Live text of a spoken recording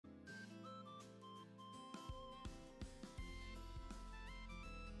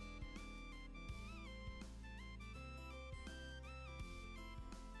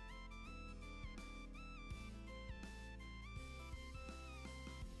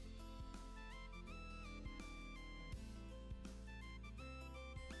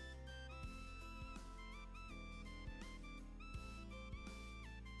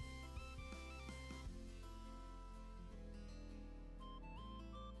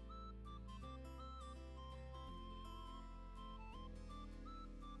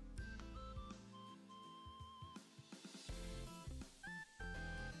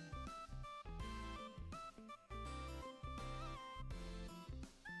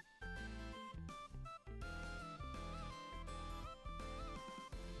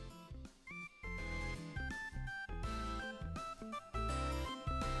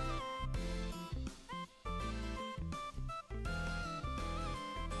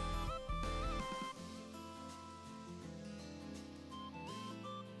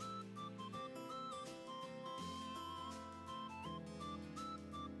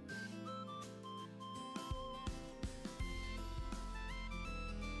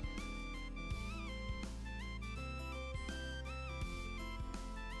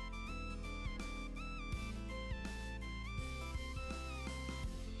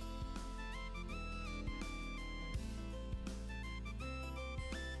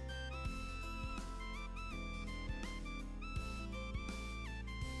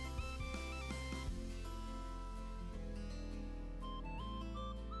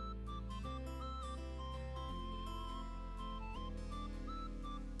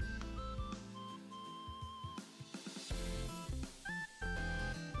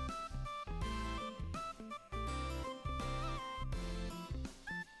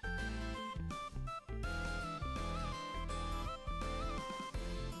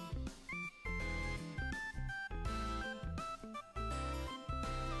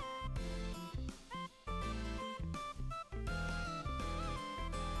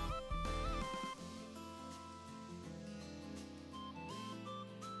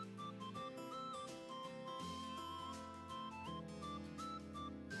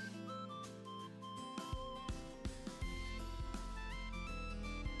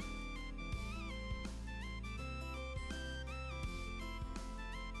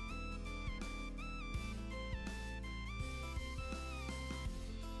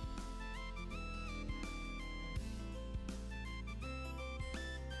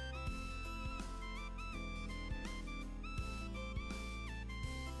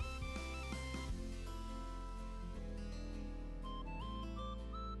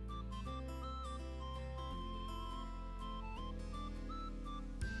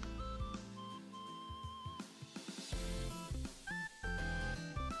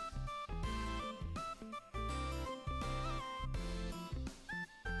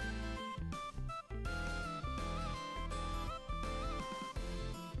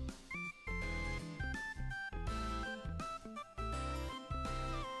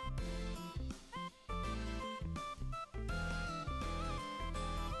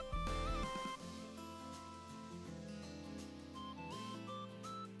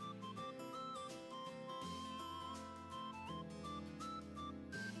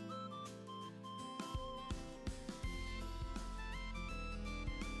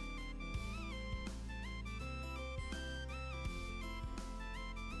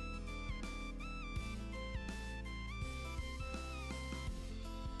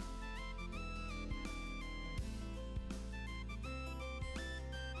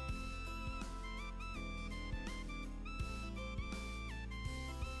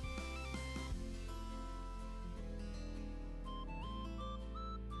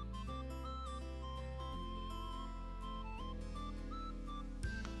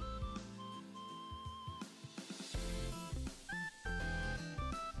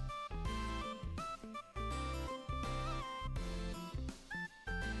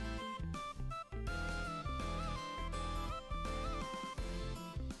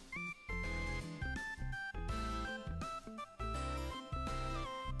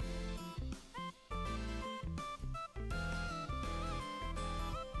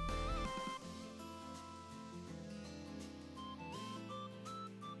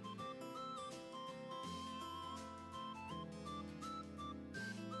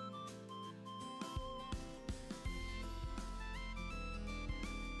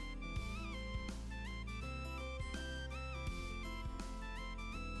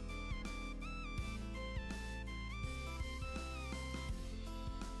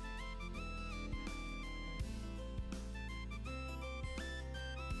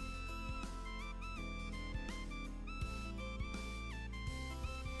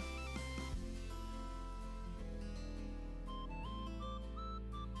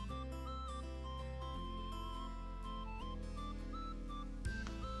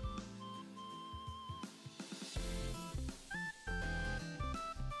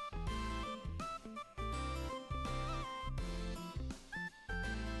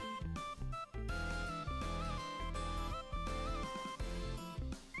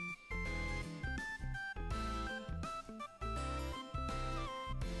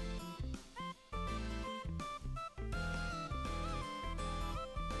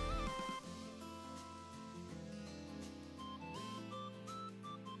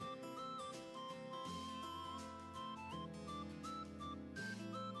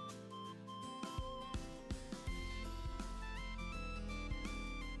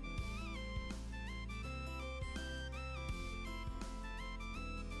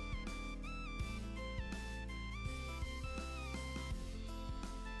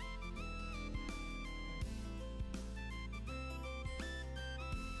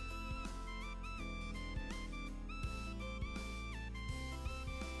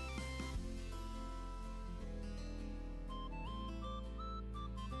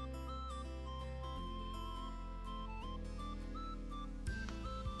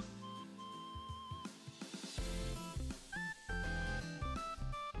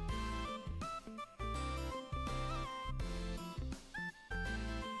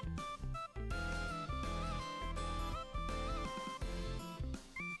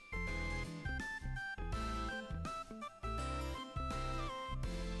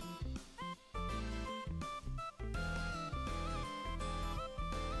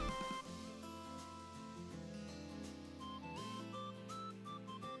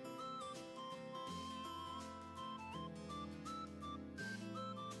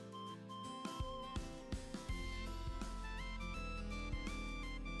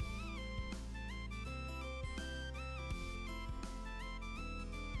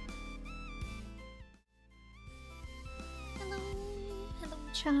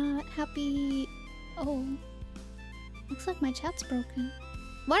chat. Happy... Oh. Looks like my chat's broken.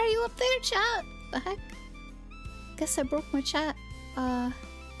 Why are you up there, chat? The heck? Guess I broke my chat.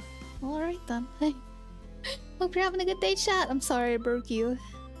 Alright then. Hope you're having a good day, chat. I'm sorry I broke you.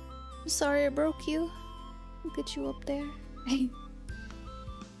 I'm sorry I broke you. I'll get you up there.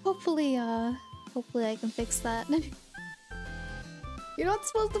 Hopefully I can fix that. You're not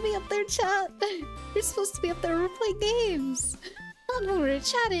supposed to be up there, chat. You're supposed to be up there when we're playing games. Not when we're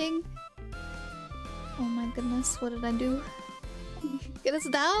chatting. Oh my goodness, what did I do? Get us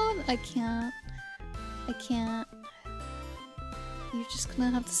down? I can't. I can't. You're just gonna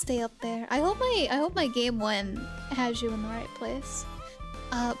have to stay up there. I hope my game one has you in the right place.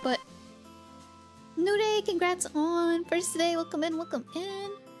 But new day, congrats on first day. Welcome in, welcome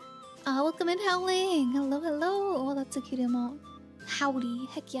in. Welcome in, Howling. Hello, hello. Oh, that's a cute emote. Howdy,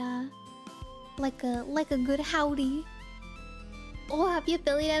 heck yeah. Like a good howdy. Oh, happy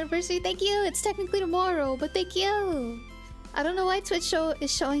affiliate anniversary. Thank you. It's technically tomorrow, but thank you. I don't know why Twitch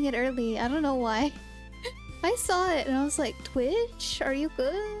is showing it early. I don't know why. I saw it and I was like, Twitch, are you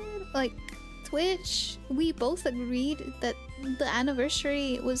good? Like, Twitch, we both agreed that the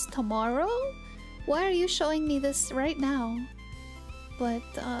anniversary was tomorrow? Why are you showing me this right now? But,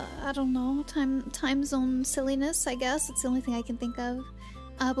 I don't know. Time zone silliness, I guess. It's the only thing I can think of.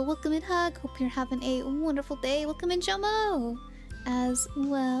 But welcome in, Hug. Hope you're having a wonderful day. Welcome in, Jomo! As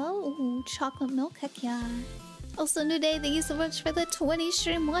well. Ooh, chocolate milk, heck yeah. Also, new day, thank you so much for the 20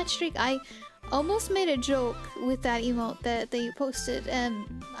 stream watch streak. I almost made a joke with that emote that you posted, and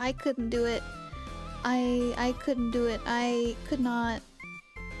I couldn't do it. I couldn't do it. I could not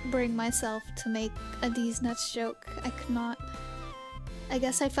bring myself to make a D's nuts joke. I could not. I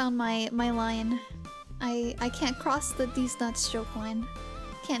guess I found my line. I can't cross the D's nuts joke line.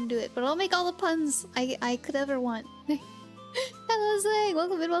 Can't do it, but I'll make all the puns I could ever want. Hello, Zay!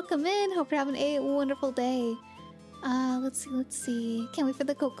 Welcome in! Hope you're having a wonderful day. Let's see. Can't wait for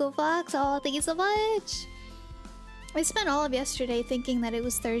the Cocoa Fox. Oh, thank you so much! I spent all of yesterday thinking that it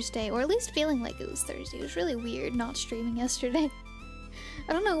was Thursday, or at least feeling like it was Thursday. It was really weird not streaming yesterday.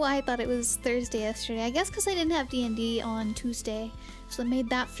 I don't know why I thought it was Thursday yesterday. I guess because I didn't have D&D on Tuesday, so it made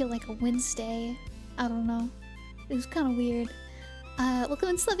that feel like a Wednesday. I don't know. It was kind of weird. Welcome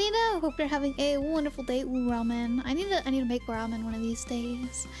in, Slavina! Hope you're having a wonderful day. Ooh, ramen. I need to make ramen one of these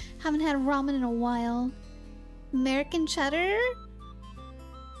days. Haven't had ramen in a while. American cheddar?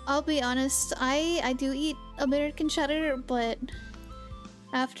 I'll be honest, I do eat American cheddar, but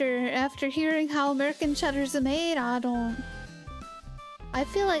after hearing how American cheddars are made, I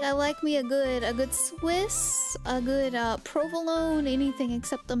feel like I like me a good Swiss, a good provolone, anything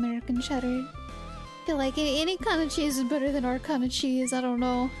except American cheddar. I feel like any kind of cheese is better than our kind of cheese, I don't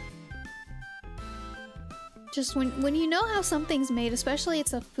know. Just when you know how something's made, especially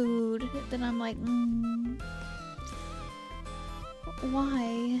it's a food, then I'm like,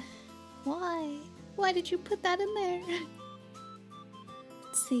 why? Why did you put that in there?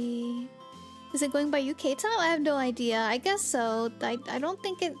 Let's see. Is it going by UK time? I have no idea. I guess so. I don't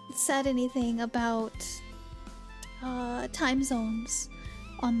think it said anything about time zones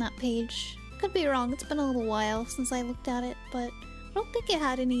on that page. Could be wrong. It's been a little while since I looked at it, but I don't think it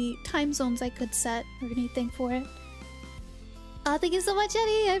had any time zones I could set or anything for it. Thank you so much,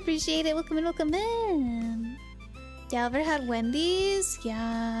 Eddie. I appreciate it. Welcome in, welcome in. Yeah, ever had Wendy's?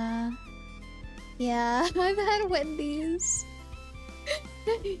 Yeah. Yeah, I've had Wendy's.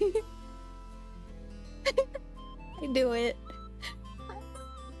 I do it.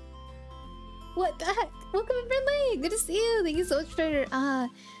 What the heck? Welcome in, friendly. Good to see you. Thank you so much for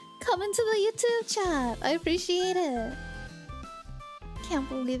coming to the YouTube chat. I appreciate it. Can't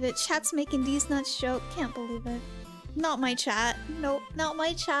believe it. Chat's making these nuts joke. Can't believe it. Not my chat. Nope, not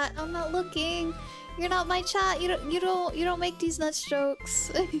my chat. I'm not looking. You're not my chat. You don't make these nuts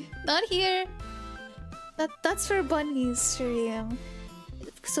jokes. Not here. That's for Bunny's stream.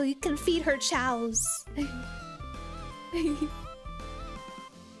 So you can feed her chows.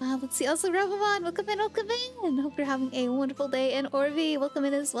 Let's see. Also, Rebelmon, welcome in, welcome in. Hope you're having a wonderful day. And Orvi, welcome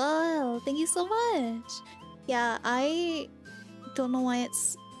in as well. Thank you so much. Yeah, I don't know why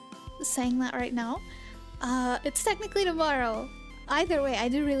it's saying that right now. It's technically tomorrow. Either way, I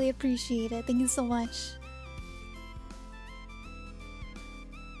do really appreciate it. Thank you so much.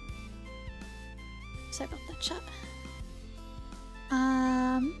 Sorry about that, chat.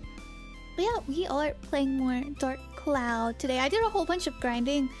 But yeah, we are playing more Dark Cloud today. I did a whole bunch of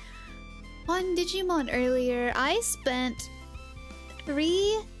grinding on Digimon earlier. I spent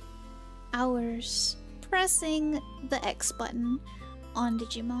 3 hours pressing the X button on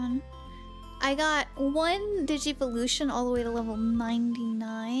Digimon. I got one Digivolution all the way to level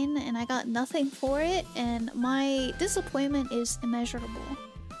 99, and I got nothing for it, and my disappointment is immeasurable.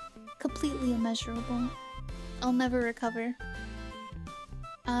 Completely immeasurable. I'll never recover.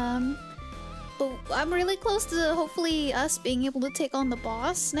 But I'm really close to hopefully us being able to take on the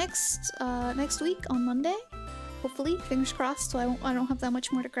boss next week on Monday. Hopefully, fingers crossed. So I don't have that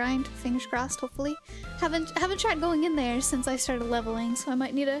much more to grind. Fingers crossed. Hopefully, haven't tried going in there since I started leveling. So I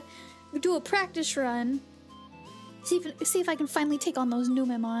might need to do a practice run. See if I can finally take on those new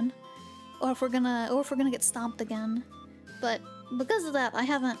Memon, or if we're gonna get stomped again. But because of that, I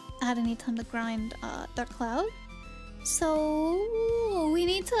haven't had any time to grind Dark Cloud. So we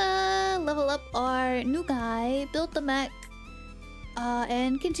need to level up our new guy, build the mech,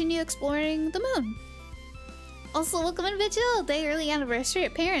 and continue exploring the moon. Also, welcome in Vigil! Day early anniversary,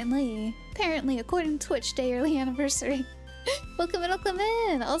 apparently. Apparently, according to Twitch, day early anniversary. Welcome in, welcome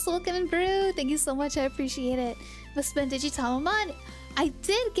in! Also, welcome in, Brew! Thank you so much, I appreciate it. Must have been Digitamamon. I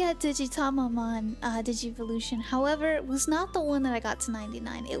did get Digitamamon Digivolution, however, it was not the one that I got to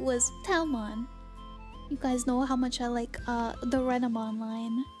 99. It was Talmon. You guys know how much I like the Renamon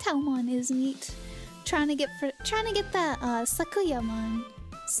line. Talmon is neat. Trying to get that Sakuyamon.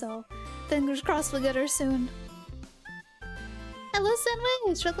 So, fingers crossed we'll get her soon. Hello,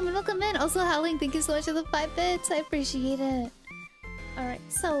 Sandwich! Welcome in, welcome in! Also, Howling, thank you so much for the 5 bits. I appreciate it. Alright,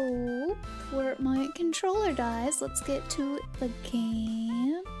 so before my controller dies, let's get to the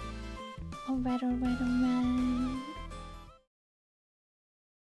game. Alright.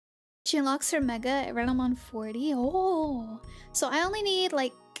 She unlocks her Mega at Renamon 40. Oh! So I only need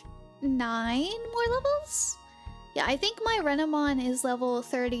like 9 more levels? Yeah, I think my Renamon is level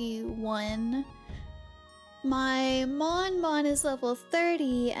 31. My Mon is level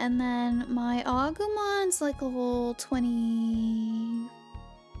 30, and then my Agumon's like level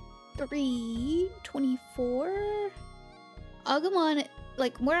 23, 24? Agumon,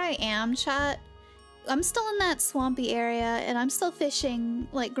 like where I am, chat, I'm still in that swampy area, and I'm still fishing,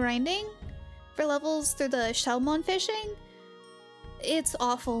 like grinding for levels through the Shellmon fishing. It's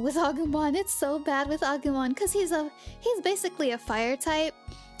awful with Agumon. It's so bad with Agumon, because he's basically a fire type.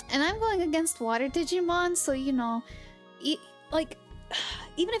 And I'm going against water Digimon, so you know, like,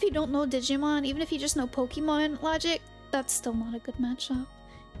 even if you don't know Digimon, even if you just know Pokemon logic, that's still not a good matchup.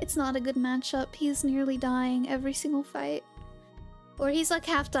 It's not a good matchup. He's nearly dying every single fight. Or he's like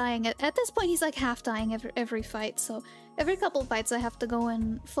half dying. At this point, he's like half dying every fight, so every couple of fights I have to go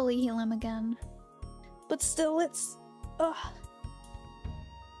and fully heal him again. But still, it's... ugh.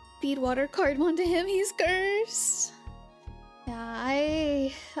 Feed water Cardmon to him, he's cursed.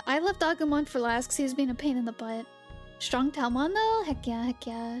 Yeah, I left Agumon for last because he was being a pain in the butt. Strong Talmon though? Heck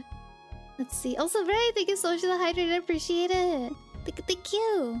yeah. Let's see. Also, Ray, thank you so much for the hydrate. I appreciate it. Thank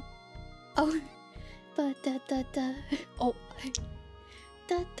you. Oh. Oh.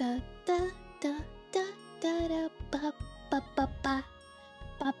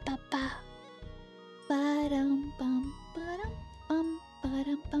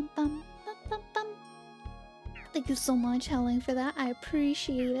 Thank you so much, Howling, for that. I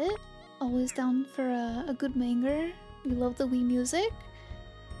appreciate it. Always down for a good banger. We love the Wii music.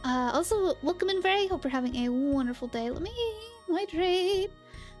 Also, welcome in, Very. Hope you're having a wonderful day. Let me hydrate.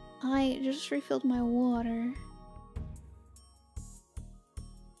 I just refilled my water.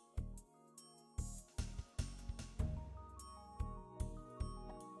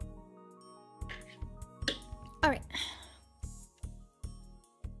 Alright.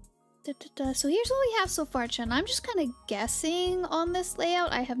 So here's what we have so far, Chen. I'm just kind of guessing on this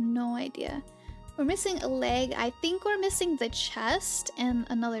layout. I have no idea. We're missing a leg. I think we're missing the chest and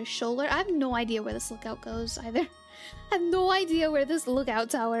another shoulder. I have no idea where this lookout goes either. I have no idea where this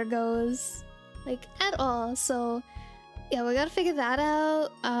lookout tower goes. Like, at all. So, yeah, we gotta figure that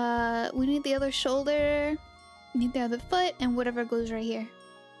out. We need the other shoulder. We need the other foot and whatever goes right here.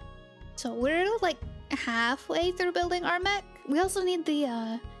 So we're like halfway through building our mech. We also need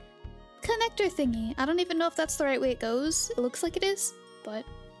the, connector thingy. I don't even know if that's the right way it goes. It looks like it is, but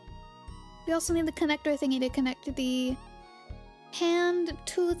we also need the connector thingy to connect the hand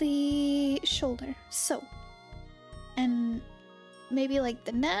to the shoulder. So, and maybe like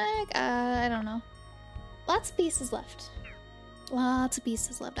the neck. I don't know. Lots of pieces left. Lots of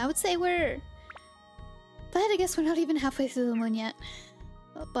pieces left. I would say we're... If I had to guess, we're not even halfway through the moon yet.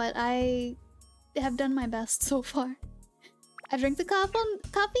 But I have done my best so far. I drink the coffee?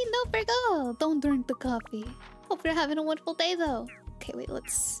 No, Virgo! Don't drink the coffee. Hope you're having a wonderful day, though. Okay, wait,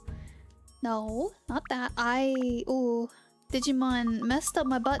 let's... No, not that. Ooh. Digimon messed up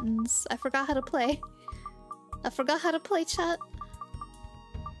my buttons. I forgot how to play. I forgot how to play, chat.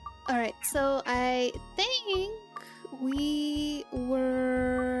 Alright, so I think we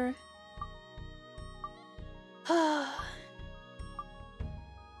were...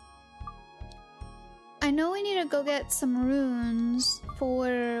 I know we need to go get some runes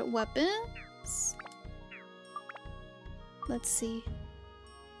for weapons. Let's see.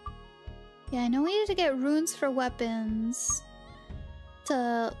 Yeah, I know we need to get runes for weapons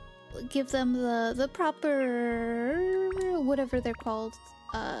to give them the proper... whatever they're called.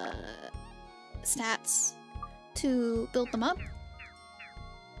 Stats to build them up.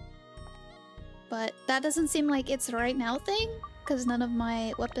 But that doesn't seem like it's a right now thing, because none of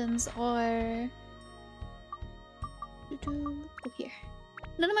my weapons are... Go here.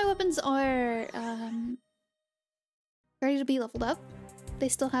 None of my weapons are ready to be leveled up. They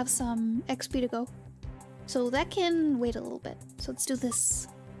still have some XP to go. So that can wait a little bit. So let's do this.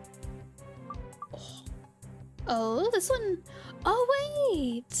 Oh, this one... Oh,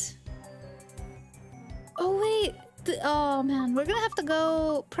 wait! Oh, wait! Oh, man. We're gonna have to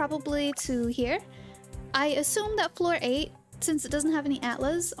go probably to here. I assume that floor 8, since it doesn't have any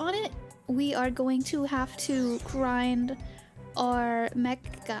atlas on it, we are going to have to grind our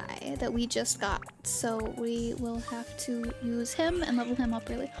mech guy that we just got. So we will have to use him and level him up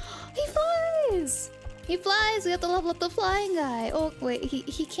really. He flies! He flies! We have to level up the flying guy. Oh wait,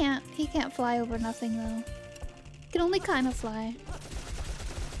 he can't fly over nothing though. He can only kind of fly.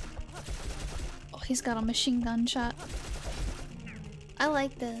 Oh, he's got a machine gun shot. I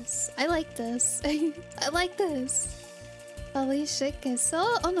like this. I like this. I like this. Alicia queso.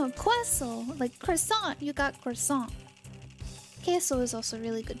 Oh no, queso. Like croissant. You got croissant. Queso is also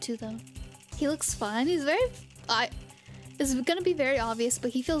really good too though. He looks fun. He's very... It's gonna be very obvious,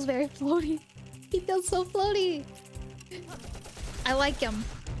 but he feels very floaty. He feels so floaty. I like him.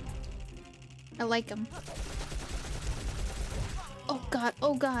 I like him. Oh god,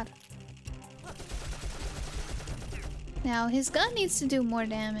 oh god. Now his gun needs to do more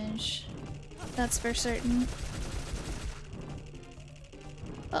damage. That's for certain.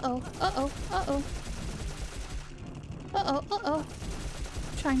 Uh-oh, uh-oh, uh-oh. Uh-oh, uh-oh.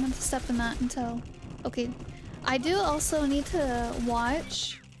 Trying not to step in that until... Okay. I do also need to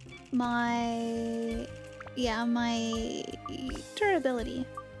watch my... Yeah, my durability.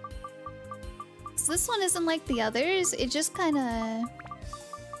 So this one isn't like the others. It just kind of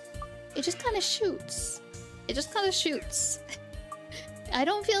shoots. It just kind of shoots. I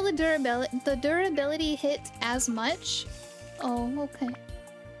don't feel the durability hit as much. Oh, okay.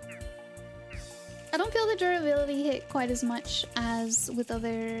 I don't feel the durability hit quite as much as with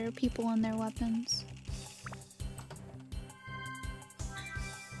other people and their weapons.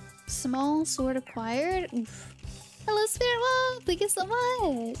 Small sword acquired? Oof. Hello, Spirit Wolf! Thank you so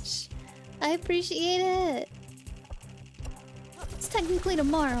much! I appreciate it! It's technically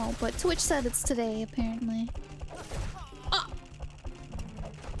tomorrow, but Twitch said it's today, apparently. Ah!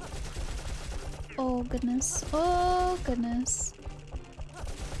 Oh, goodness. Oh, goodness.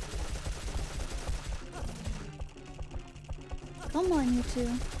 Come on, you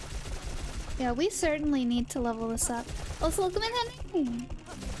two. Yeah, we certainly need to level this up. Also, welcome in, honey!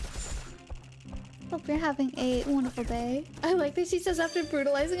 Hope you're having a wonderful day. I like that she says after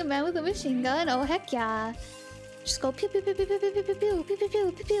brutalizing a man with a machine gun. Oh, heck yeah. Just go pew pew pew pew pew pew pew pew pew pew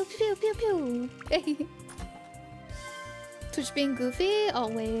pew pew pew pew pew pew. Twitch being goofy?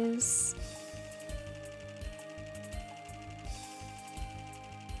 Always.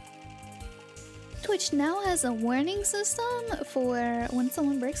 Twitch now has a warning system for when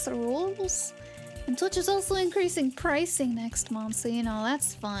someone breaks the rules. And Twitch is also increasing pricing next month, so you know,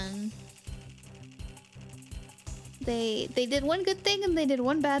 that's fun. They did one good thing and they did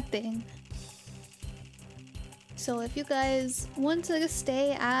one bad thing. So if you guys want to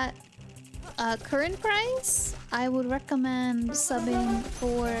stay at current price, I would recommend subbing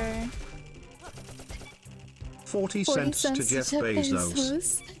for 40 cents to Jeff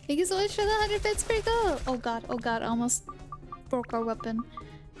Bezos. Thank you so much for the 100 bits per go. Oh god, I almost broke our weapon.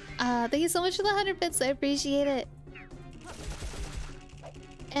 Thank you so much for the 100 bits, I appreciate it.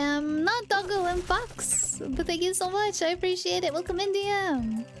 Not Doggo and Fox, but thank you so much, I appreciate it. Welcome in,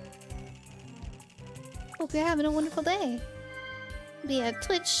 DM. Hope you're having a wonderful day. But yeah,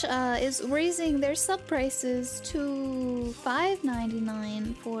 Twitch is raising their sub prices to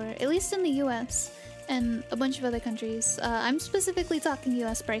 $5.99 for, at least in the US, and a bunch of other countries. I'm specifically talking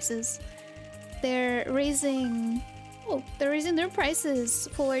US prices. They're raising... Oh, they're raising their prices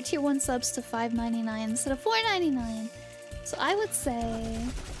for tier 1 subs to $5.99 instead of $4.99. So I would say...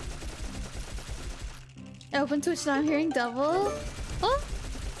 I open Twitch now, I'm hearing double. Oh!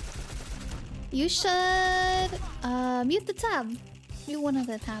 You should mute the tab. You one of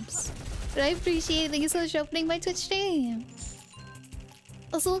the tabs. But I appreciate it. Thank you so much for opening my Twitch stream.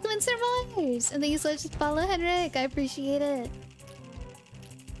 Also, welcome in Survivors! And thank you so much for follow Henrik. I appreciate it.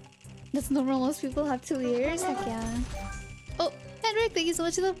 That's normal. Most people have 2 ears. Heck yeah. Oh, Henrik, thank you so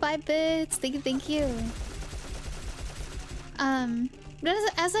much for the 5 bits. Thank you, thank you. But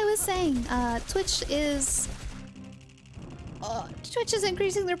as I was saying, Twitch is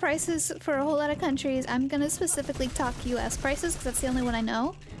increasing their prices for a whole lot of countries. I'm gonna specifically talk US prices because that's the only one I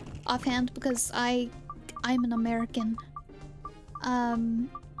know offhand because I'm an American. Sub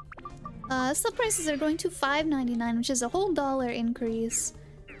prices are going to $5.99, which is a whole $1 increase.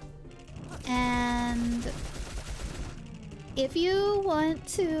 And if you want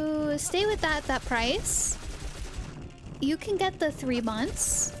to stay with that price, you can get the 3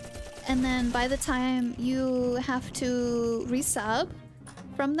 months. And then by the time you have to resub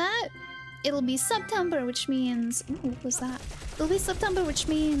from that, it'll be September, which means... Ooh, what was that? It'll be September, which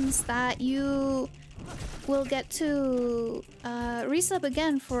means that you will get to resub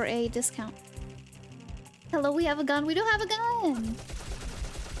again for a discount. Hello, we have a gun. We do have a gun!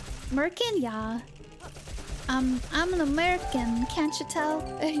 American? Yeah. I'm an American, can't you tell?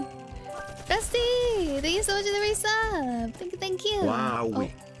 Rusty! Thank you so much for the resub! Thank you! Wow. Oh.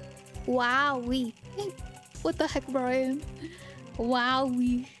 Wowie. What the heck, Brian?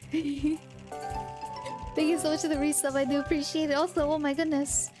 Wowie. Thank you so much for the resub. I do appreciate it. Also, oh my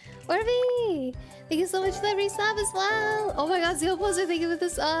goodness. Orby! Thank you so much for the resub as well. Oh my god, Zero Poser, thank you for the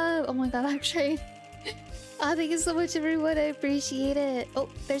sub. Oh my god, I'm trained. Thank you so much, everyone. I appreciate it. Oh,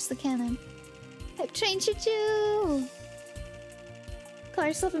 there's the cannon. I've trained Choo-choo. Call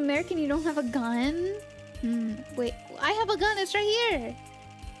yourself American, you don't have a gun? Wait, I have a gun. It's right here.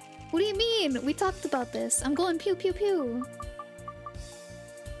 What do you mean? We talked about this. I'm going pew pew pew.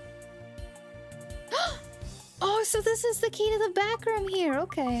 Oh, so this is the key to the back room here.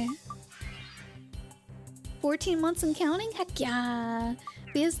 Okay. 14 months and counting? Heck yeah.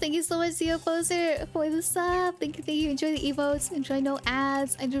 Yes, thank you so much, Zio Poser, for the sub. Thank you. Enjoy the emotes. Enjoy no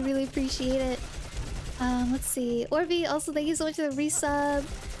ads. I do really appreciate it. Let's see. Orby, also thank you so much for the resub.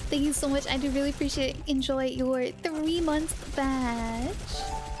 Thank you so much. I do really appreciate it. Enjoy your 3-month badge.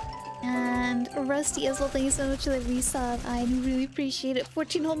 And Rusty as well, thank you so much for the resub. I really appreciate it.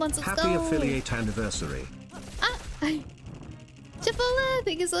 14 whole months, let's Happy go! affiliate anniversary. Chipola,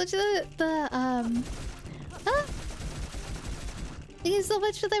 thank you so much for thank you so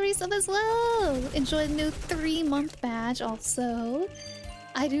much for the resub as well! Enjoy the new 3-month badge also.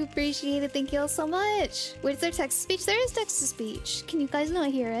 I do appreciate it, thank you all so much! Wait, is there text-to-speech? There is text-to-speech. Can you guys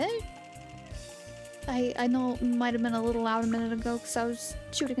not hear it? I know it might have been a little loud a minute ago because I was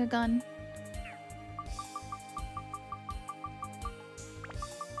shooting a gun.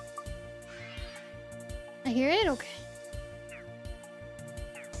 I hear it? Okay.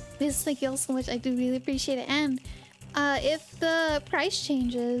 Yes, thank you all so much. I do really appreciate it. And if the price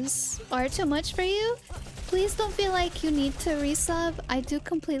changes are too much for you, please don't feel like you need to resub. I do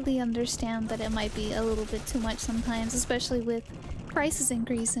completely understand that it might be a little bit too much sometimes, especially with prices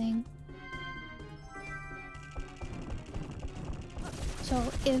increasing. So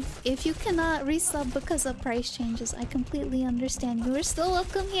if you cannot resub because of price changes, I completely understand. You are still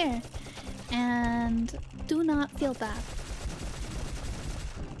welcome here. And do not feel bad.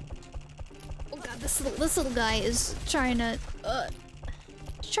 Oh god, this little guy is trying to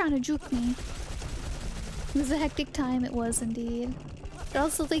juke me. It was a hectic time, it was indeed. But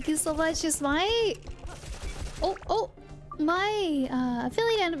also thank you so much. Is my my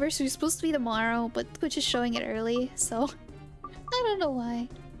affiliate anniversary is supposed to be tomorrow, but Twitch is showing it early, so I don't know why.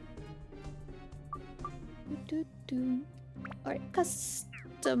 Alright,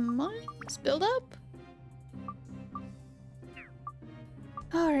 customize, build up.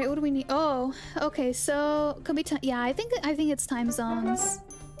 Alright, what do we need? Oh, okay, so could be yeah, I think it's time zones.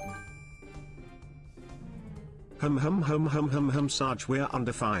 Sarge, we're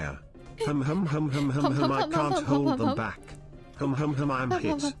under fire. I can't hold them back. I'm hit.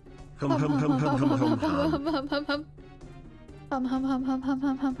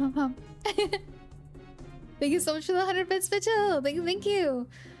 Thank you so much for the 100 bits, Mitchell. Thank you.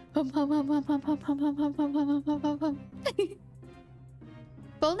 If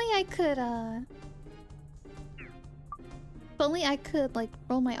only I could like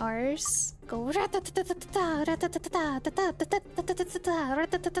roll my R's. Go so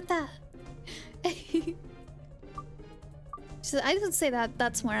I would say that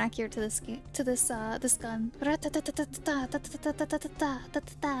that's more accurate to this game, to this gun.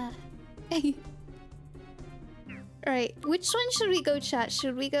 Right, which one should we go, chat?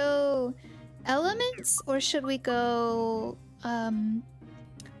 Should we go elements or should we go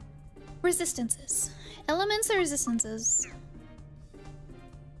Resistances. Elements or resistances?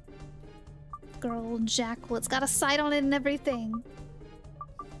 Girl, jackal. It's got a sight on it and everything.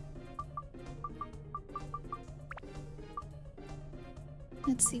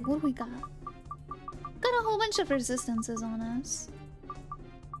 Let's see, what do we got? Got a whole bunch of resistances on us.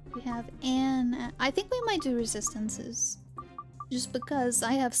 We have I think we might do resistances. Just because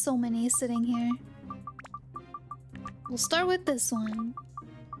I have so many sitting here. We'll start with this one.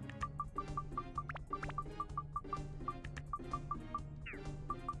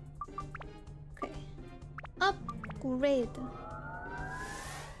 Okay. Upgrade.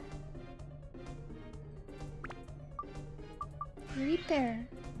 Repair.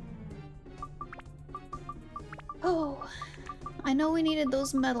 Oh, I know we needed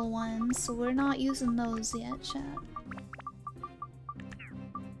those metal ones, so we're not using those yet, chat.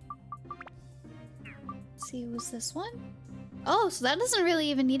 Let's see, was this one? Oh, so that doesn't really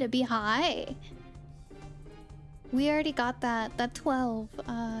even need to be high. We already got that 12.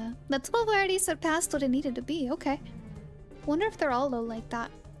 That 12 already surpassed what it needed to be. Okay. Wonder if they're all low like that.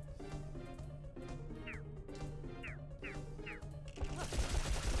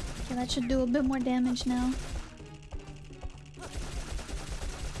 Okay, that should do a bit more damage now.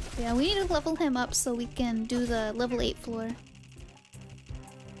 Yeah, we need to level him up so we can do the level 8 floor.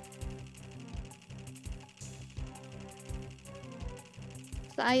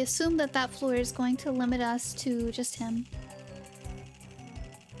 So I assume that that floor is going to limit us to just him.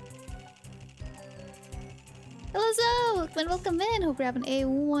 Hello, Zoe! Welcome in! Hope you're having a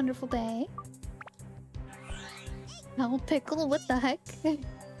wonderful day. Oh, Pickle, what the heck?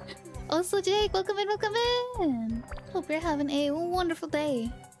 Also, Jake, welcome in, welcome in! Hope you're having a wonderful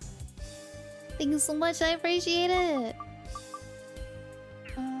day. Thank you so much, I appreciate it!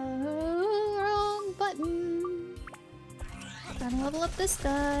 Wrong button. Gotta level up this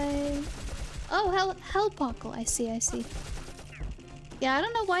guy. Oh, Hellpockle, I see, I see. Yeah, I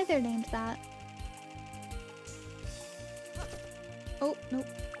don't know why they're named that. Oh, nope.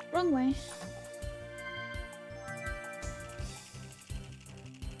 Wrong way.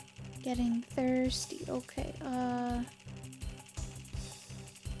 Getting thirsty. Okay,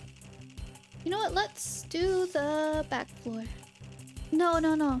 you know what? Let's do the back floor. No.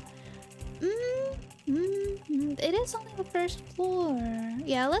 It is only the first floor.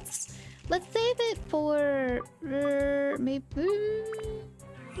 Yeah, let's save it for maybe.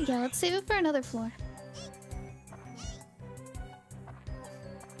 Yeah, let's save it for another floor.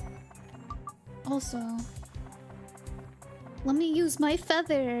 Also, let me use my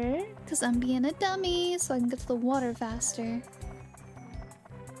feather, because I'm being a dummy, so I can get to the water faster.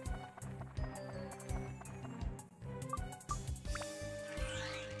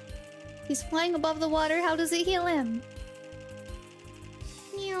 He's flying above the water, how does it heal him?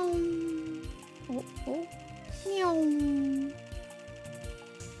 Meow. Oh. Meow.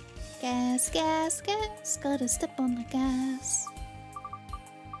 Gas, gotta step on the gas.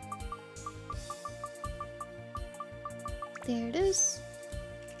 There it is.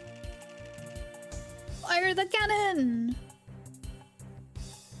 Fire the cannon!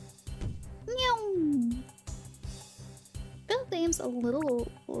 Meow! Build name's a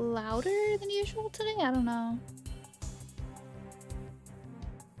little louder than usual today, I don't know.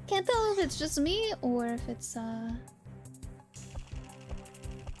 Can't tell if it's just me or if it's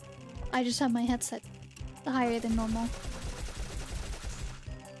I just have my headset higher than normal.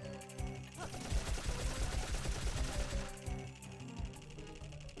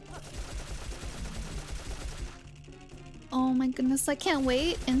 Oh my goodness, I can't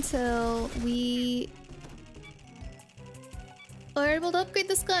wait until we are able to upgrade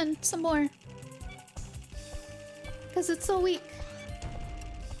this gun some more. Because it's so weak.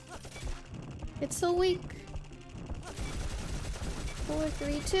 It's so weak. 4,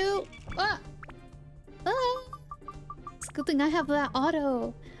 3, 2. Ah! Ah! It's a good thing I have that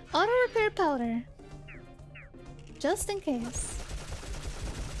auto repair powder. Just in case.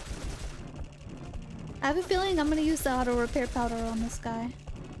 I have a feeling I'm gonna use the auto repair powder on this guy.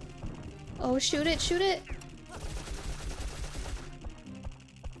 Oh, shoot it, shoot it!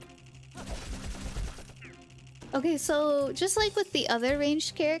 Okay, so just like with the other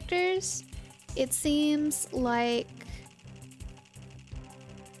ranged characters, it seems like...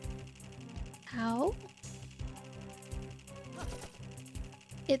 How?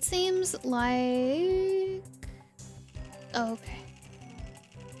 It seems like... Oh, okay.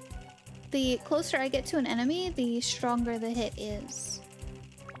 The closer I get to an enemy, the stronger the hit is.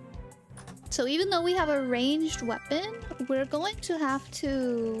 So even though we have a ranged weapon, we're going to have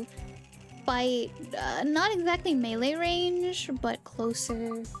to bite, not exactly melee range, but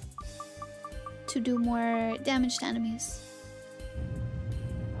closer to do more damage to enemies.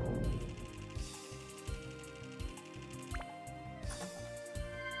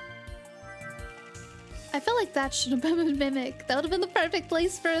 I felt like that should have been a mimic. That would have been the perfect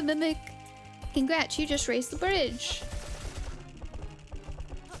place for a mimic. Congrats, you just raised the bridge.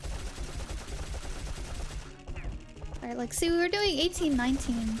 Alright, like, see, we were doing 18,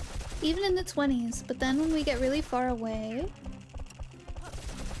 19, even in the 20s, but then when we get really far away,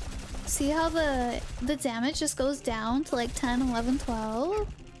 see how the damage just goes down to like 10, 11, 12?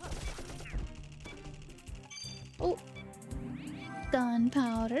 Oh,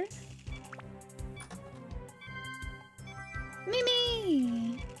 gunpowder.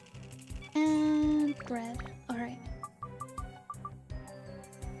 Mimi! And bread. Alright.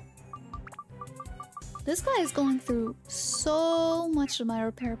 This guy is going through so much of my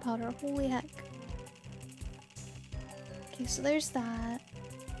repair powder. Holy heck. Okay, so there's that.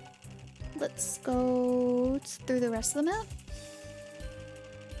 Let's go through the rest of the map.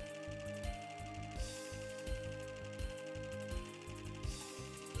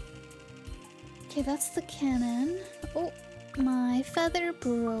 Okay, that's the cannon. Oh, my feather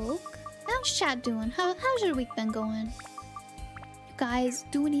broke. How's chat doing? How's your week been going? You guys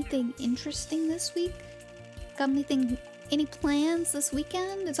do anything interesting this week? Got anything, any plans this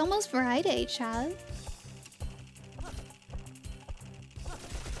weekend? It's almost Friday, chat.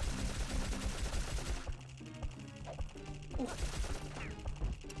 Oh.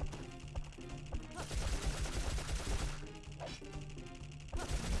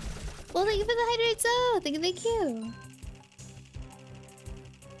 Well, thank you for the hydrate, so thank you.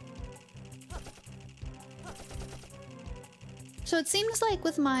 So it seems like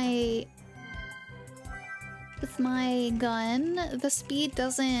with my gun, the speed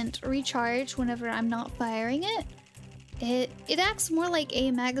doesn't recharge whenever I'm not firing it. It acts more like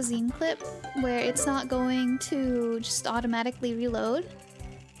a magazine clip where it's not going to just automatically reload.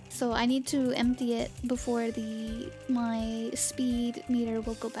 So I need to empty it before my speed meter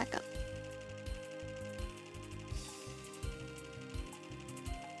will go back up.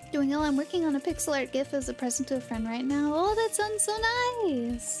 Doing well, I'm working on a pixel art GIF as a present to a friend right now. Oh, that sounds so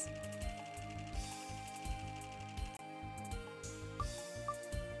nice!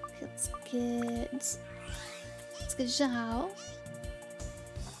 Let's get Zhao.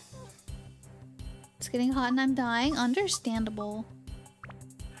 It's getting hot and I'm dying. Understandable.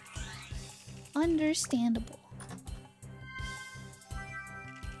 Understandable.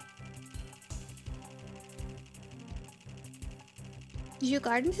 Did you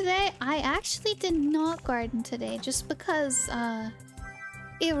garden today? I actually did not garden today just because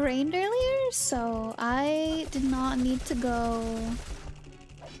it rained earlier, so I did not need to go.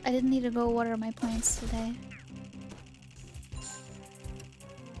 I didn't need to go water my plants today.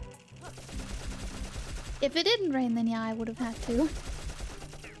 If it didn't rain, then yeah, I would have had to.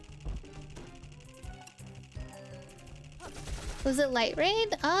 Was it light rain?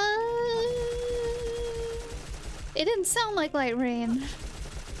 It didn't sound like light rain.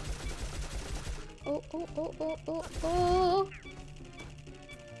 Oh, oh, oh, oh, oh, oh.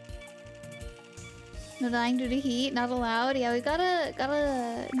 No dying due to heat, not allowed. Yeah, we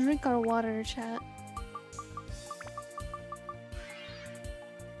gotta drink our water, chat.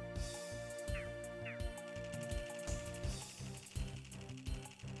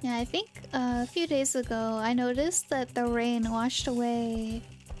 Yeah, I think a few days ago I noticed that the rain washed away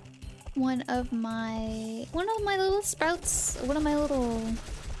one of my little sprouts, one of my little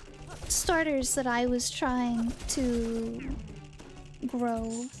starters that I was trying to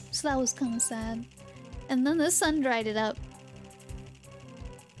grow. So that was kind of sad. And then the sun dried it up.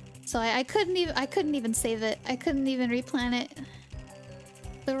 So I couldn't even save it. I couldn't even replant it.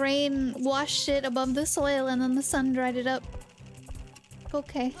 The rain washed it above the soil and then the sun dried it up.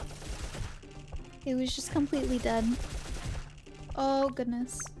 Okay. It was just completely dead. Oh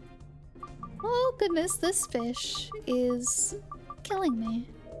goodness. Oh goodness, this fish is killing me.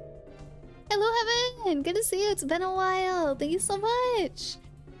 Hello Heaven! Good to see you, it's been a while. Thank you so much.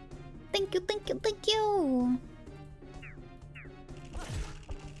 Thank you, thank you, thank you.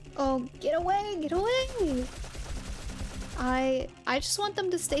 Oh, get away, get away. I just want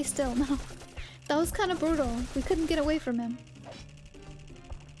them to stay still now. That was kind of brutal. We couldn't get away from him.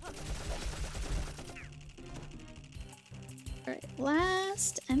 Alright,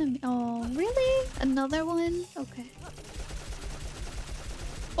 last enemy. Oh, really? Another one? Okay.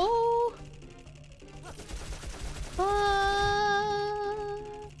 Oh!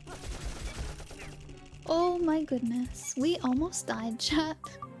 Oh my goodness. We almost died, chat.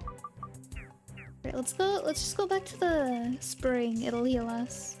 Okay, let's go. Let's just go back to the spring. It'll heal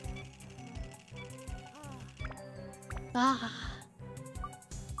us. Ah.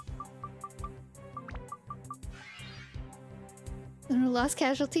 And our last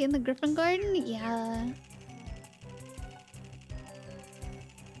casualty in the Griffin garden? Yeah.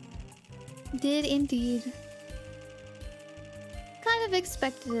 Did indeed. Kind of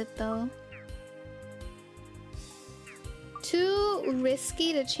expected it though. Too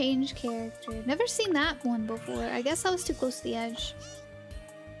risky to change character. Never seen that one before. I guess I was too close to the edge.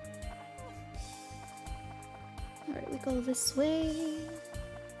 Alright, we go this way.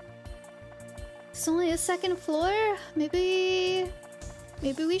 It's only a second floor? Maybe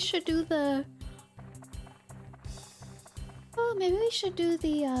we should do the... Oh, maybe we should do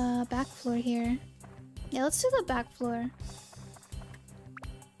the back floor here. Yeah, let's do the back floor.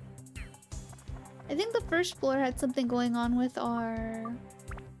 I think the first floor had something going on with our...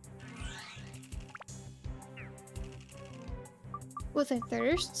 with our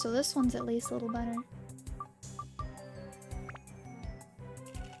thirst, so this one's at least a little better.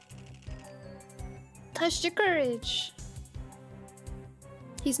 Test your courage!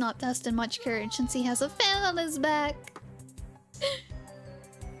 He's not testing much courage since he has a fan on his back.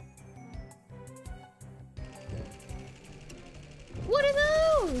 What are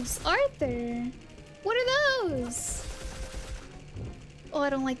those? Arthur! What are those? Oh,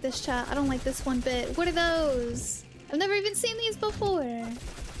 I don't like this chat. I don't like this one bit. What are those? I've never even seen these before.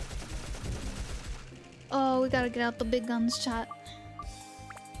 Oh, we gotta get out the big guns, chat.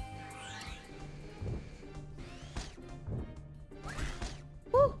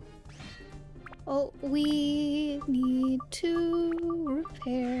 Woo! Oh, we need to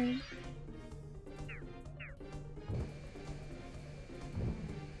repair.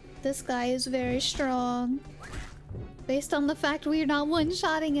 This guy is very strong. Based on the fact we're not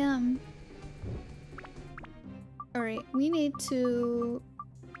one-shotting him. Alright, we need to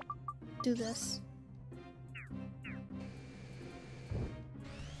do this.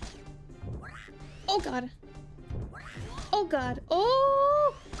 Oh god. Oh god.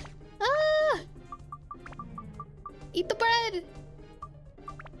 Oh! Ah! Eat the bread!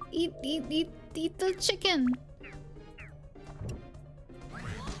 Eat the chicken.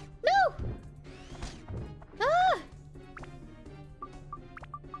 No! Ah!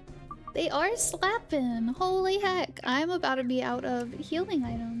 They are slapping. Holy heck. I'm about to be out of healing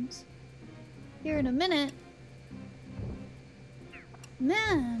items. Here in a minute.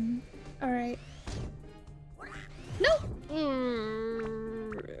 Man. Alright. No!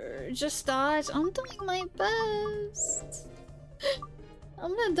 Just dodge. I'm doing my best.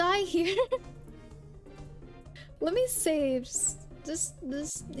 I'm gonna die here. Let me save. Just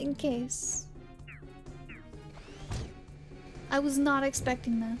in case. I was not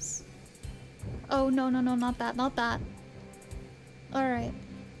expecting this. Oh, no, no, no, not that, not that. Alright.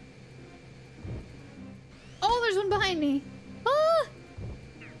 Oh, there's one behind me. Ah!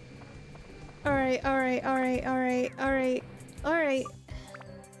 Alright, alright, alright, alright, alright, alright.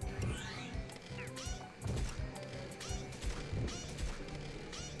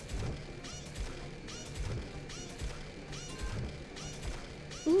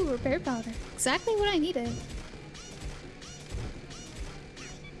 Ooh, repair powder. Exactly what I needed.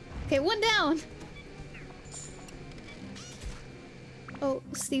 Okay, one down. Oh,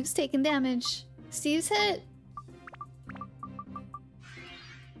 Steve's taking damage. Steve's hit.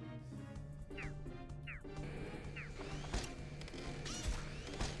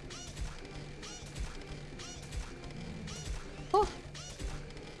 Oh.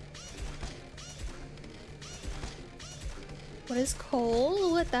 What is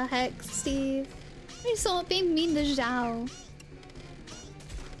coal? What the heck, Steve? Why are you so being mean to Zhao?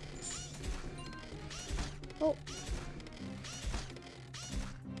 Oh.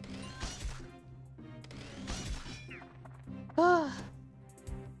 Ah.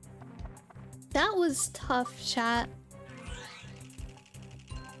 That was tough, chat.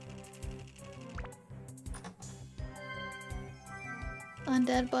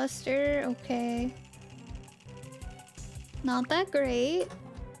 Undead Buster, okay. Not that great.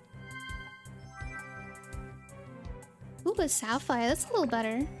 Ooh, a Sapphire, that's a little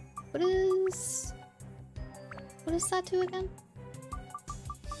better. What does that do again?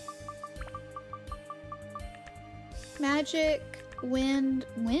 Magic, wind.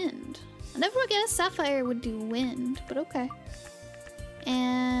 I never guessed Sapphire would do wind, but okay.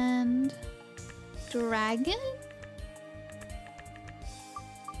 And... Dragon?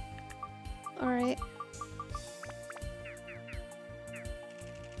 Alright.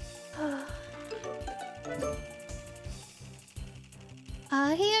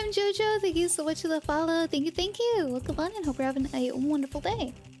 Hey, I'm Jojo. Thank you so much for the follow. Thank you, thank you. Welcome on and hope you're having a wonderful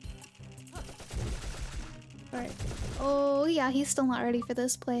day. Alright. Oh, yeah, he's still not ready for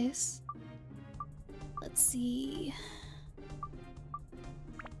this place. Let's see.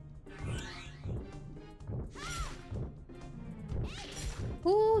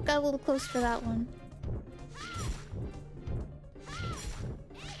 Ooh, got a little close for that one.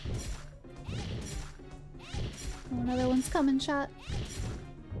 Oh, another one's coming, chat.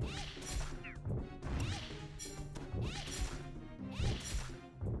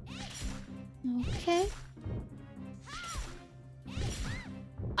 Okay.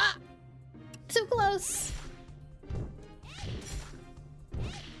 Ah! Too close!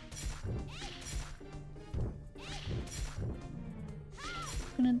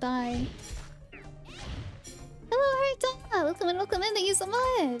 I'm gonna die. Hello, Harita! Welcome in, thank you so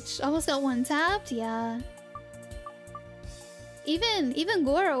much! Almost got one tapped, yeah. Even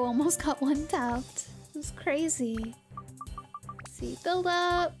Goro almost got one tapped. It was crazy. Let's see, build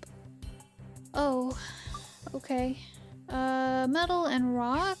up. Oh, okay. Metal and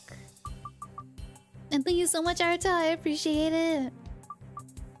rock. And thank you so much, Arta. I appreciate it.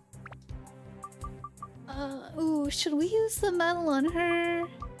 Ooh, should we use the metal on her?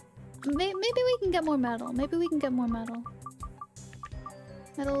 Maybe we can get more metal. Maybe we can get more metal.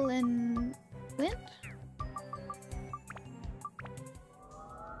 Metal and wind?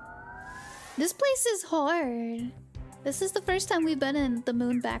 This place is hard. This is the first time we've been in the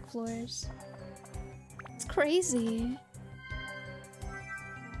moon back floors. It's crazy.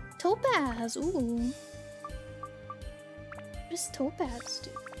 Topaz, ooh. What does topaz do?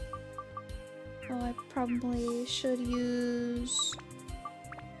 Oh, I probably should use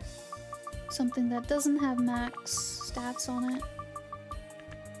something that doesn't have max stats on it.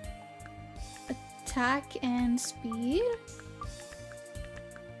 Attack and speed?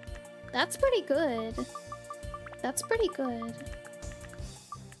 That's pretty good. That's pretty good.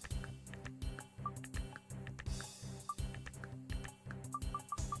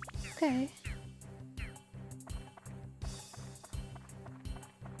 Okay.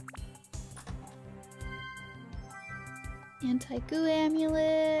 Anti-goo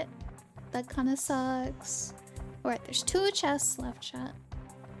amulet. That kind of sucks. Alright, there's 2 chests left, chat.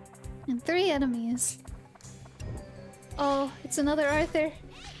 And 3 enemies. Oh, it's another Arthur.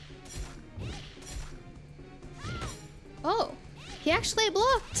 Oh, he actually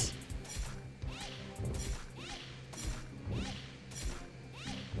blocked.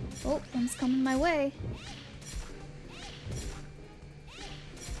 Oh, one's coming my way.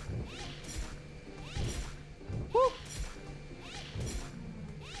 Woo.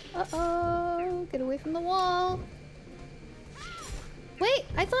 Uh-oh, get away from the wall. Wait,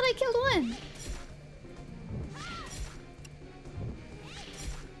 I thought I killed one.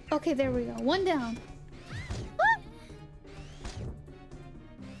 Okay, there we go. One down.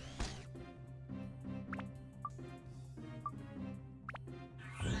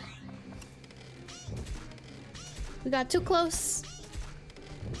 We got too close.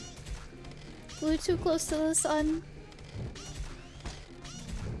 Flew too close to the sun.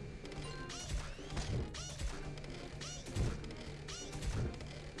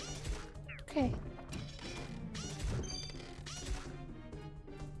 Okay.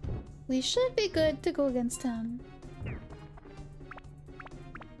 We should be good to go against him.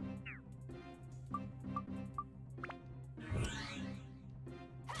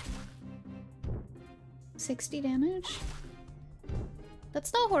 $60 damage?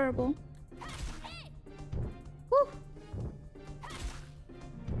 That's not horrible. Woo!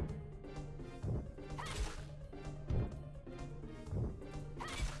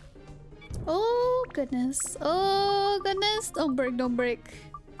 Oh goodness. Oh goodness. Don't break, don't break.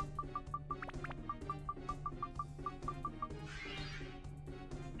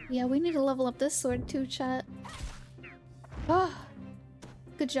 Yeah, we need to level up this sword too, chat. Oh,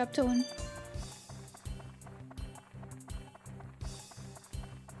 good job, Toan.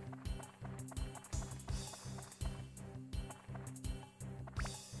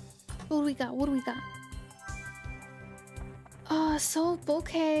 What do we got? What do we got? Oh, soap.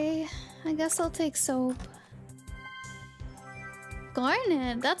 Okay. I guess I'll take soap.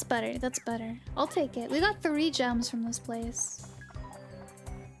 Garnet. That's better. That's better. I'll take it. We got 3 gems from this place.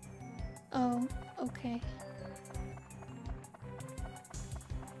 Oh, okay.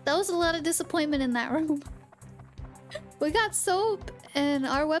 That was a lot of disappointment in that room. We got soap and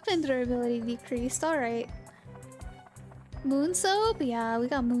our weapon durability decreased. Alright. Moon soap? Yeah, we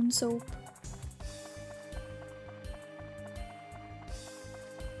got moon soap.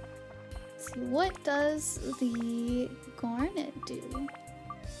 Let's see, what does the garnet do?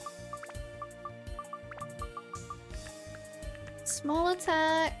 Small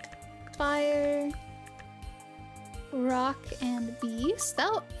attack, fire, rock, and beast.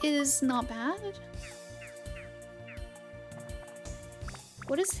 That is not bad.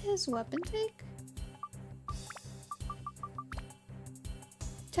 What does his weapon take?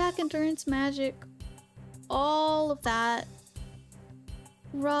 Attack, endurance, magic, all of that.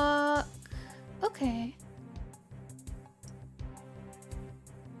 Rock. Okay.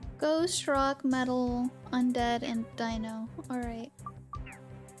 Ghost, rock, metal, undead, and dino. Alright.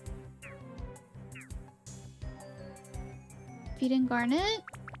 Feeding garnet?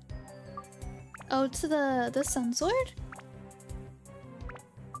 Oh, to the sun sword?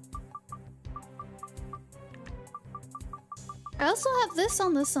 I also have this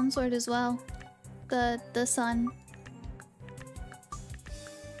on the sun sword as well. The sun.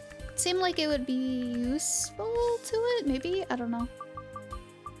 Seemed like it would be useful to it, maybe? I don't know.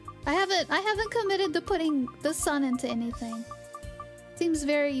 I haven't committed to putting the sun into anything. Seems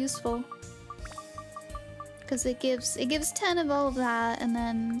very useful. Cause it gives 10 of all of that, and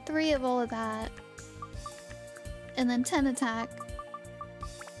then 3 of all of that. And then 10 attack.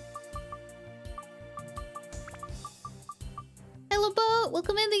 Hello boat!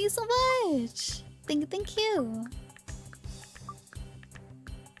 Welcome in, thank you so much! Thank you.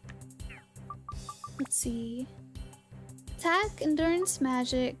 Let's see. Attack, endurance,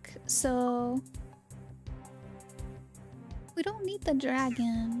 magic, so we don't need the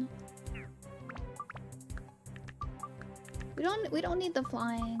dragon. We don't need the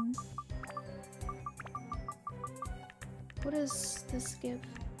flying. What does this give?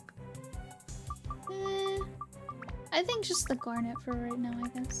 I think just the garnet for right now, I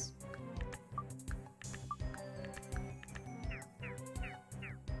guess.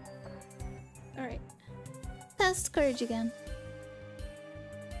 Alright. Test courage again.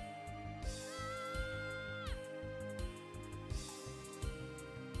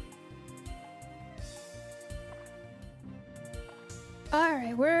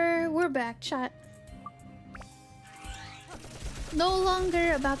 Alright, we're back, chat. No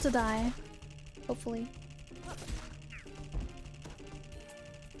longer about to die. Hopefully.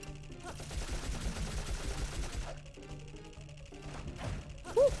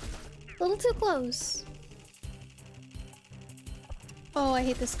 Woo! A little too close. Oh, I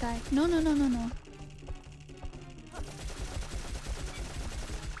hate this guy. No. Ooh.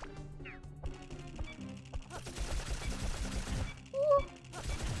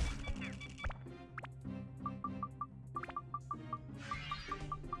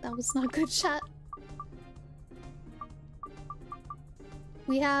 That was not good, chat.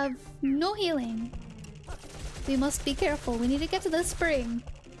 We have no healing. We must be careful. We need to get to the spring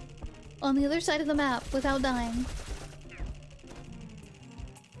on the other side of the map without dying.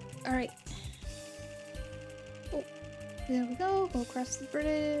 Alright. Oh, there we go. Go across the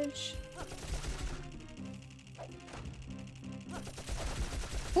bridge.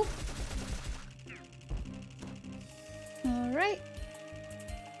 Oh. Alright.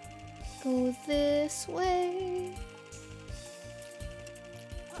 Go this way.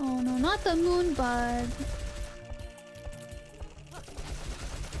 Oh no, not the moon bug.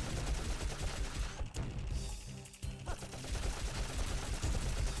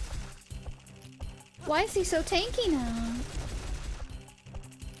 Why is he so tanky now?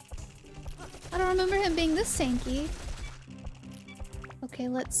 I don't remember him being this tanky. Okay,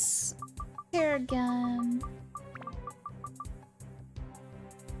 let's pair again.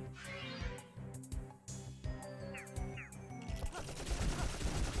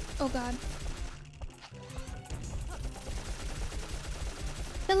 Oh god.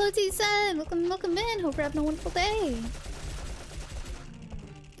 Hello T-Sen! Welcome in! Hope you're having a wonderful day!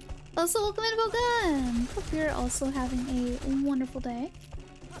 Also, welcome in, Bogan! Hope you're also having a wonderful day.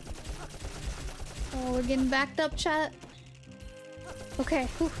 Oh, we're getting backed up, chat. Okay.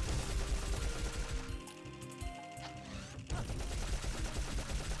 Whew.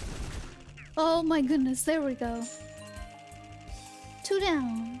 Oh my goodness, there we go. 2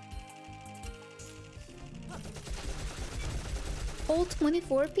 down. Whole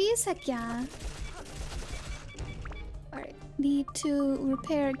 24 piece? Heck yeah. Alright, need to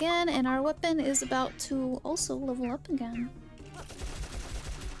repair again, and our weapon is about to also level up again.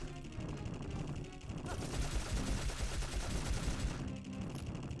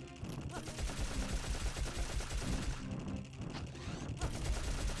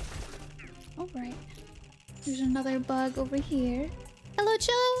 Alright. There's another bug over here. Hello,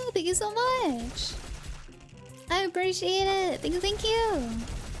 Joe! Thank you so much! I appreciate it! Thank you!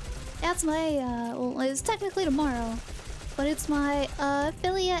 That's my, well, it's technically tomorrow, but it's my,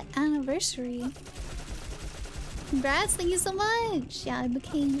 affiliate anniversary. Congrats, thank you so much. Yeah, I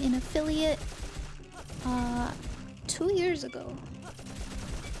became an affiliate 2 years ago.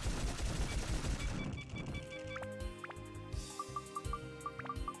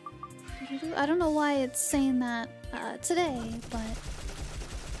 I don't know why it's saying that today, but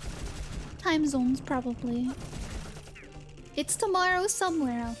time zones probably. It's tomorrow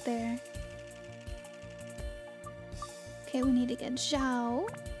somewhere out there. Okay, we need to get Zhao.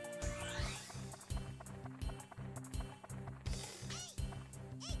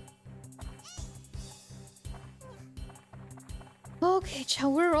 Okay, Chow,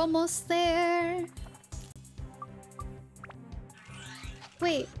 we're almost there.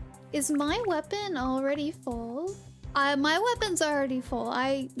 Wait, is my weapon already full? My weapon's already full.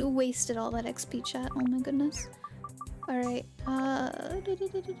 I wasted all that XP, chat. Oh my goodness. Alright,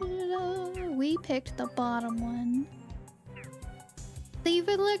 we picked the bottom one. Thank you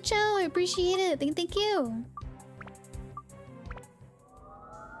for the look, Chow. I appreciate it. Thank you.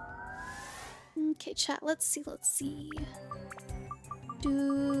 Okay, chat. Let's see.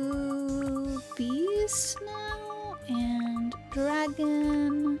 Do beast now and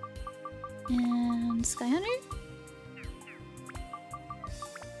dragon and sky hunter.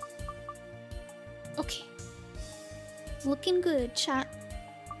 Okay, it's looking good, chat.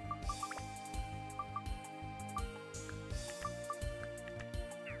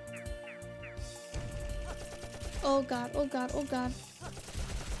 Oh god, oh god, oh god.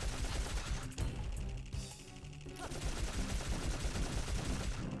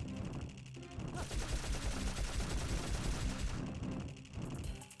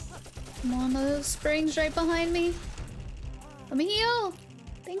 Come on, those springs right behind me. Let me heal.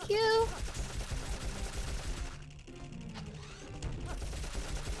 Thank you.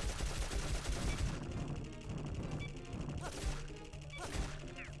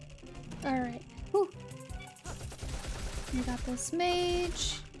 Alright. Whew. We got this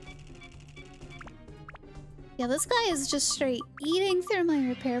mage. Yeah, this guy is just straight eating through my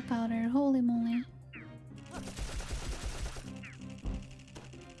repair powder. Holy moly.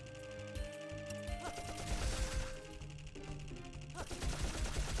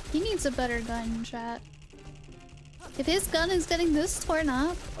 He needs a better gun, chat. If his gun is getting this torn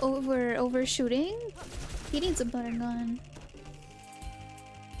up over shooting, he needs a better gun.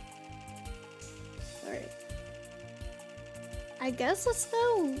 Alright. I guess let's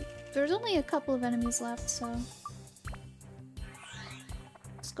go. There's only a couple of enemies left, so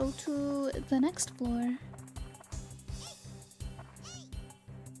let's go to the next floor.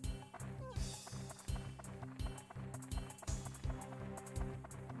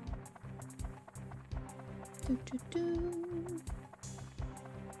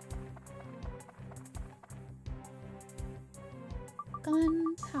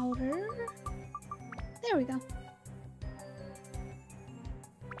 Gunpowder. There we go.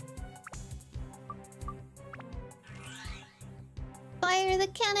 Fire the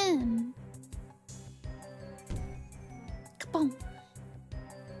cannon! Kaboom!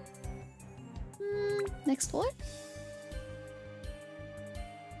 Next floor?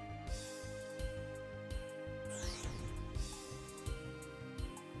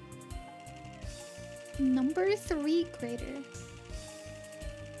 Number 3 crater.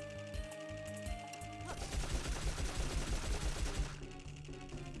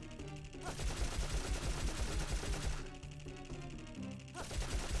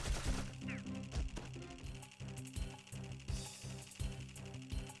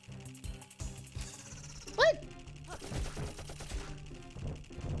 What?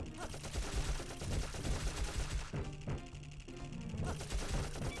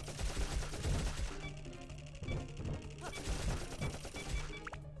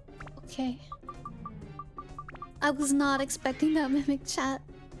 Okay. I was not expecting that mimic, chat.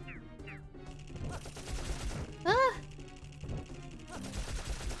 Ah!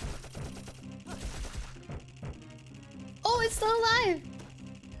 Oh, it's still alive!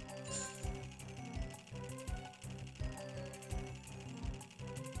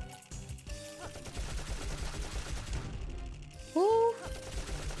 Ooh.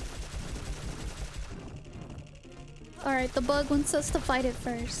 Alright, the bug wants us to fight it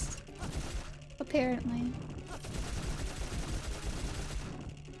first. Apparently.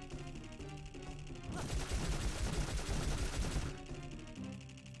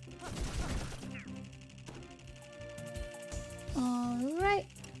 Alright.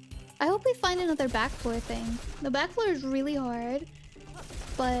 I hope we find another back floor thing. The back floor is really hard,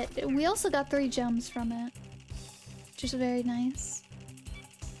 but we also got 3 gems from it, which is very nice.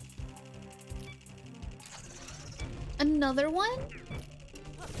 Another one?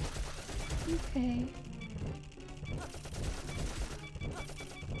 Okay.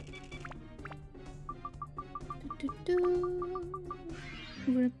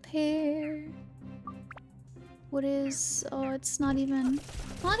 Repair. What is... Oh, it's not even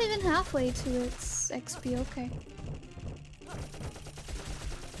halfway to its XP. Okay.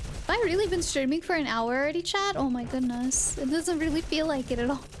 Have I really been streaming for an hour already, chat? Oh my goodness. It doesn't really feel like it at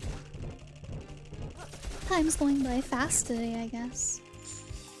all. Time's going by fast today, I guess.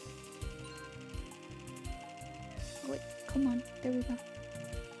 Wait, come on. There we go.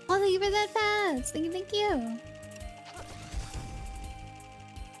 Oh, thank you for that fast! Thank you, thank you!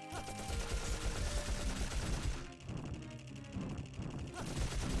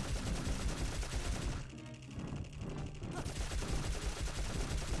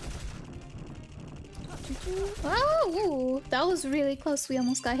 Oh, ooh, that was really close. We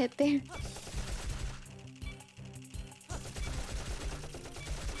almost got hit there.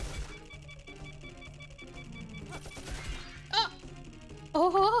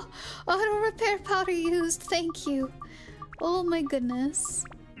 Oh, auto repair powder used. Thank you. Oh my goodness.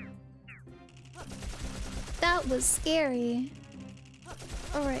 That was scary.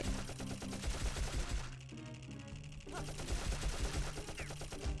 All right.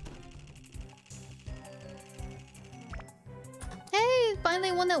 Hey,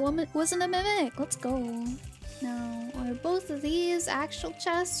 finally one that wasn't a mimic. Let's go. Now, are both of these actual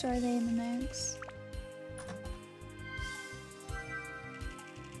chests or are they mimics?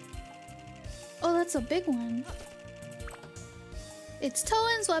 Oh, that's a big one. It's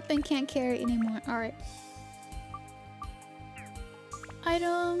Toan's weapon, can't carry it anymore. Alright.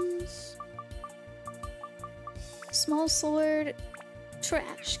 Items. Small sword.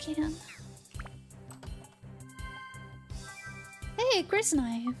 Trash can. Hey, Chris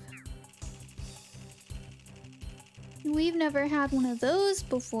knife. We've never had one of those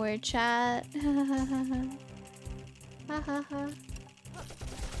before, chat. Ha ha ha ha. Ha ha ha.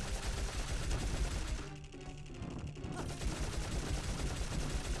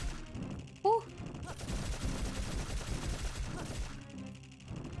 Oh.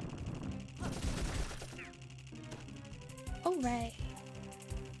 All right.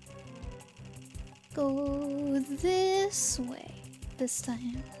 Go this way this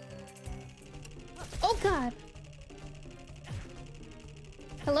time. Oh god.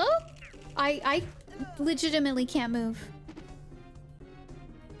 Hello? I legitimately can't move.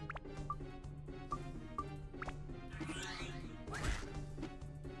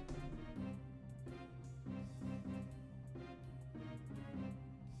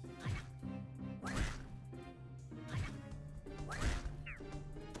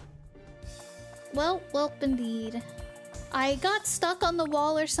 Welp indeed. I got stuck on the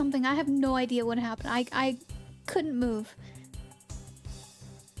wall or something. I have no idea what happened. I couldn't move.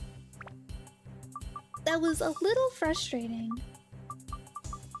 That was a little frustrating.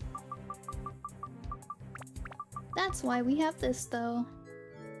 That's why we have this, though.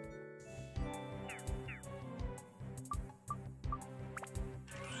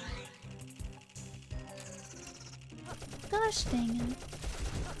 Gosh dang it.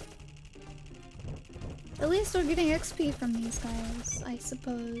 At least we're getting XP from these guys, I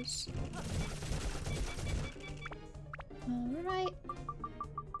suppose. Alright.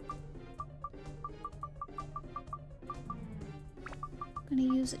 Gonna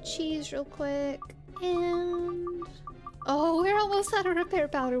use a cheese real quick. And... oh, we're almost out of repair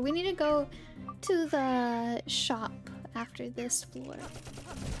powder. We need to go to the shop after this floor.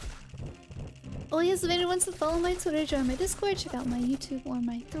 Oh yes, if anyone wants to follow my Twitter, join my Discord, check out my YouTube or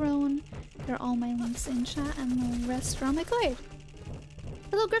my Throne. There are all my links in chat and the rest are on my card.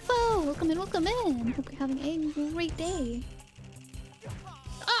 Hello Griffo! Welcome in, welcome in! Hope you're having a great day.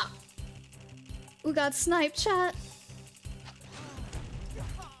 Ah! We got sniped, chat.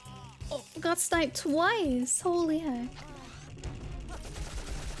 Oh, we got sniped twice! Holy heck.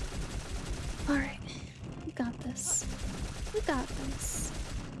 Alright. We got this. We got this.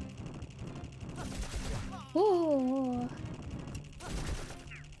 Oh,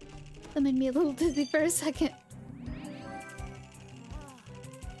 that made me a little dizzy for a second.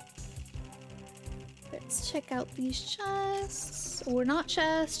 Let's check out these chests. Or not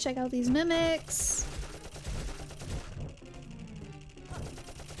chests, check out these mimics.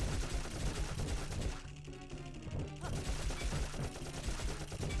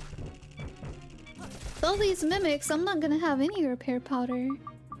 With all these mimics, I'm not gonna have any repair powder.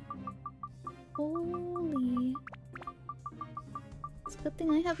 Holy. It's a good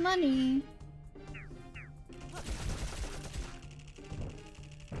thing I have money.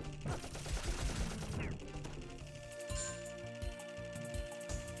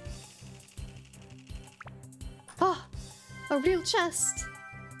 Ah! A real chest!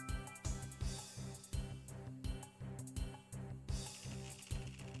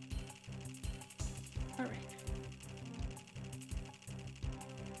 Alright.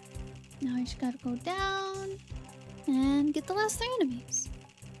 Now I just gotta go down and get the last 3 enemies.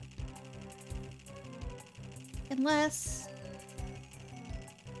 Unless...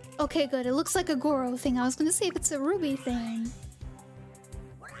 Okay, good. It looks like a Goro thing. I was gonna say if it's a Ruby thing,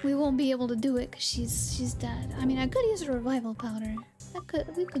 we won't be able to do it because she's dead. I mean, I could use a revival powder.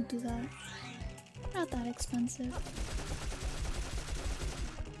 We could do that. Not that expensive.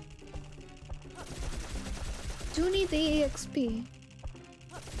 Do need the EXP.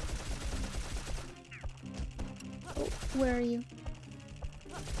 Oh, where are you?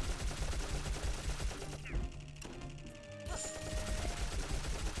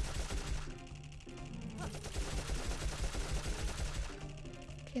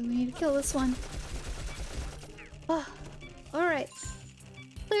 Okay, we need to kill this one. Ah, alright.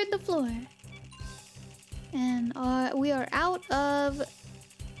 Cleared the floor. And we are out of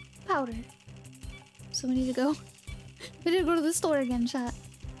powder. So we need to go. We need to go to the store again, chat.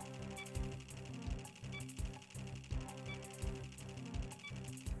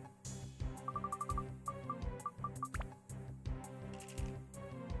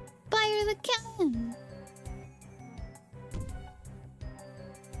 Fire the cannon!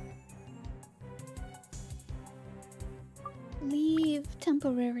 Leave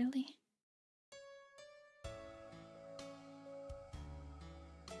temporarily.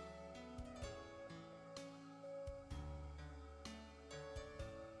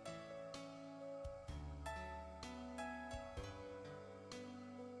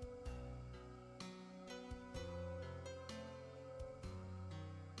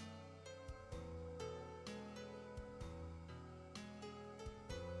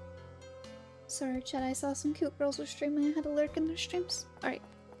 Sorry, chat, I saw some cute girls were streaming. I had to lurk in their streams. Alright.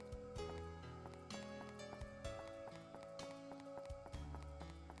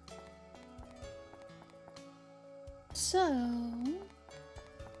 So...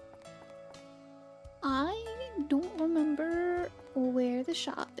 I don't remember where the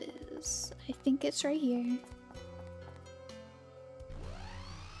shop is. I think it's right here.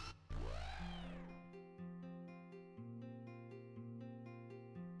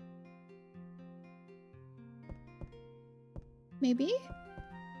 Maybe?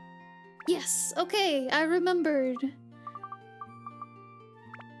 Yes! Okay, I remembered!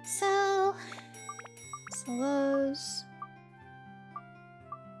 Sell those.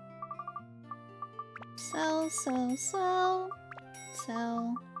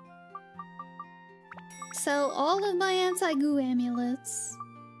 Sell all of my anti-goo amulets.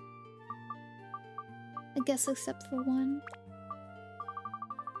 I guess except for one.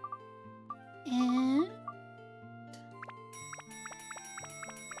 And...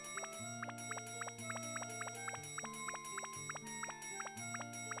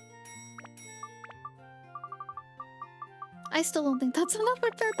 I still don't think that's enough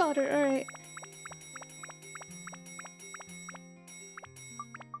repair powder. Alright.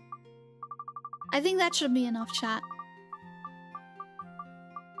 I think that should be enough, chat.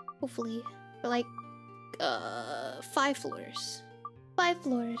 Hopefully. For like, 5 floors. 5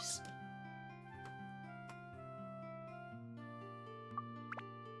 floors.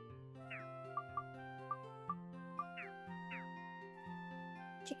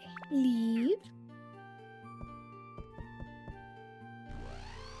 Okay, leave.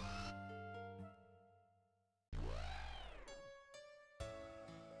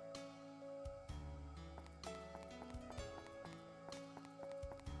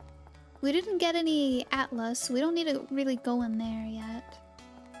 We didn't get any Atlas, so we don't need to really go in there yet.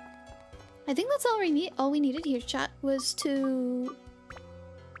 I think that's all we need. All we needed here, chat, was to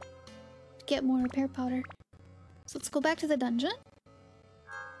get more repair powder. So let's go back to the dungeon.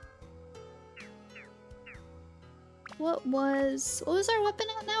 What was our weapon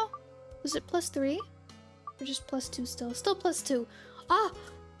at now? Was it +3? Or just +2 still? Still +2. Ah!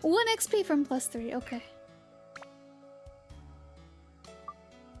 1 XP from +3, okay.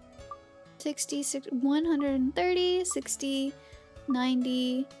 60, 130, 60,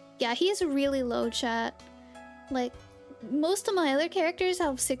 90. Yeah, he's really low, chat. Like, most of my other characters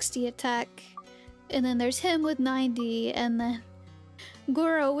have 60 attack. And then there's him with 90, and then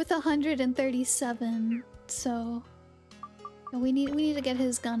Goro with 137. So we need to get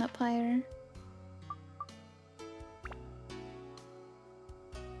his gun up higher.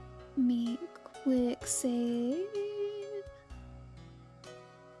 Make quick save.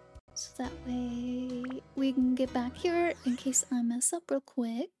 So that way we can get back here in case I mess up real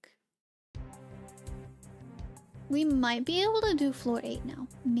quick. We might be able to do floor 8 now.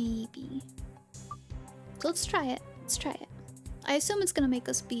 Maybe. So let's try it. Let's try it. I assume it's gonna make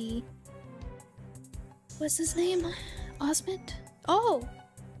us be What's his name? Osmond? Oh!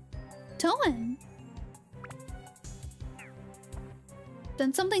 Toan!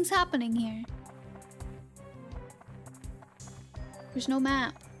 Then something's happening here. There's no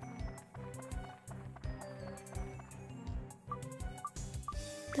map.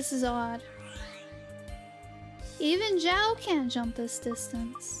 This is odd. Even Zhao can't jump this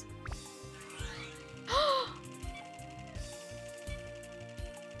distance.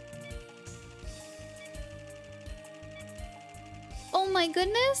 Oh my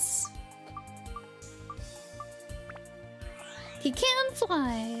goodness! He can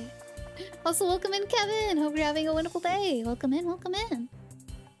fly! Also, welcome in, Kevin! Hope you're having a wonderful day! Welcome in, welcome in!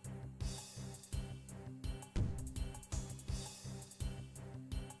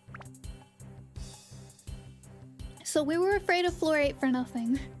 So we were afraid of floor 8 for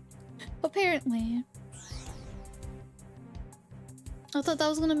nothing. Apparently. I thought that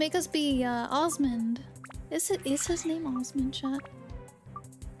was gonna make us be Osmond. Is his name Osmond, chat?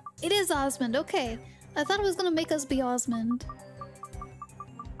 It is Osmond, okay. I thought it was gonna make us be Osmond.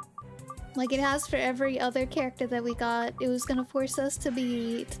 Like it has for every other character that we got. It was gonna force us to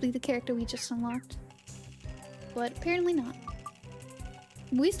be the character we just unlocked. But apparently not.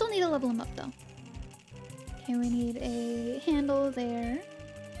 We still need to level him up though. Okay, we need a handle there.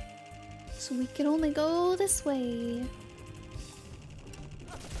 So we can only go this way.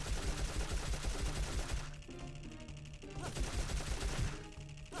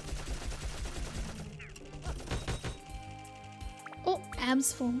 Oh,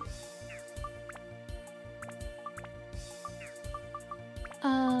 abs full.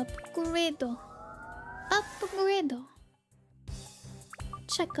 Upgrade. Upgrade.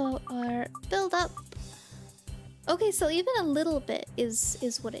 Check out our build up. Okay, so even a little bit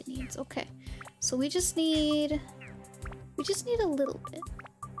is what it needs. Okay. So we just need a little bit.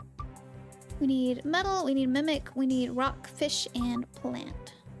 We need metal, we need mimic, we need rock, fish, and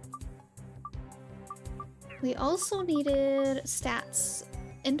plant. We also needed stats.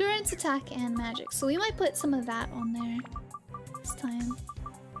 Endurance, attack, and magic. So we might put some of that on there this time.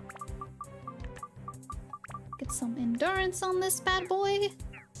 Get some endurance on this bad boy.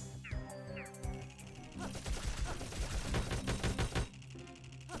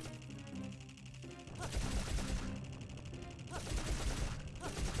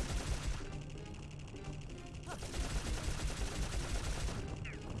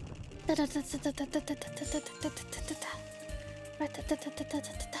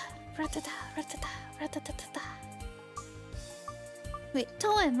 Wait,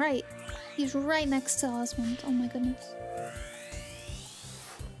 Toan, right. He's right next to Osmond. Oh my goodness.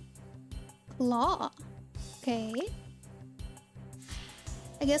 Claw. Okay.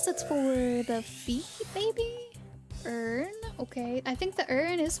 I guess it's for the feet, maybe? Urn? Okay. I think the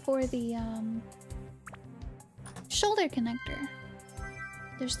urn is for the shoulder connector.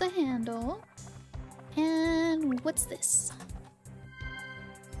 There's the handle. And what's this?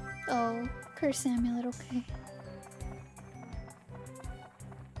 Oh, curse amulet, okay.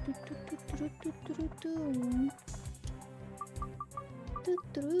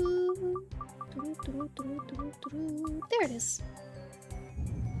 There it is.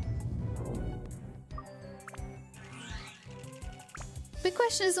 Big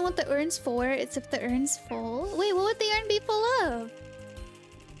question isn't what the urn's for, it's if the urn's full. Wait, what would the urn be full of?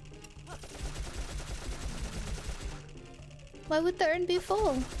 Why would the urn be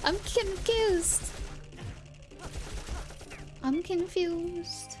full? I'm confused. I'm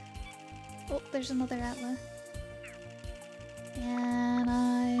confused. Oh, there's another Atla. And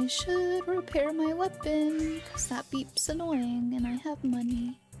I should repair my weapon, because that beep's annoying and I have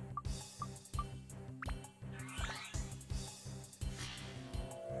money.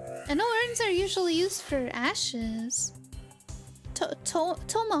 I know urns are usually used for ashes.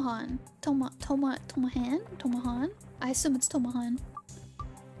 Tomahan? Tomahan? I assume it's Tomahan.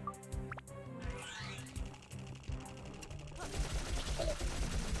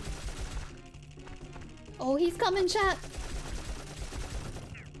 Oh, he's coming, chat!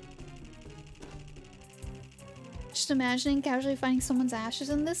 Just imagining casually finding someone's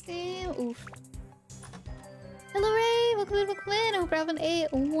ashes in this game. Oof. Hello, Ray! Welcome in, welcome in! I hope you're having a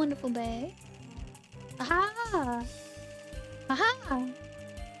wonderful day. Aha! Aha!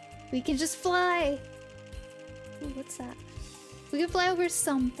 We can just fly! Ooh, what's that? We can fly over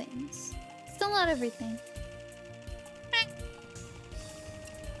some things. Still not everything.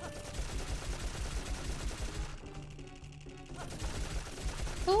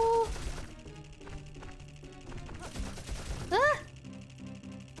 Oh! Ah!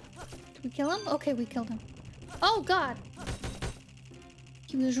 Did we kill him? Okay, we killed him. Oh god!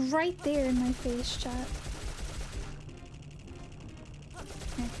 He was right there in my face, chat.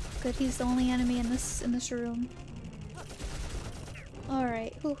 Good, he's the only enemy in this room.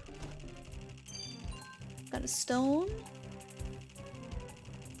 Alright, whew. Got a stone.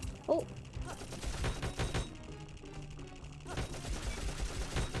 Oh.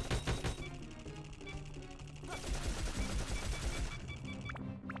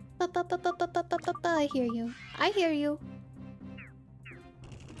 I hear you. I hear you.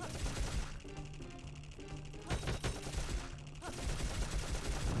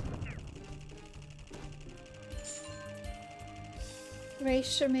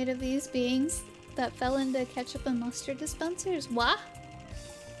 Race are made of these beings that fell into ketchup and mustard dispensers. What?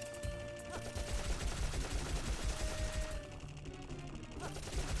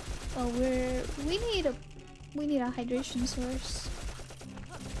 Oh, we need a hydration source.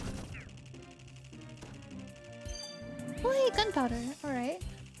 Oh, hey, gunpowder. All right,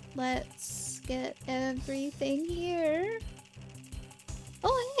 let's get everything here.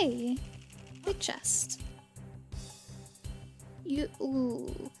 Oh, hey, big chest.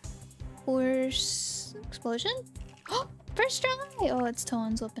 Ooh. Horse explosion? Oh, first try! Oh, it's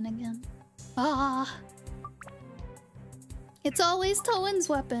Toan's weapon again. Ah! It's always Toan's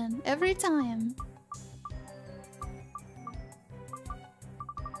weapon, every time.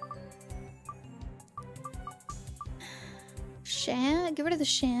 Sham? Get rid of the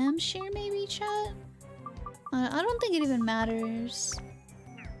sham shear, maybe, chat? I don't think it even matters.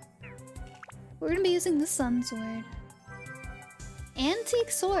 We're gonna be using the sun sword. Antique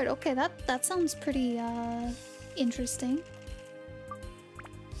sword. Okay, that sounds pretty interesting.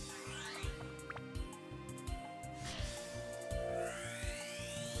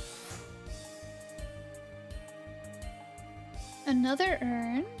 Another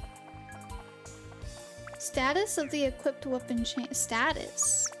urn. Status of the equipped weapon chain.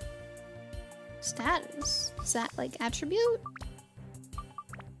 Status. Status. Is that like attribute?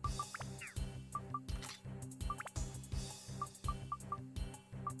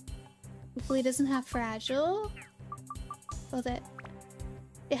 Hopefully it doesn't have fragile. Oh, that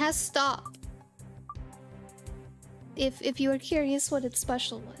it has stop. If you were curious what its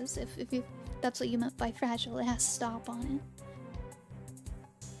special was, if that's what you meant by fragile, it has stop on it.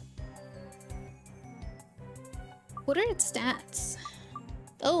 What are its stats?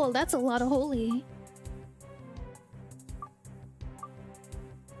 Oh, well, that's a lot of holy.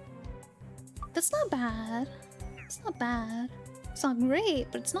 That's not bad. It's not bad. It's not great,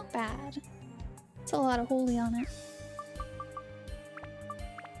 but it's not bad. It's a lot of holy on it.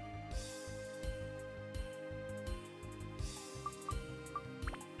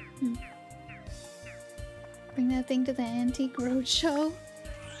 Bring that thing to the antique roadshow.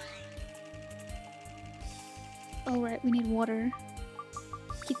 Oh right, we need water.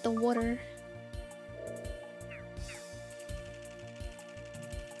 Keep the water.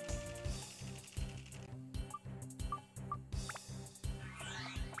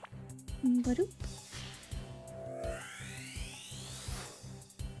 Badoop.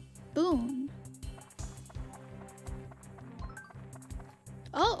 Boom.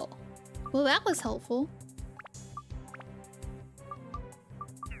 Oh, well that was helpful.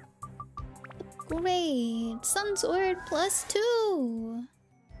 Great! Sun sword +2!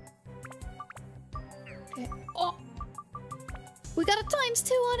 Okay. Oh! We got a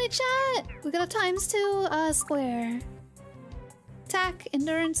 ×2 on it, chat! We got a ×2 square. Attack,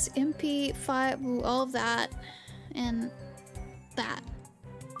 endurance, MP, 5, ooh, all of that. And that.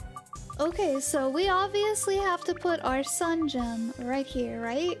 Okay, so we obviously have to put our sun gem right here,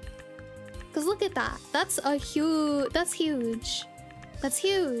 right? Because look at that. That's a huge... That's huge. That's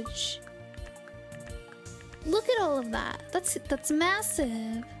huge. Look at all of that. That's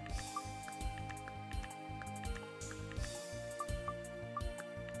massive.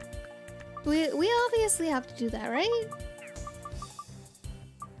 We obviously have to do that, right?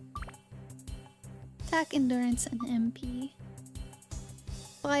 Attack, endurance, and MP.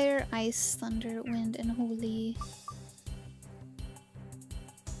 Fire, ice, thunder, wind, and holy.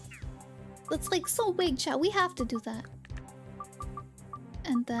 That's like so big, chat. We have to do that.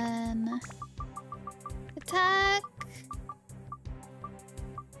 And then... attack!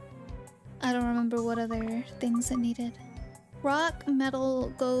 I don't remember what other things it needed. Rock,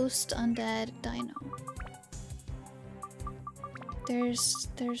 metal, ghost, undead, dino. There's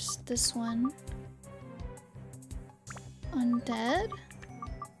this one. Undead?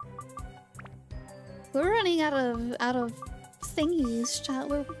 We're running out of thingies, chat.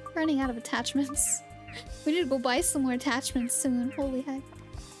 We're running out of attachments. We need to go buy some more attachments soon. Holy heck.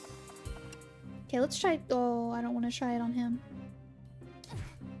 Okay, let's try... Oh, I don't want to try it on him.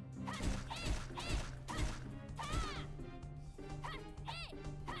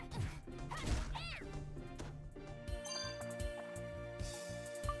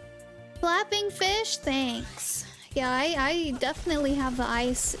 Flapping fish? Thanks. Yeah, I definitely have the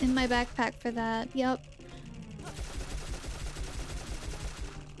ice in my backpack for that. Yep.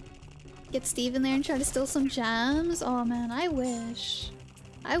 Get Steve in there and try to steal some gems? Oh man, I wish.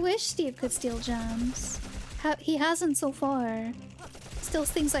 I wish Steve could steal gems. He hasn't so far.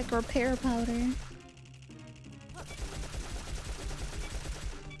 Steals things like repair powder.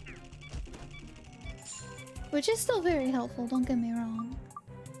 Which is still very helpful, don't get me wrong.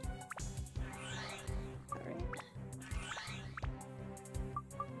 Alright.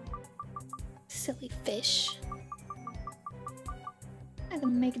 Silly fish. I'm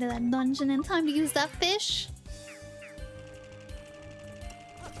gonna make it to that dungeon in time to use that fish.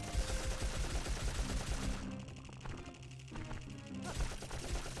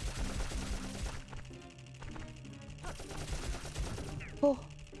 Oh.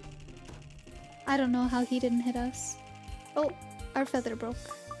 I don't know how he didn't hit us. Oh, our feather broke.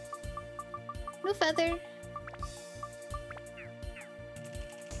 No feather.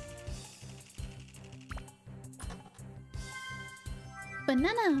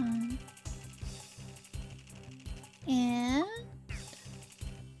 Banana. And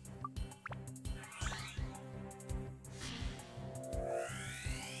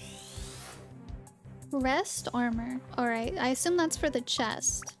rest armor. Alright, I assume that's for the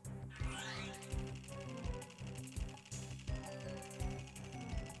chest.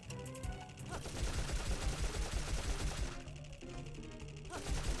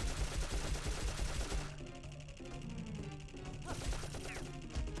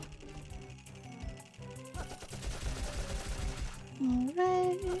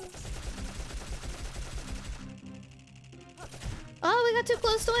 Alright. Oh, we got too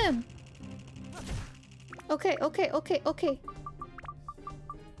close to him. Okay, okay, okay, okay.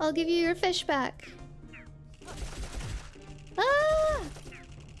 I'll give you your fish back. Ah!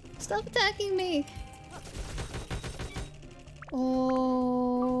 Stop attacking me. Oh.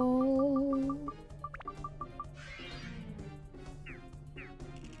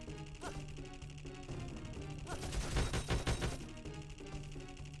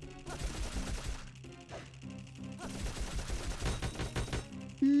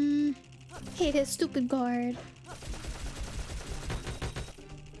 Hate his stupid guard.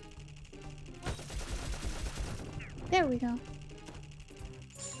 There we go.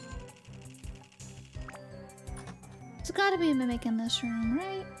 There's gotta be a mimic in this room,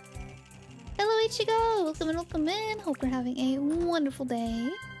 right? Hello, Ichigo! Welcome and welcome in. Hope you're having a wonderful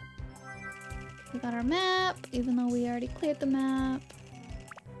day. We got our map, even though we already cleared the map.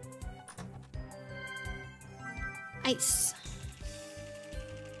 Ice.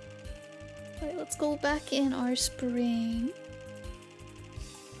 Alright, let's go back in our spring.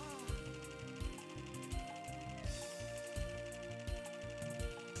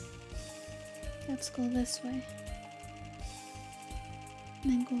 Let's go this way.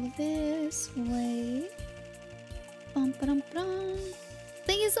 And then go this way. Bum, ba-dum, ba-dum.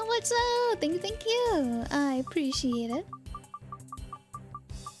 Thank you so much, though! Thank you! I appreciate it.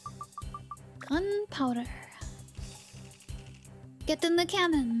 Gunpowder. Get in the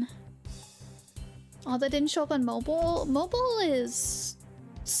cannon. Oh, that didn't show up on mobile? Mobile is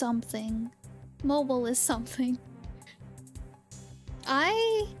something. Mobile is something.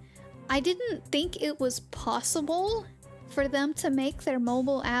 I didn't think it was possible for them to make their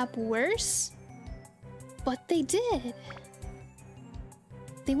mobile app worse, but they did.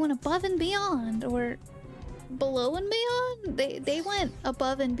 They went above and beyond, or below and beyond? They went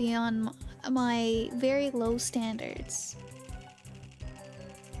above and beyond my very low standards.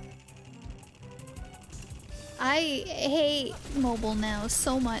 I hate mobile now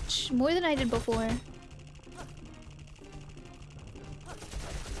so much, more than I did before.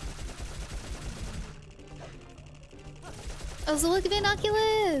 Oh, so look at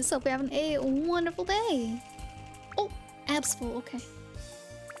Binoculus! Hope you're having a wonderful day. Oh, abs full, okay.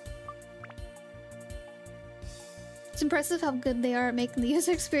 It's impressive how good they are at making the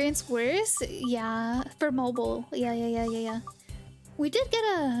user experience worse. Yeah, for mobile. Yeah. We did get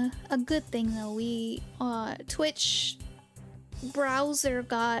a good thing though. We Twitch browser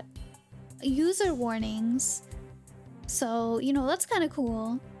got user warnings, so you know that's kind of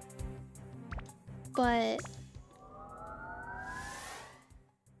cool. But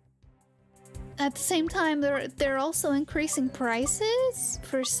at the same time, they're also increasing prices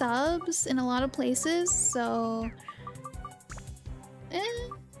for subs in a lot of places. So,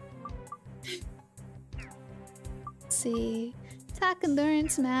 let's see. Attack,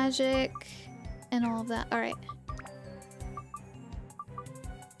 endurance, magic, and all of that. Alright.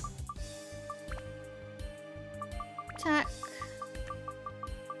 Attack.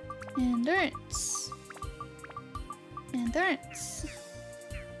 Endurance. Endurance.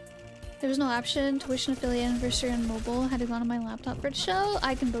 There was no option. Tuition affiliate anniversary on mobile. Had to go on my laptop for the show.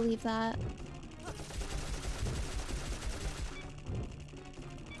 I can believe that.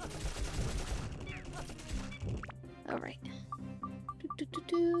 Alright.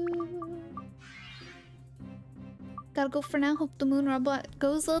 Gotta go for now. Hope the moon robot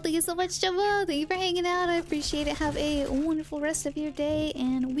goes well. Thank you so much, Jumbo. Thank you for hanging out. I appreciate it. Have a wonderful rest of your day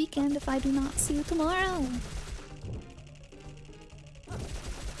and weekend if I do not see you tomorrow.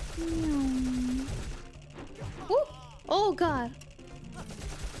 Ooh. Oh god.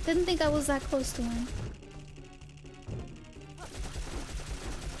 Didn't think I was that close to him.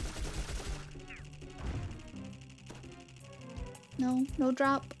 No, no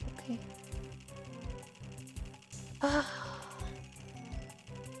drop. Okay.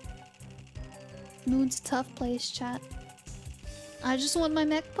 Moon's a tough place, chat. I just want my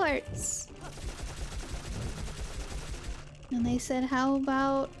mech parts. And they said, how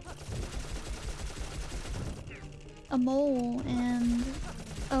about a mole and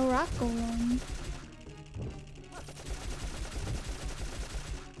a rock golem?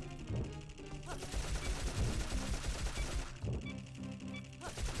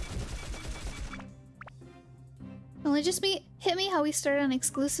 Only just hit me how we started on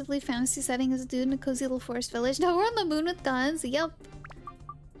exclusively fantasy setting as a dude in a cozy little forest village. Now we're on the moon with guns. Yup.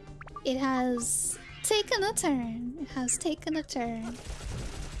 It has taken a turn. It has taken a turn.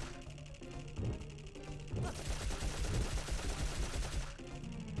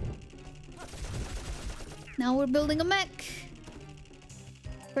 Now we're building a mech.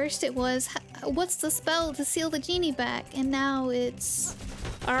 First it was, what's the spell to seal the genie back? And now it's,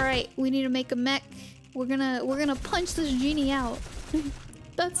 alright, we need to make a mech. We're gonna punch this genie out.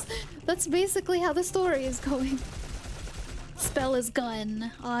 That's basically how the story is going. Spell is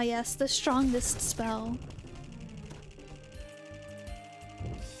gun. Ah yes, the strongest spell.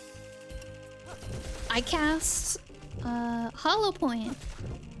 I cast Hollow Point.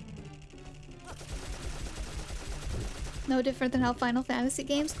 No different than how Final Fantasy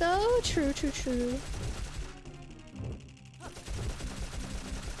games go. True, true, true.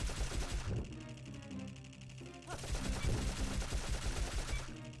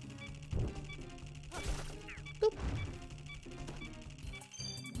 Boop.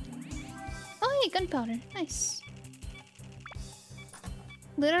 Oh, hey, gunpowder. Nice.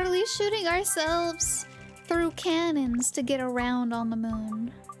 Literally shooting ourselves through cannons to get around on the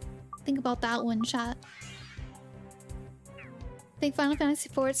moon. Think about that one, chat. Think Final Fantasy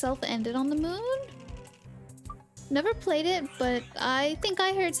IV itself ended on the moon? Never played it, but I think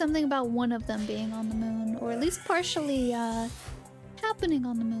I heard something about one of them being on the moon, or at least partially happening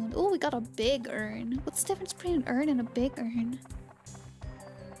on the moon. Oh, we got a big urn. What's the difference between an urn and a big urn?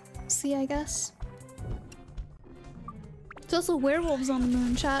 See, I guess. There's also werewolves on the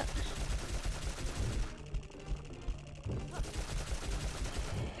moon, chat.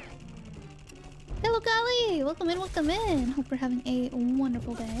 Hello, Kali! Welcome in, welcome in! Hope we're having a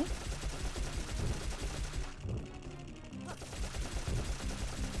wonderful day.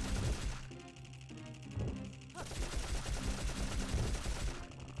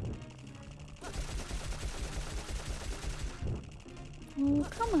 Oh,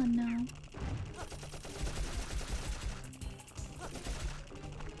 come on now.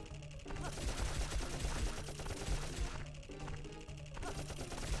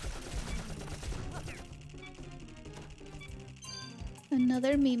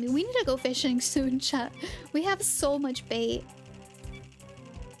 Another Mimi. We need to go fishing soon, chat. We have so much bait.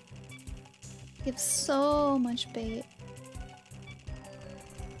 We have so much bait.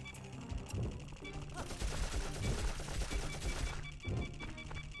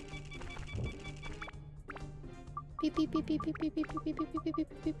 Beep beep beep beep beep beep beep beep beep beep beep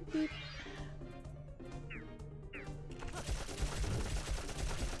beep beep beep.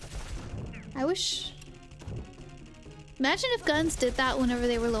 I wish. Imagine if guns did that whenever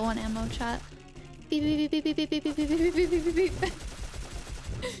they were low on ammo, chat. Beep beep beep beep beep beep beep beep beep beep beep beep beep.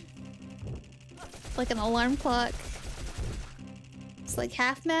 Like an alarm clock. It's like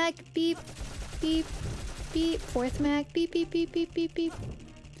half mag, beep, beep, beep. Fourth mag, beep beep beep beep beep beep.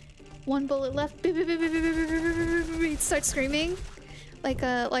 One bullet left. Beep beep beep beep beep beep beep beep beep. Start screaming like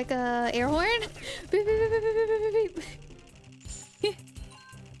a air horn. Beep beep beep beep beep beep beep beep.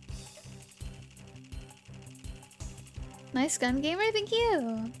 Nice gun gamer, thank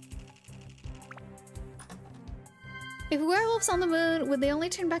you! If werewolves on the moon, would they only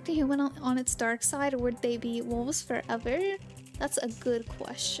turn back to human on its dark side, or would they be wolves forever? That's a good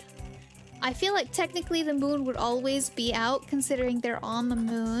question. I feel like technically the moon would always be out considering they're on the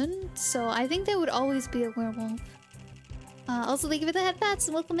moon. So I think they would always be a werewolf. Also, thank you for the headpats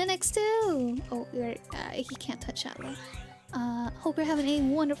and welcome in next too. Oh, he can't touch that though. Hope you're having a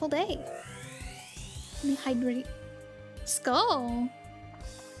wonderful day. Let me hydrate. Skull.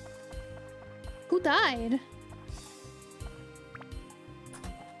 Who died?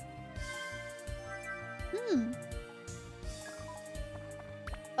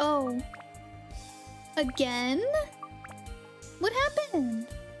 Oh. Again? What happened?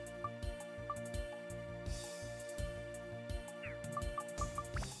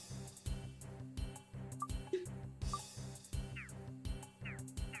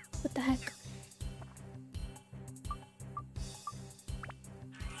 What the heck?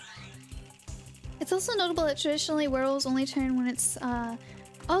 It's also notable that traditionally werewolves only turn when it's oh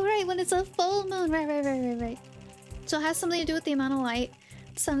right, when it's a full moon. Right. So it has something to do with the amount of light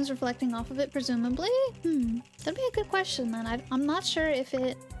the sun is reflecting off of it, presumably? That'd be a good question then. I'm not sure if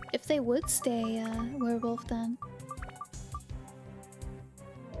they would stay werewolf then.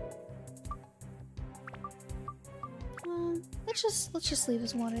 Let's just leave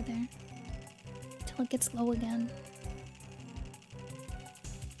his water there until it gets low again.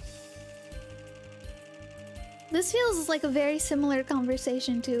 This feels like a very similar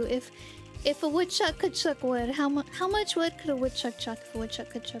conversation to if a woodchuck could chuck wood. How much wood could a woodchuck chuck if a woodchuck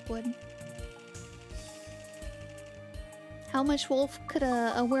could chuck wood? How much wolf could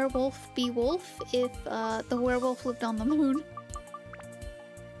a werewolf be wolf if the werewolf lived on the moon?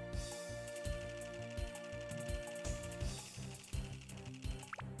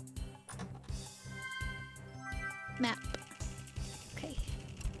 Map. Okay.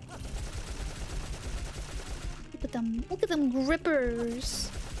 Look at them grippers.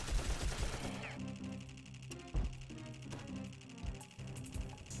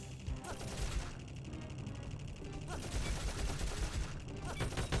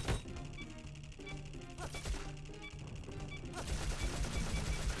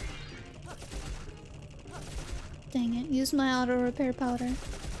 Dang it, use my auto repair powder.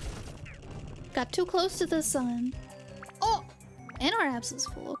 Got too close to the sun. Oh! And our abs is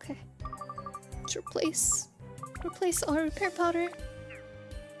full, okay. Let's replace auto repair powder.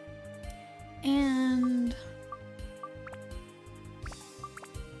 And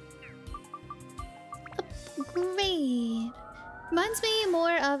upgrade. Reminds me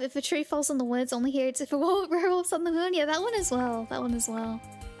more of if a tree falls in the woods, only here it's if a werewolf's on the moon. Yeah, that one as well. That one as well.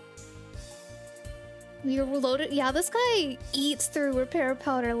 We are loaded. Yeah, this guy eats through repair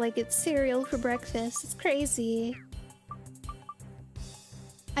powder like it's cereal for breakfast. It's crazy.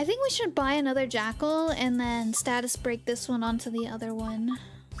 I think we should buy another jackal and then status break this one onto the other one.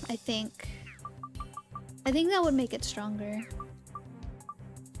 I think that would make it stronger.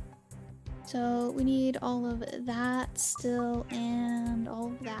 So we need all of that still and all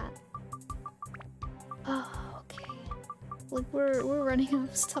of that. Oh, okay. Like we're running out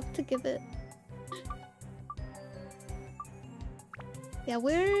of stuff to give it. Yeah,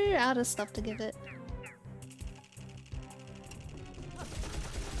 we're out of stuff to give it.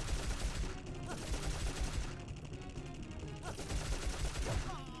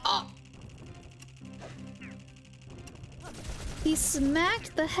 Oh! He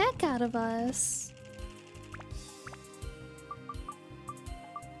smacked the heck out of us.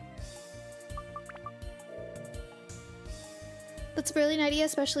 That's a brilliant idea,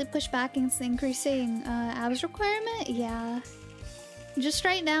 especially push back against the increasing abs requirement. Yeah. Just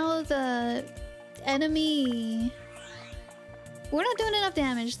right now, the enemy... We're not doing enough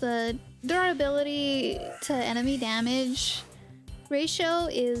damage. The durability to enemy damage ratio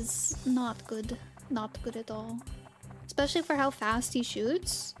is not good. Not good at all. Especially for how fast he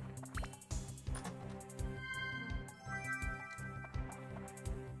shoots.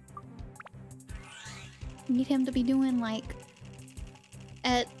 You need him to be doing like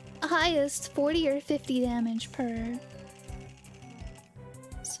at highest 40 or 50 damage per.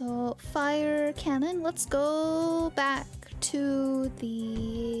 So fire cannon, let's go back to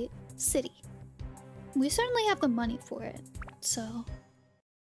the city. We certainly have the money for it, so.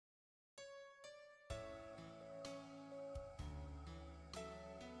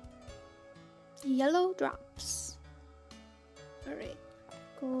 Yellow drops. Alright,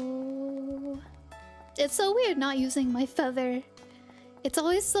 go. It's so weird not using my feather. It's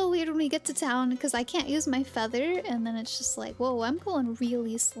always so weird when we get to town because I can't use my feather and then it's just like, whoa, I'm going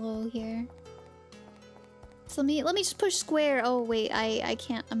really slow here. So let me just push square. Oh wait, I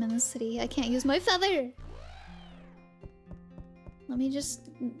can't. I'm in the city. I can't use my feather. Let me just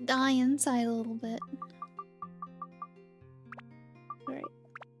die inside a little bit. Alright.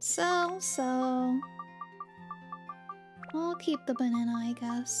 So... I'll keep the banana, I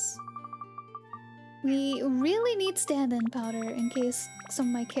guess. We really need stand-in powder in case some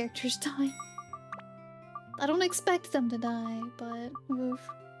of my characters die. I don't expect them to die, but... Oof.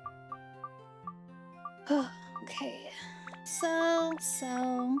 Okay. Sell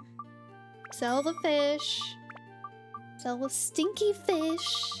the fish. Sell the stinky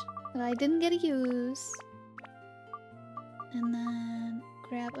fish that I didn't get to use. And then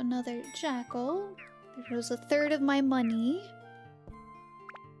grab another jackal. There goes a third of my money.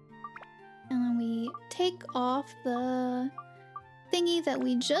 And then we take off the thingy that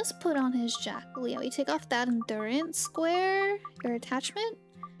we just put on his jackal. Yeah, we take off that endurance square, or attachment.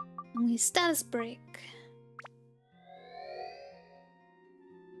 And we status break.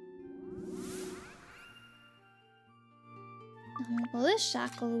 Well, this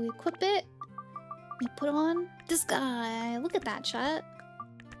shackle, we equip it. We put on this guy. Look at that, chat.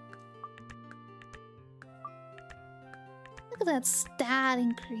 Look at that stat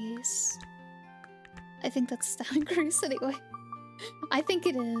increase. I think that's stat increase anyway. I think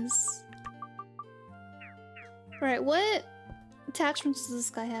it is. Right, what attachments does this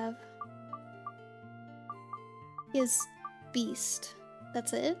guy have? He has beast.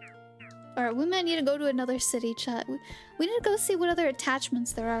 That's it? Alright, we might need to go to another city, chat. We need to go see what other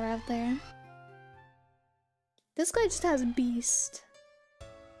attachments there are out there. This guy just has beast.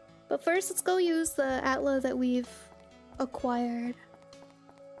 But first, let's go use the Atla that we've acquired.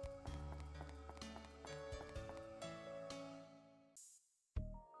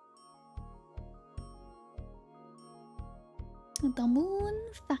 The Moon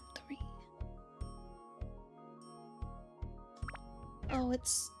Factory. Oh,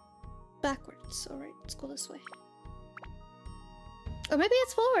 it's backwards. Alright, let's go this way. Or maybe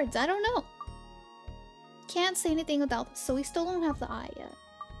it's forwards, I don't know. Can't say anything about this, so we still don't have the eye yet.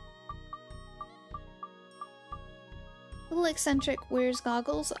 Little eccentric wears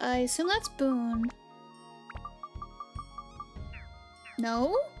goggles. I assume that's Boone.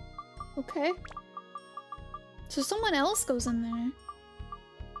 No? Okay. So someone else goes in there.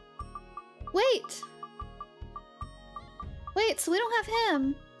 Wait! Wait, so we don't have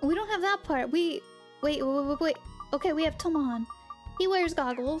him. We don't have that part. Wait. Okay, we have Tomahan. He wears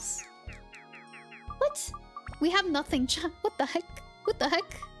goggles. What? We have nothing, chat. What the heck? What the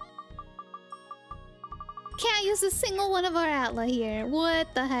heck? Can't use a single one of our Atla here. What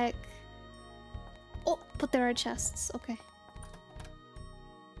the heck? Oh, but there are chests. Okay.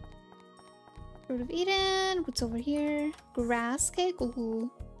 Fruit of Eden. What's over here? Grass cake. Ooh.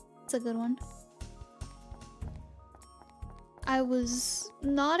 That's a good one. I was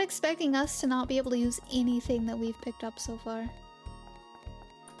not expecting us to not be able to use anything that we've picked up so far.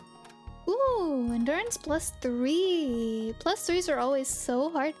 Ooh, endurance +3. +3s are always so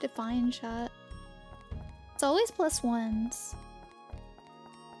hard to find, chat. It's always +1s.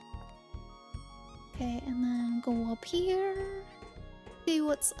 Okay, and then go up here. See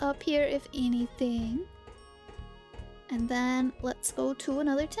what's up here, if anything. And then let's go to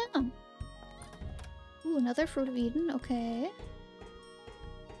another town. Ooh, another Fruit of Eden, okay.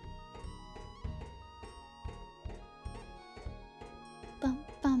 Bum,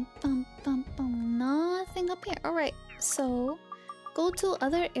 bum, bum, bum, bum. Nothing up here. Alright, so go to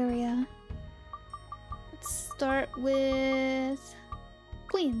other area. Let's start with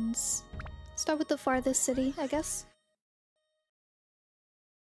Queens. Start with the farthest city, I guess.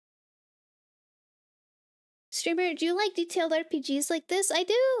 Streamer, do you like detailed RPGs like this? I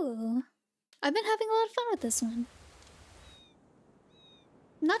do! I've been having a lot of fun with this one.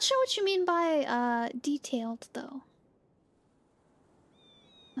 Not sure what you mean by, detailed, though.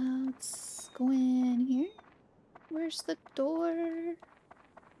 Let's go in here. Where's the door?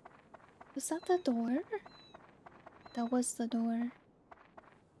 Was that the door? That was the door.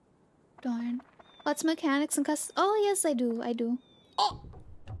 Darn. Lots of mechanics and custom. Oh, yes, I do. Oh!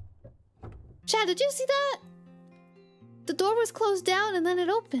 Chad, did you see that? The door was closed down and then it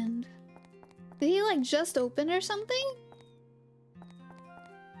opened. Did he, like, just open or something?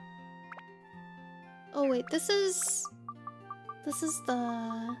 Oh, wait, this is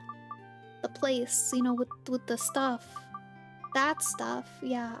the place, you know, with the stuff. That stuff,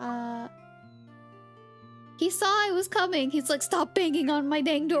 yeah, he saw I was coming. He's like, stop banging on my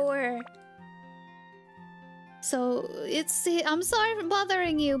dang door. So, I'm sorry for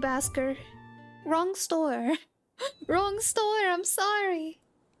bothering you, Basker. Wrong store. Wrong store, I'm sorry.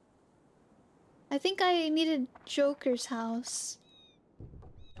 I think I needed Joker's house.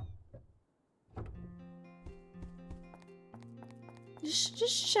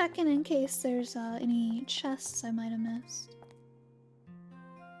 Just checking in case there's any chests I might have missed.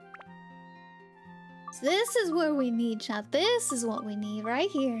 This is where we need, chat. This is what we need right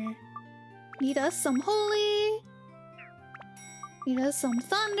here. Need us some holy. Need us some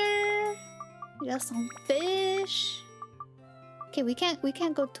thunder. Need us some fish. Okay, we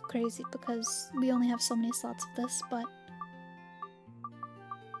can't go too crazy because we only have so many slots of this, but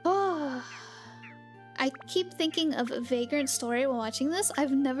oh, I keep thinking of a Vagrant Story while watching this.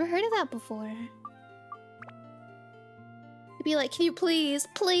 I've never heard of that before. You'd be like, can you please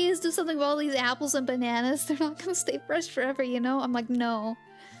do something with all these apples and bananas? They're not gonna stay fresh forever, you know? I'm like, no.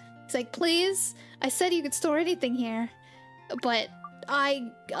 It's like, please, I said you could store anything here, but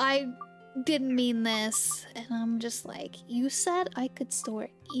I didn't mean this. And I'm just like, you said I could store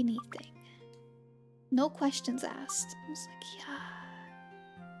anything. No questions asked. I was like, yeah,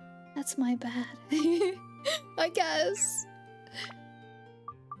 that's my bad. I guess.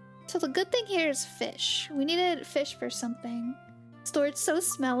 So the good thing here is fish. We needed fish for something. Storage so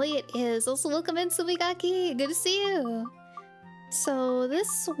smelly, it is. Also, welcome in, Subigaki. Good to see you. So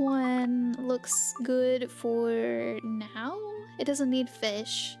this one looks good for now. It doesn't need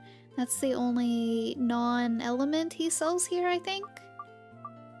fish. That's the only non-element he sells here, I think.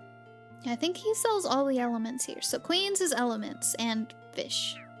 I think he sells all the elements here. So Queens is elements and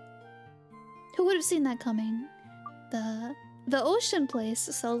fish. Who would have seen that coming? The ocean place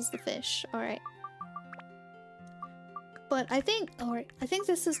sells the fish. Alright. But I think... Alright, I think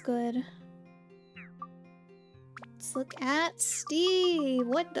this is good. Let's look at Steve.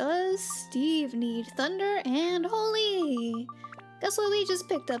 What does Steve need? Thunder and holy. Guess what we just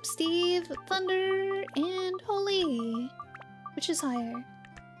picked up, Steve? Thunder and holy. Which is higher?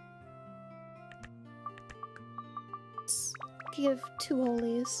 Let's give 2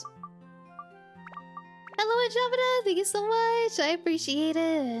 holies. Hello, Andromeda! Thank you so much! I appreciate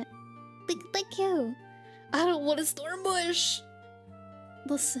it! Thank you! I don't want to store mush!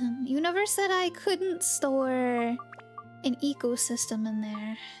 Listen, you never said I couldn't store an ecosystem in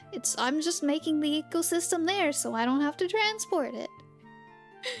there. I'm just making the ecosystem there so I don't have to transport it.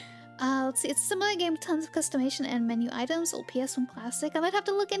 Let's see, it's a similar game, tons of customization and menu items, old PS1 classic. I might have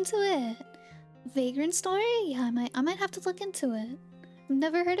to look into it. Vagrant Story? Yeah, I might have to look into it. I've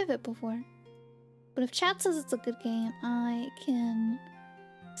never heard of it before. But if chat says it's a good game, I can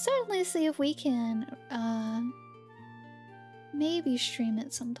certainly see if we can maybe stream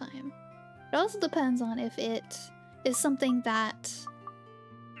it sometime. It also depends on if it is something that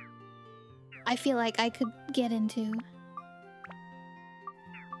I feel like I could get into.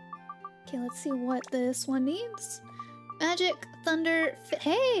 Okay, let's see what this one needs. Magic, thunder,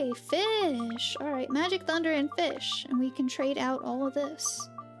 hey, fish! Alright, magic, thunder, and fish. And we can trade out all of this.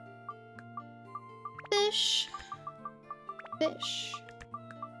 Fish. Fish.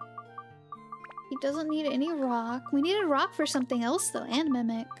 He doesn't need any rock. We needed rock for something else though, and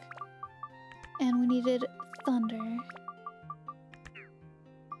mimic. And we needed thunder.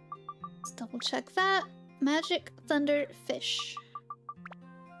 Let's double check that. Magic, thunder, fish.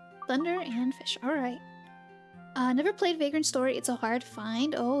 Thunder and fish. Alright. Never played Vagrant Story. It's a hard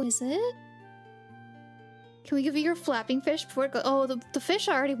find. Oh, is it? Can we give you your flapping fish before it goes? Oh, the fish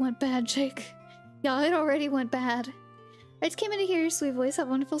already went bad, Jake. Yeah, it already went bad. I just came in to hear your sweet voice. Have a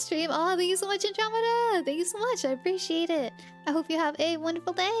wonderful stream. Oh, thank you so much, Andromeda. Thank you so much. I appreciate it. I hope you have a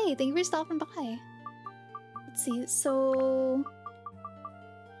wonderful day. Thank you for stopping by. Let's see. So...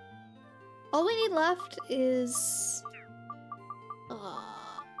 all we need left is...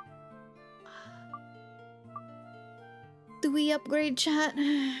 do we upgrade chat?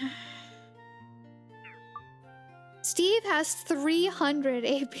 Steve has 300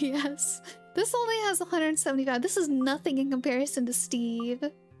 APS. This only has 175. This is nothing in comparison to Steve.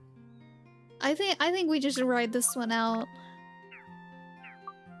 I think we just ride this one out.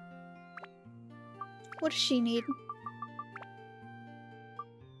 What does she need?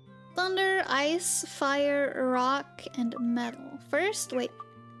 Thunder, ice, fire, rock, and metal. First, wait.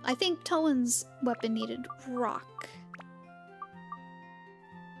 I think Towen's weapon needed rock.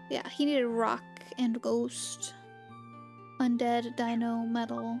 Yeah, he needed rock and ghost. Undead, dino,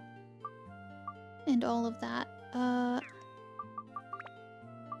 metal. And all of that. I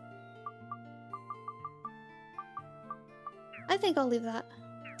think I'll leave that.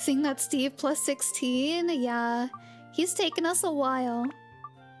 Seeing that Steve plus 16? Yeah, he's taken us a while.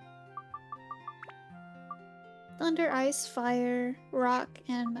 Thunder, ice, fire, rock,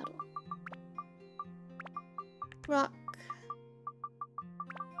 and metal. Rock.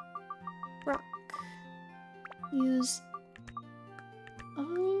 Rock. Use...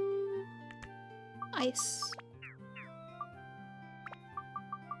 ice.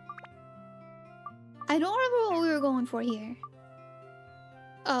 I don't remember what we were going for here.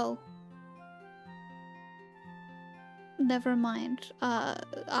 Oh. never mind.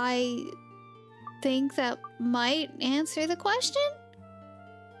 I think that might answer the question?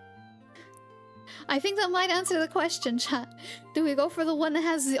 I think that might answer the question, chat. Do we go for the one that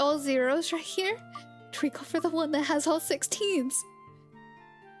has all zeros right here? Do we go for the one that has all 16s?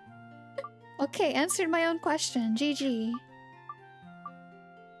 Okay, answered my own question. GG.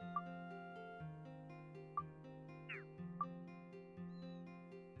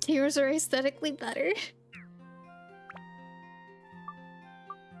 Yours are aesthetically better.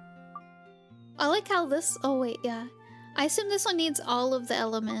 I like how this... Oh wait, yeah. I assume this one needs all of the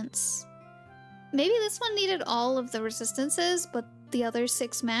elements. Maybe this one needed all of the resistances, but the other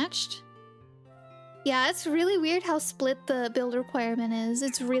 6 matched? Yeah, it's really weird how split the build requirement is.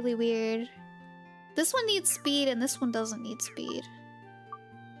 It's really weird. This one needs speed and this one doesn't need speed.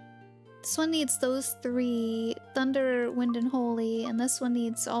 This one needs those 3, Thunder, Wind, and Holy, and this one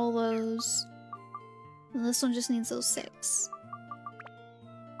needs all those. And this one just needs those 6.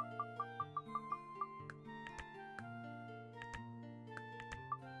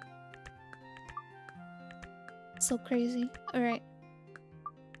 So crazy. Alright.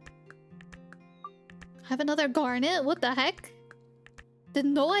 I have another garnet? What the heck?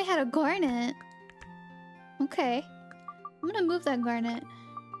 Didn't know I had a garnet. Okay. I'm gonna move that garnet.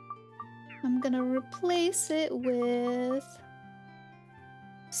 I'm gonna replace it with...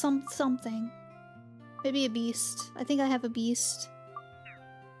 something. Maybe a beast. I think I have a beast.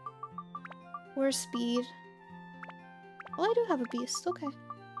 Or speed. Oh, I do have a beast. Okay.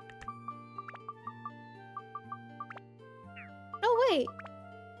 Oh, wait!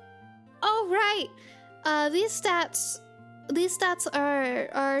 Oh, right! These stats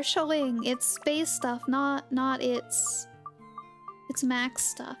are showing its base stuff, not its max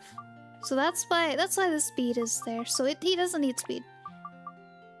stuff. So that's why the speed is there. So he doesn't need speed.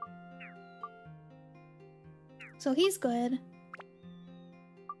 So he's good.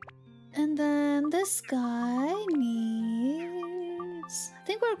 And then this guy needs... I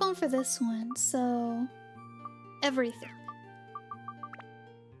think we're going for this one, so... everything.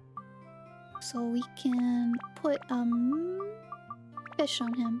 So we can put, fish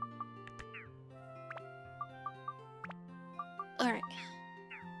on him. Alright.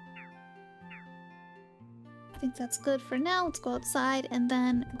 I think that's good for now. Let's go outside and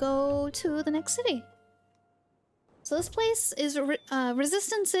then go to the next city. So this place is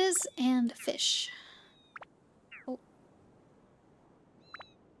resistances and fish. Oh.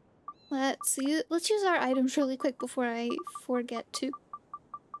 Let's use our items really quick before I forget to.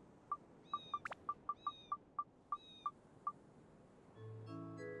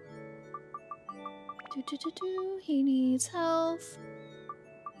 He needs health.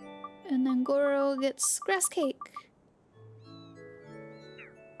 And then Goro gets grass cake.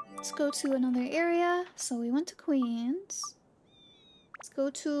 Let's go to another area. So we went to Queens. Let's go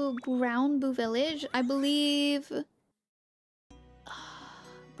to Brown Boo Village. I believe...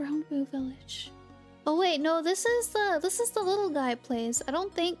 Brown Boo Village. Oh wait, no, this is the little guy place. I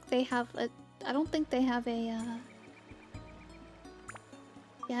don't think they have a...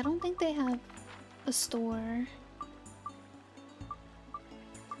 Yeah, I don't think they have a store.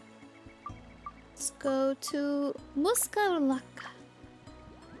 Let's go to Muscarlaka.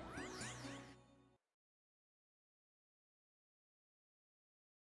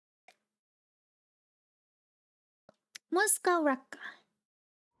 Muscarlaka.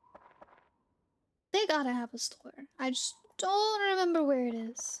 They gotta have a store. I just don't remember where it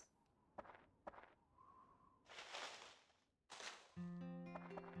is.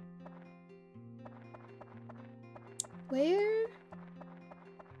 Where?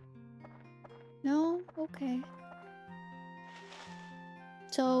 No? Okay.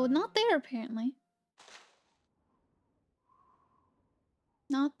 So, not there apparently.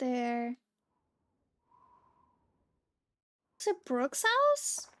 Not there. Is it Brooke's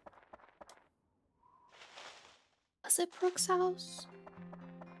house? Is it Brooke's house?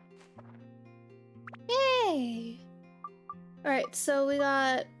 Yay! Alright, so we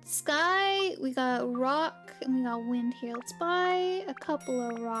got sky, we got rock, and we got wind here. Let's buy a couple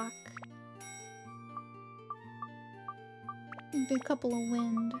of rock. Maybe a couple of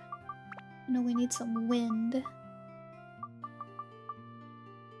wind. I know we need some wind.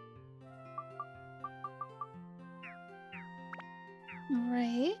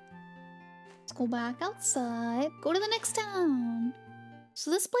 Alright. Let's go back outside. Go to the next town. So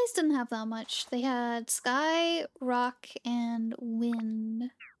this place didn't have that much. They had sky, rock, and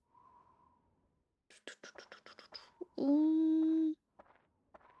wind.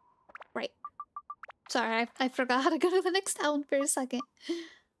 Right. Sorry, I forgot how to go to the next town for a second.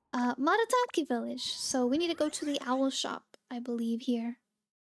 Matataki village. So we need to go to the owl shop, I believe, here.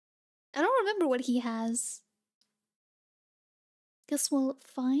 I don't remember what he has. Guess we'll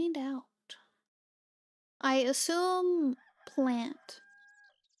find out. I assume plant.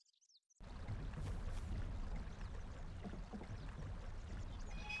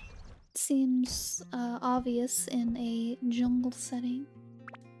 Seems obvious in a jungle setting.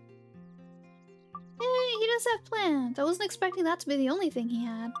 Hey, he does have plant. I wasn't expecting that to be the only thing he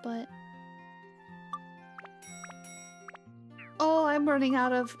had, but... Oh, I'm running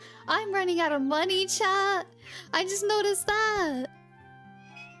out of money, chat! I just noticed that!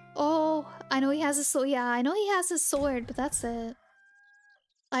 Oh, I know he has a sword. Yeah, I know he has his sword, but that's it.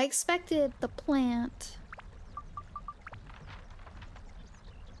 I expected the plant.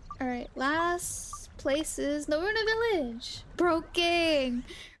 Alright, last place is Noruna Village. Broking!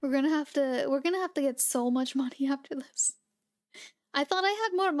 We're gonna have to get so much money after this. I thought I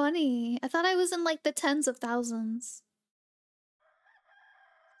had more money. I thought I was in like the tens of thousands.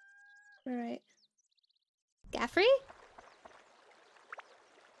 Alright. Gaffrey?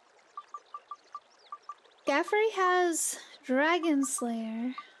 Gaffrey has Dragon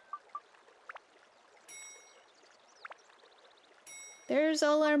Slayer. There's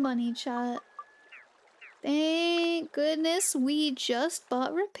all our money, chat. Thank goodness we just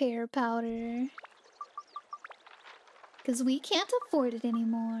bought repair powder. Because we can't afford it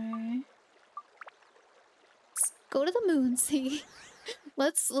anymore. Let's go to the moon, see.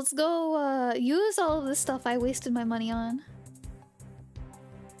 Let's go use all of the stuff I wasted my money on.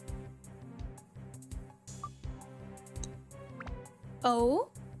 Oh?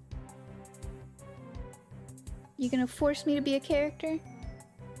 You gonna force me to be a character?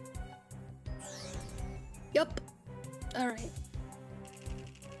 Yup. Alright.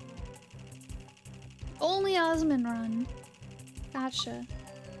 Only Osman run. Gotcha.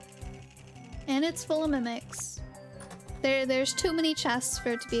 And it's full of mimics. There's too many chests for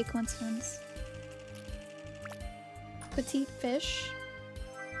it to be a coincidence. Petite fish.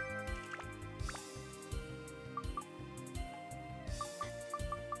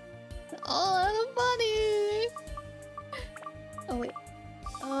 All out of money! Oh wait.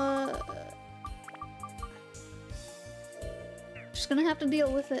 Just gonna have to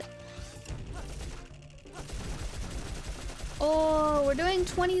deal with it. Oh, we're doing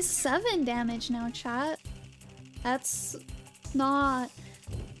 27 damage now, chat. That's not...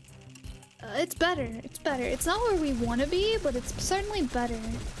 it's better. It's better. It's not where we want to be, but it's certainly better.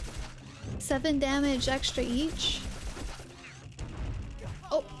 7 damage extra each.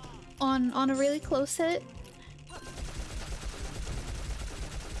 Oh, on a really close hit.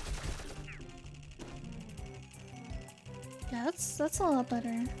 Yeah, that's a lot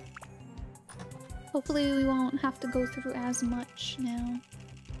better. Hopefully we won't have to go through as much now.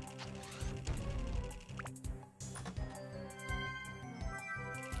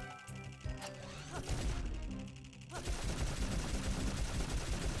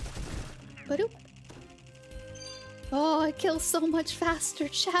 Ba-doop. Oh, it kills so much faster,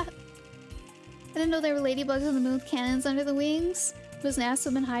 chat. I didn't know there were ladybugs on the moon with cannons under the wings. Was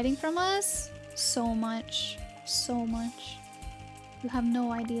NASA been hiding from us? So much. So much. You have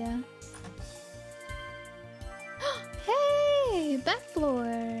no idea. Hey! Back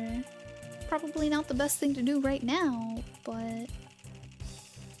floor! Probably not the best thing to do right now, but...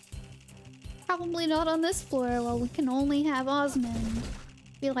 Probably not on this floor while we can only have Osmond.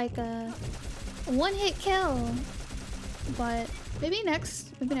 Be like a one-hit kill. But maybe next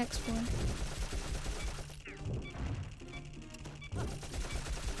floor.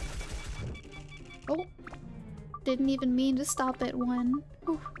 Oh! Didn't even mean to stop at one.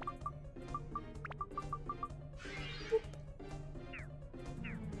 Whew.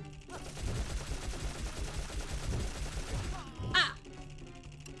 Ah!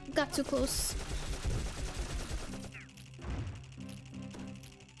 Got too close.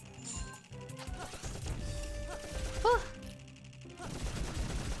 Oh!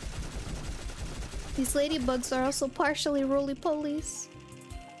 These ladybugs are also partially roly-polies.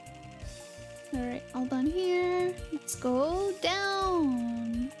 Alright, all done here. Let's go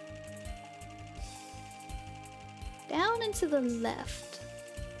down. Down and to the left.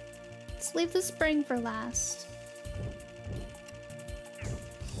 Let's leave the spring for last.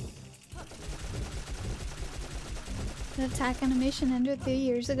 The attack animation ended 3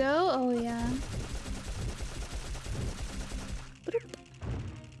 years ago? Oh yeah.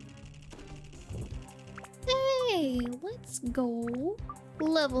 Hey, let's go.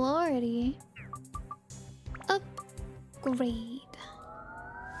 Level already. Upgrade.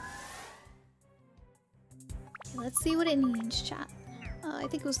 Let's see what it needs, chat. I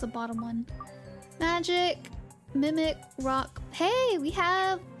think it was the bottom one. Magic, mimic, rock. Hey, we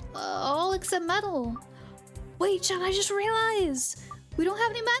have all except metal. Wait, Chad, I just realized we don't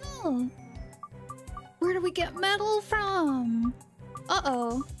have any metal. Where do we get metal from?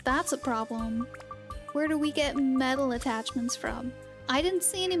 Uh-oh, that's a problem. Where do we get metal attachments from? I didn't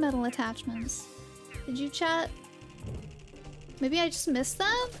see any metal attachments. Did you, chat? Maybe I just missed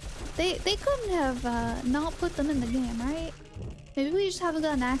them? They couldn't have not put them in the game, right? Maybe we just haven't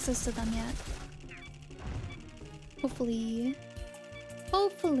gotten access to them yet. Hopefully.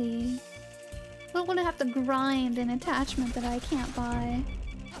 Hopefully. I don't want to have to grind an attachment that I can't buy.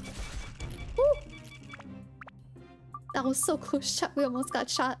 Woo! That was so close, chat. We almost got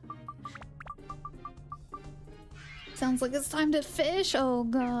shot. Sounds like it's time to fish. Oh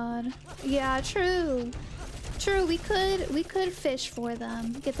god. Yeah, true. True, we could fish for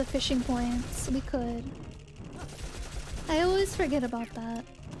them. Get the fishing points. We could. I always forget about that.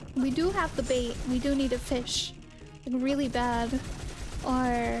 We do have the bait. We do need to fish. Like, really bad.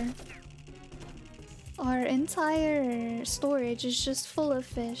 Our entire storage is just full of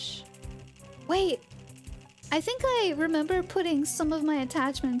fish. Wait! I think I remember putting some of my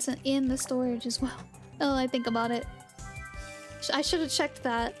attachments in the storage as well. Oh, I think about it. I should have checked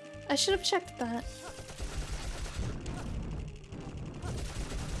that. I should have checked that.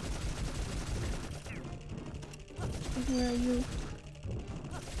 Where are you?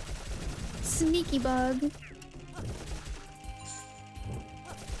 Sneaky bug.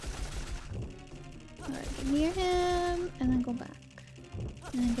 Alright, get near him and then go back.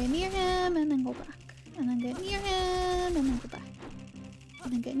 And then get near him and then go back. And then get near him and then go back.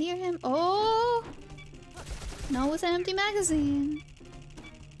 And then get near him. Oh! Not with an empty magazine.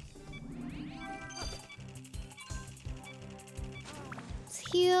 Let's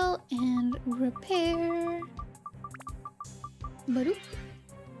heal and repair. Badoop.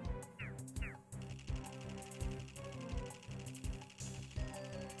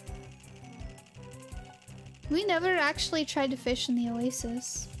 We never actually tried to fish in the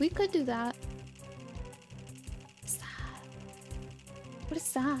oasis. We could do that. What's that? What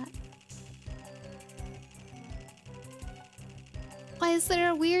is that? Why is there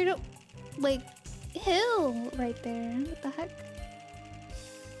a weird, like, hill right there? What the heck?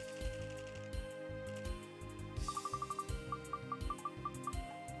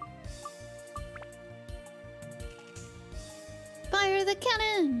 Fire the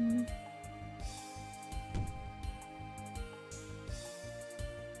cannon!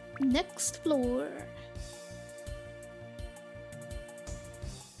 Next floor.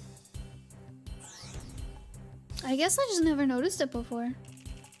 I guess I just never noticed it before.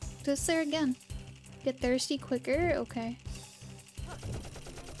 Just there again. Get thirsty quicker? Okay.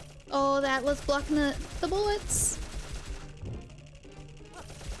 Oh, that was blocking the bullets!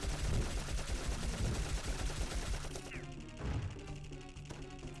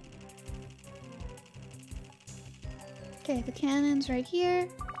 Okay, the cannon's right here.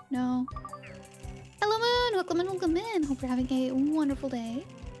 No. Hello Moon! Welcome in, welcome in! Hope you're having a wonderful day.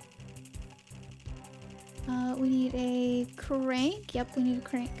 We need a crank. Yep, we need a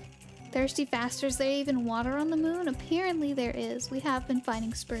crank. Thirsty faster. Is there even water on the moon? Apparently there is. We have been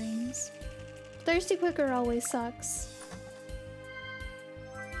finding springs. Thirsty quicker always sucks.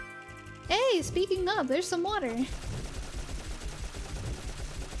 Hey, speaking of, there's some water.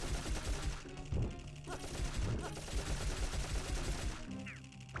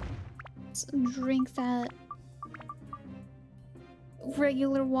 Let's drink that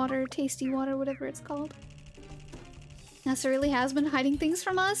regular water, tasty water, whatever it's called. NASA really has been hiding things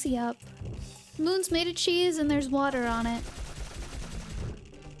from us? Yup. Moon's made of cheese and there's water on it.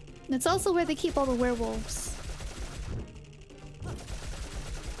 And it's also where they keep all the werewolves.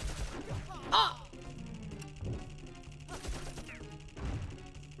 Oh!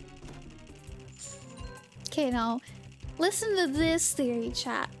 Okay, now, listen to this theory,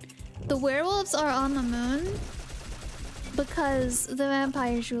 chat. The werewolves are on the moon because the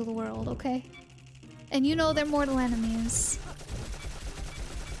vampires rule the world, okay? And you know they're mortal enemies.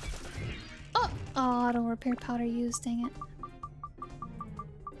 Oh! Oh, auto repair powder used, dang it.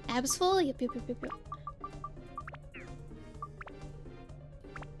 Abs full? Yep.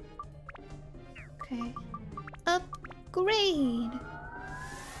 Okay. Upgrade!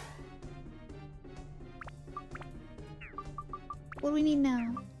 What do we need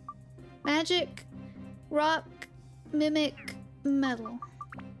now? Magic, rock, mimic, metal.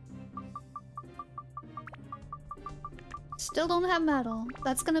 Still don't have metal.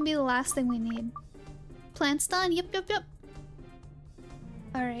 That's gonna be the last thing we need. Plants done? Yep.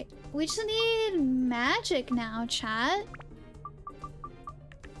 Alright. We just need magic now, chat.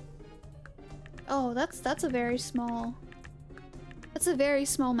 Oh, that's a very small... That's a very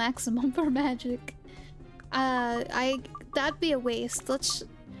small maximum for magic. That'd be a waste.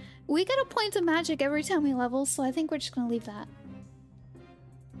 We get a point of magic every time we level, so I think we're just gonna leave that.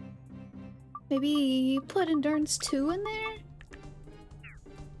 Maybe put endurance 2 in there?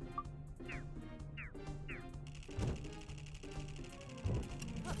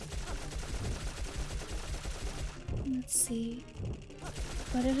 Let's see.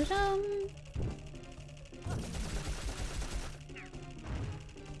 Ba-da-da-dum.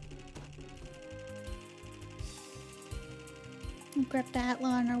 We'll grab that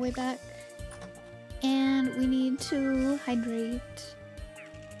on our way back. And we need to hydrate.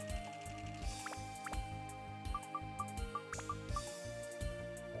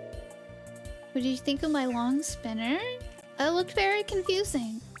 What did you think of my long spinner? It looked very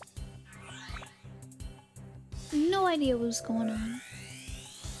confusing. No idea what was going on.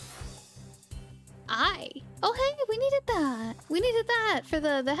 Oh hey, we needed that. We needed that for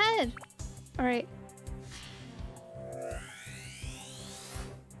the head. Alright.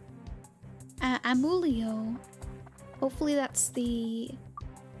 Amulio. Hopefully that's the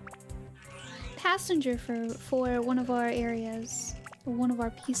passenger for one of our areas. Or one of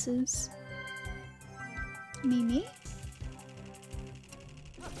our pieces. Mimi?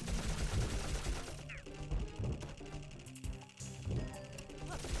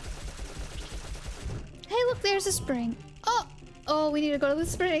 Hey, look, there's a spring. Oh, we need to go to the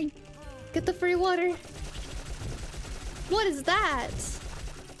spring. Get the free water. What is that?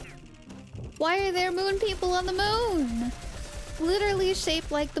 Why are there moon people on the moon? Literally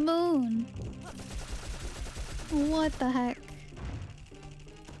shaped like the moon. What the heck?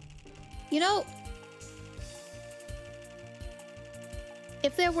 You know,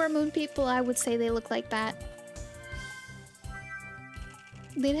 if there were moon people, I would say they look like that.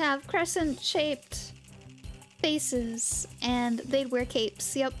 They'd have crescent-shaped faces, and they'd wear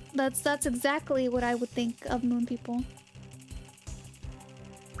capes. Yep, that's exactly what I would think of moon people.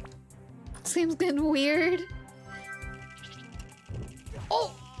 Seems getting weird.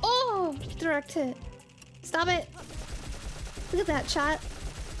 Oh! Direct hit. Stop it! Look at that shot.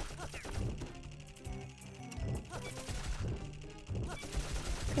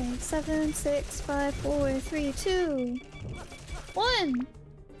 Okay, 7, 6, 5, 4, 3, 2, 1!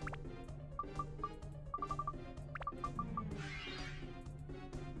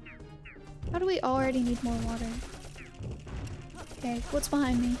 How do we already need more water? Okay, what's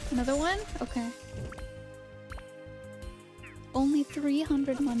behind me? Another one? Okay. Only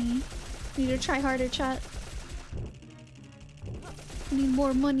 300 money. Need to try harder, chat. Need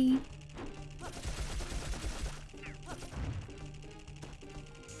more money.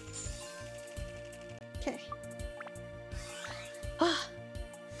 Okay.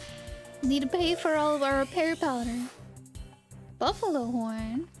 Need to pay for all of our repair powder. Buffalo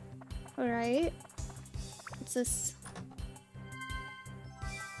horn. Alright. What's this?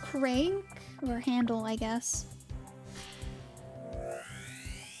 Crank? Or handle, I guess.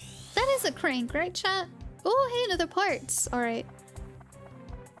 That is a crank, right, chat? Oh, hey, another parts. Alright.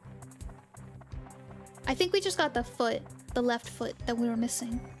 I think we just got the foot. The left foot that we were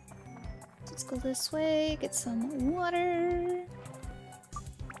missing. Let's go this way, get some water.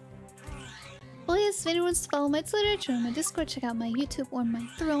 Please, if anyone wants to follow my Twitter, join my Discord, check out my YouTube or my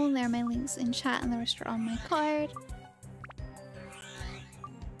Throne. There are my links in chat and the rest are on my card.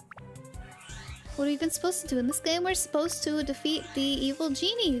 What are we even supposed to do in this game? We're supposed to defeat the evil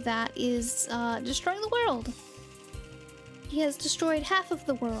genie that is destroying the world. He has destroyed half of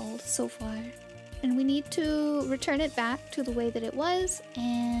the world so far. And we need to return it back to the way that it was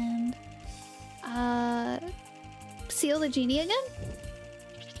and seal the genie again?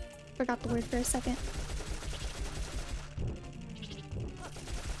 Forgot the word for a second.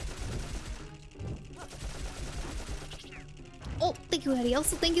 Oh, thank you, Eddie.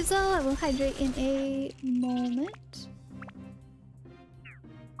 Also, thank you, Zell. I will hydrate in a moment.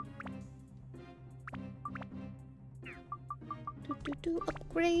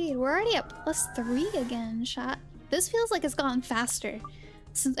 Upgrade. We're already at +3 again, chat. This feels like it's gotten faster.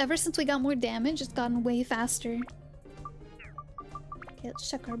 Ever since we got more damage, it's gotten way faster. Okay, let's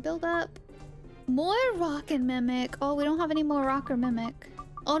check our build up. More rock and mimic. Oh, we don't have any more rock or mimic.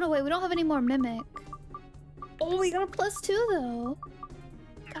 Oh no, wait, we don't have any more mimic. Oh, we got a +2 though.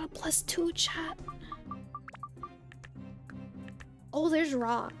 Got a +2, chat. Oh, there's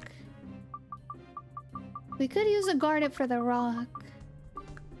rock. We could use a garnet for the rock.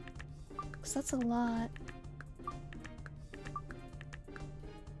 Cause that's a lot.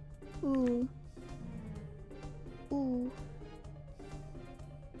 Ooh. Ooh.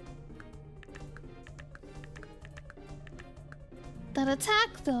 that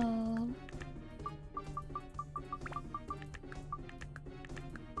attack though.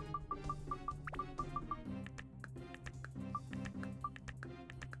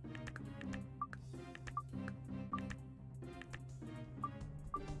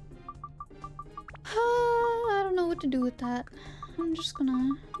 I don't know what to do with that. I'm just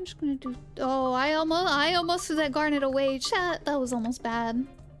gonna do. Oh, I almost threw that garnet away. Chat, that was almost bad.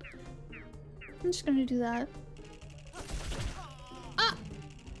 I'm just gonna do that. Ah!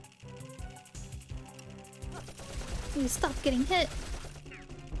 Please stop getting hit.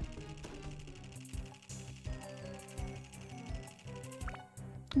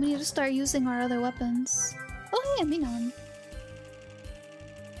 We need to start using our other weapons. Oh yeah, Minon.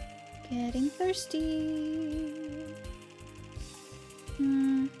 Getting thirsty.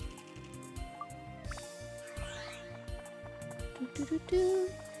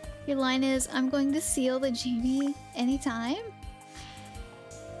 Your line is, I'm going to seal the genie anytime?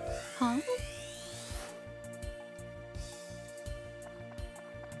 Huh?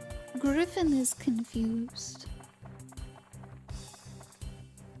 Griffin is confused.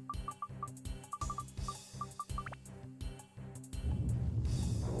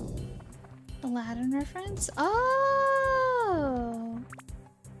 Aladdin reference? Oh!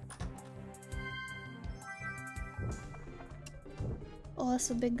 Oh,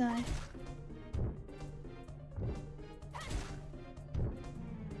 that's a big guy.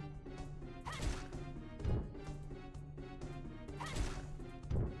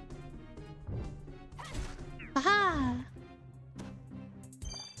 Aha!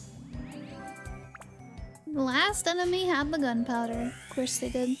 The last enemy had the gunpowder. Of course they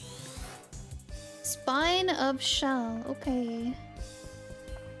did. Spine of shell. Okay.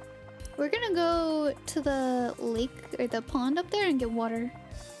 We're gonna go to the lake or the pond up there and get water.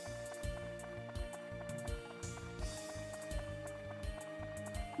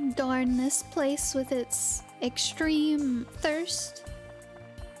 Darn this place with its extreme thirst.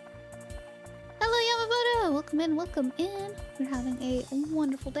 Hello Yamamoto! Welcome in, welcome in. We're having a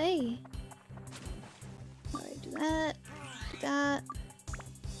wonderful day. Alright, do that. Do that.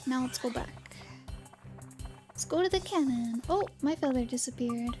 Now let's go back. Let's go to the cannon. Oh, my feather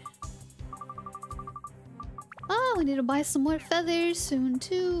disappeared. Oh, we need to buy some more feathers soon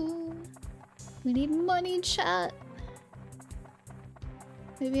too. We need money, chat.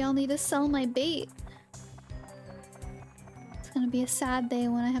 Maybe I'll need to sell my bait. It's gonna be a sad day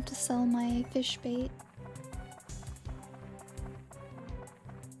when I have to sell my fish bait.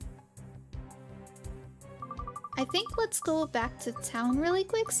 I think let's go back to town really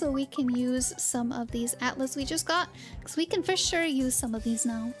quick so we can use some of these atlas we just got, because we can for sure use some of these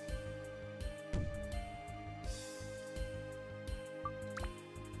now.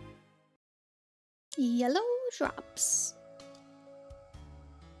 Yellow drops.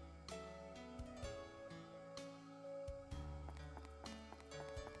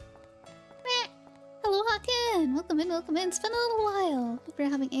 Hello Haken! Welcome in, welcome in. It's been a little while. Hope you're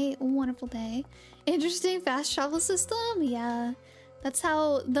having a wonderful day. Interesting fast travel system? Yeah. That's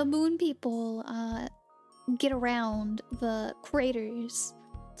how the moon people get around the craters.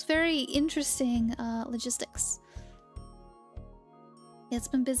 It's very interesting logistics. Yeah, it's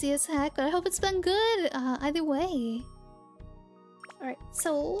been busy as heck, but I hope it's been good either way. Alright,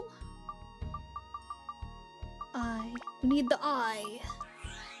 so... We need the eye.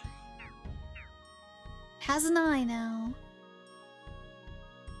 Has an eye now.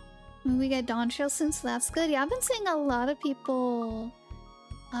 I mean, we get Dawn Trail soon, so that's good. Yeah, I've been seeing a lot of people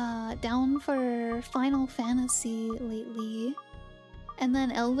down for Final Fantasy lately. And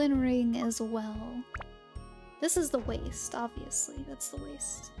then Elden Ring as well. This is the waste, obviously. That's the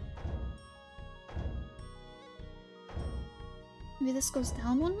waste. Maybe this goes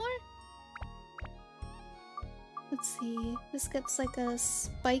down one more? Let's see. This gets like a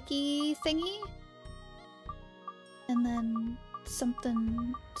spiky thingy. And then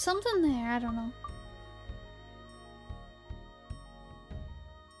something there, I don't know.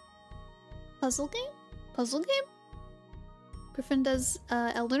 Puzzle game? Puzzle game? Griffin does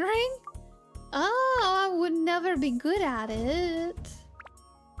Elden Ring? Oh, I would never be good at it.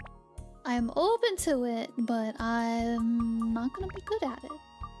 I'm open to it, but I'm not gonna be good at it.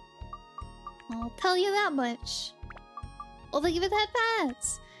 I'll tell you that much. Although give it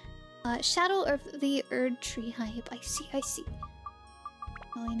headpads. Shadow of the Erd Tree hype. I see, I see.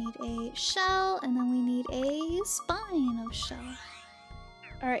 Now we need a shell, and then we need a spine of shell.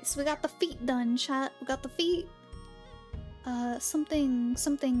 Alright, so we got the feet done, chat. We got the feet.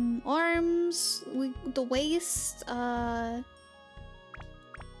 Something arms. The waist. What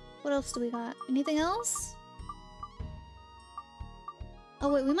else do we got? Anything else?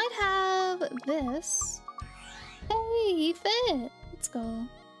 Oh wait, we might have this. Hey, he fit! Let's go.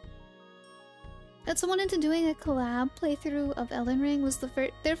 Got someone into doing a collab playthrough of Elden Ring. Was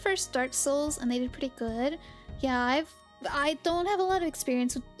their first Dark Souls, and they did pretty good. Yeah, I don't have a lot of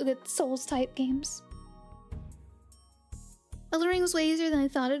experience with Souls type games. Elden Ring was way easier than I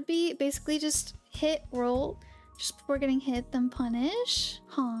thought it'd be. Basically, just hit, roll, just before getting hit, then punish.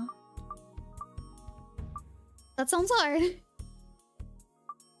 Huh. That sounds hard.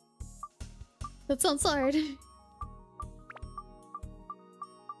 That sounds hard.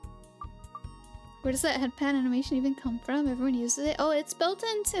 Where does that headpan animation even come from? Everyone uses it. Oh, it's built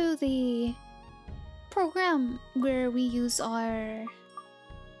into the program where we use our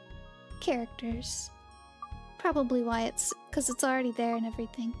characters. Probably why it's because it's already there and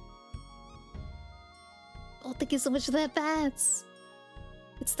everything. Oh, thank you so much for that, Bats.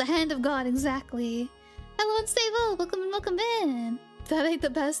 It's the hand of God, exactly. Hello, Unstable! Welcome in! That ain't the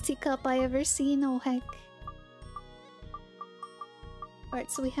best teacup I ever seen, oh heck.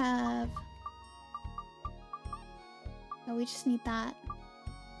 Alright, so we have... Oh, we just need that.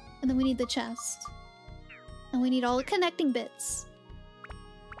 And then we need the chest. And we need all the connecting bits.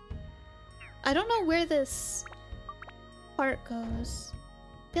 I don't know where this part goes.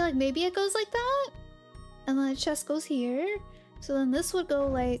 I feel like maybe it goes like that? And then the chest goes here. So then this would go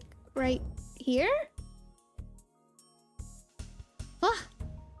like right here? Ah!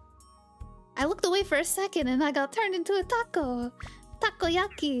 I looked away for a second and I got turned into a taco.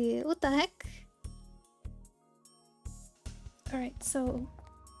 Takoyaki. What the heck? Alright, so...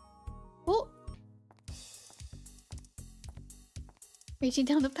 Oh! Reaching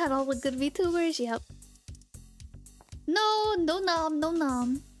down to pet all the good VTubers? Yep. No! No nom, no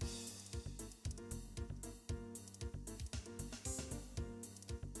nom.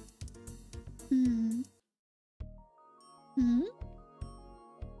 Hmm. Hmm?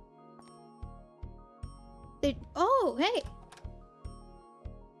 Oh, hey!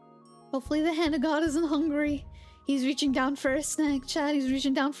 Hopefully the hand of God isn't hungry. He's reaching down for a snack, chat. He's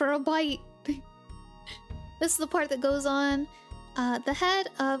reaching down for a bite. This is the part that goes on the head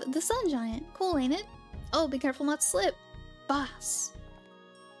of the sun giant. Cool, ain't it? Oh, be careful not to slip. Boss.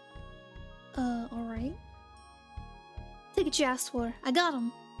 Alright. Take what you asked for. I got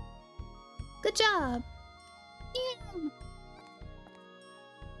him. Good job. Yeah.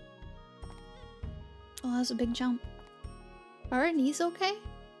 Oh, that was a big jump. Are her knees okay?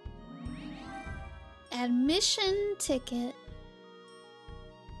 Admission ticket.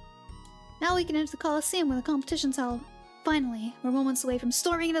 Now we can enter the Coliseum where the competition's held. Finally, we're moments away from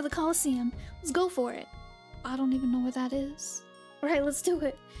storming into the Coliseum. Let's go for it. I don't even know where that is. Alright, let's do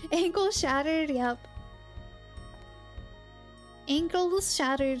it. Ankle shattered, yep. Ankles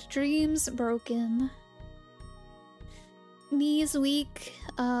shattered, dreams broken. Knees weak,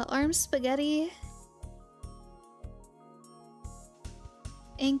 arms spaghetti.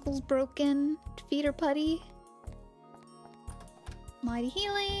 Ankles broken, feet are putty. Mighty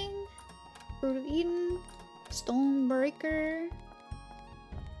healing. Fruit of Eden. Stone breaker.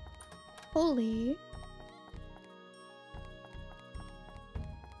 Holy.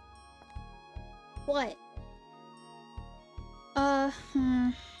 What?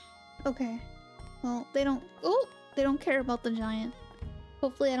 Okay. Well, they don't care about the giant.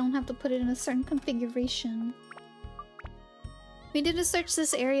 Hopefully I don't have to put it in a certain configuration. We need to search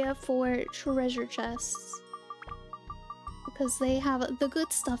this area for treasure chests. Because they have the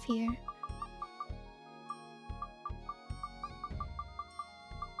good stuff here.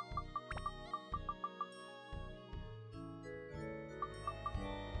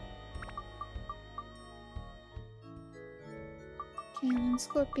 Cannon,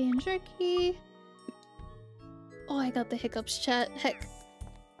 scorpion, jerky. Oh, I got the hiccups, chat. Heck.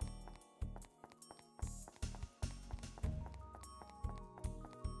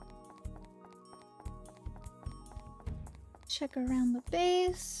 Check around the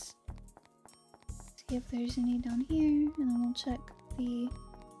base. See if there's any down here. And then we'll check the...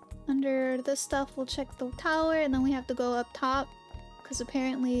 Under the stuff, we'll check the tower. And then we have to go up top. Because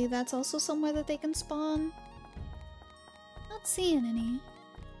apparently that's also somewhere that they can spawn. Not seeing any.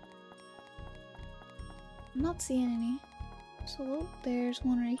 I'm not seeing any. So there's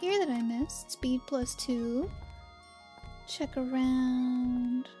one right here that I missed. Speed +2. Check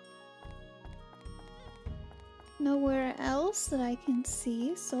around. Nowhere else that I can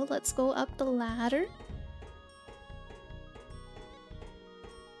see. So let's go up the ladder.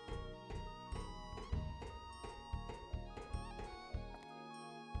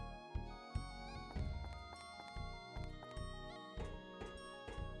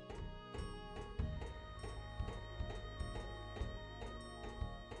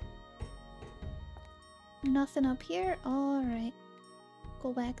 Nothing up here. Alright.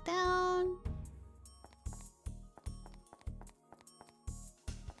 Go back down.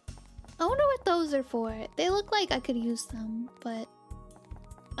 I wonder what those are for. They look like I could use them, but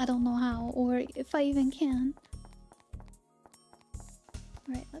I don't know how or if I even can.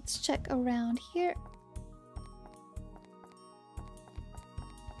 Alright, let's check around here.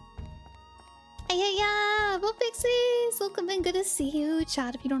 Yeah, Pixies! Welcome in, good to see you.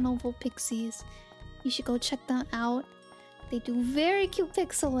 Chat, if you don't know Pixies, you should go check them out. They do very cute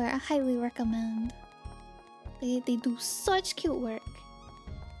pixel art. I highly recommend. They do such cute work.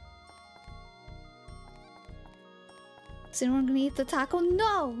 Is anyone gonna eat the taco?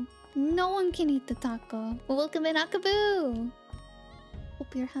 No! No one can eat the taco. Well, welcome in, Akabu!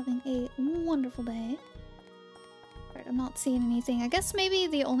 Hope you're having a wonderful day. Alright, I'm not seeing anything. I guess maybe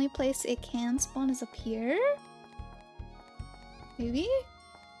the only place it can spawn is up here? Maybe?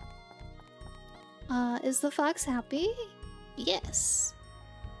 Is the fox happy? Yes.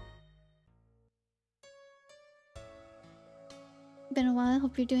 Been a while,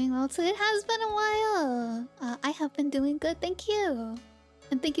 hope you're doing well too. It has been a while! I have been doing good, thank you!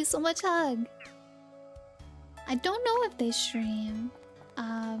 And thank you so much, Hug! I don't know if they stream,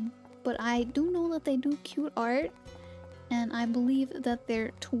 but I do know that they do cute art. And I believe that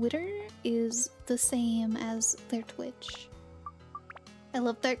their Twitter is the same as their Twitch. I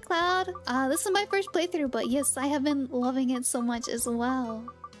love Dark Cloud. This is my first playthrough, but yes, I have been loving it so much as well.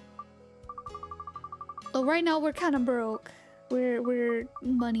 But right now we're kind of broke. We're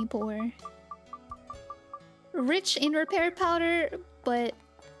money poor. Rich in repair powder, but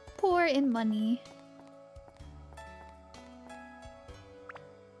poor in money.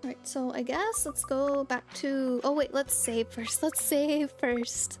 Alright, so I guess let's go back to... Oh wait, let's save first. Let's save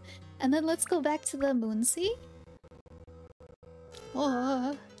first. And then let's go back to the Moonsea.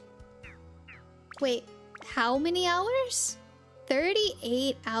 Oh. Wait, how many hours?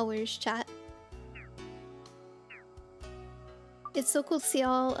 38 hours, chat. It's so cool to see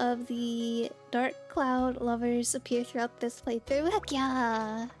all of the Dark Cloud lovers appear throughout this playthrough. Heck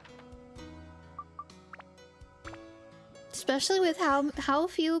yeah! Especially with how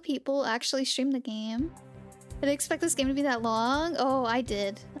few people actually stream the game. Did I expect this game to be that long? Oh, I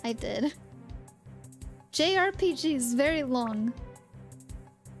did. I did. JRPG is very long.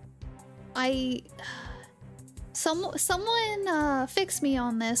 Someone fixed me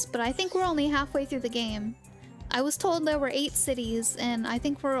on this, but I think we're only halfway through the game. I was told there were 8 cities, and I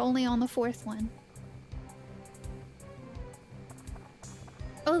think we're only on the 4th one.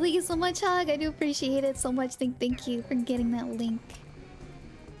 Oh, thank you so much, Hug. I do appreciate it so much. Thank you for getting that link.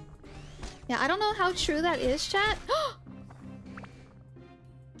 Yeah, I don't know how true that is, chat.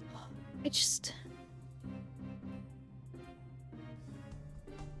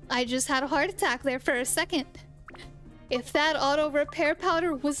 I just had a heart attack there for a second. If that auto repair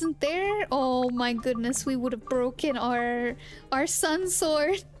powder wasn't there, oh my goodness, we would have broken our sun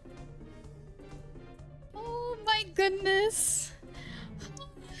sword. Oh my goodness.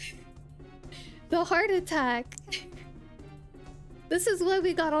 The heart attack. This is why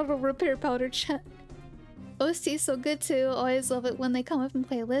we got auto repair powder, chat. OST is so good too. Always love it when they come up in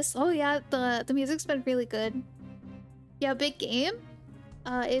playlists. Oh yeah, the music's been really good. Yeah, big game.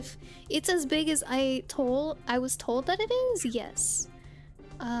 If it's as big as I was told that it is, yes.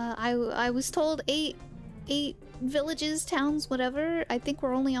 I was told 8 villages, towns, whatever. I think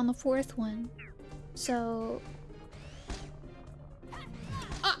we're only on the 4th one. So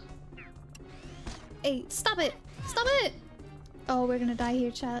hey, stop it! Stop it! Oh, we're gonna die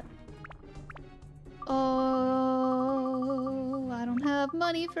here, chat. Oh, I don't have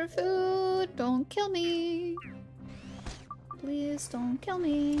money for food. Don't kill me. Please don't kill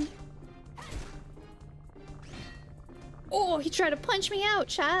me. Oh, he tried to punch me out,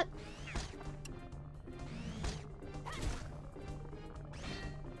 chat.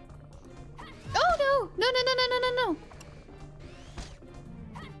 Oh no! No, no, no, no, no, no, no!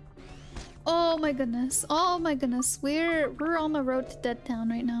 Oh my goodness. Oh my goodness. We're on the road to Dead Town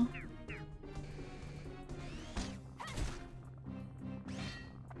right now.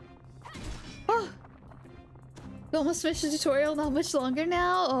 Oh! We almost finished the tutorial, not much longer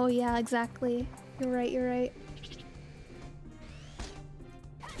now? Oh yeah, exactly. You're right, you're right.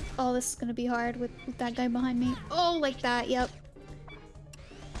 Oh, this is gonna be hard with that guy behind me. Oh, like that, yep.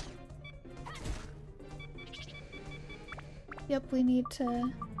 Yep, we need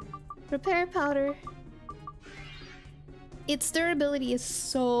to... repair powder. Its durability is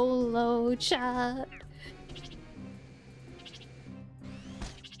so low, chat.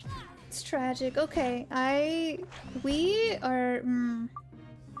 It's tragic. Okay, we are...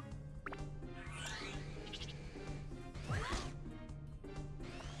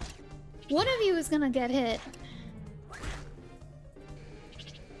 One of you is gonna get hit.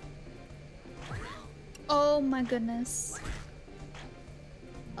 Oh my goodness.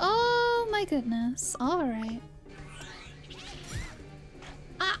 Oh my goodness. Alright.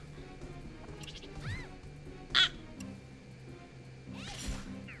 Ah! Ah!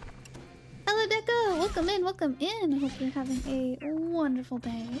 Hello Deca! Welcome in, welcome in! I hope you're having a wonderful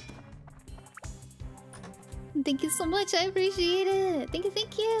day. Thank you so much, I appreciate it! Thank you,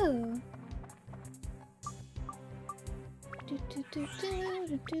 thank you!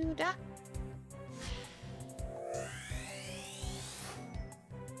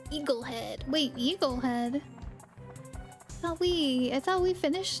 Eagle head. Wait, eagle head? I thought we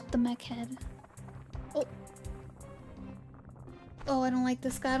finished the mech head. Oh. Oh, I don't like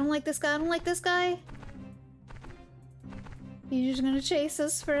this guy. I don't like this guy. I don't like this guy. He's just gonna chase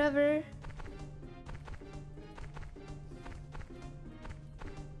us forever.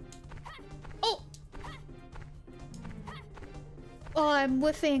 Oh! Oh, I'm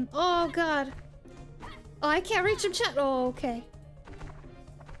whiffing. Oh, God. Oh, I can't reach him, chat. Oh, okay.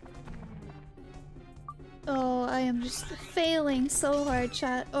 Oh, I am just failing so hard,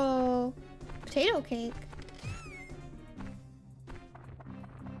 chat. Oh, potato cake.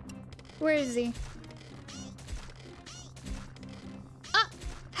 Where is he? Ah!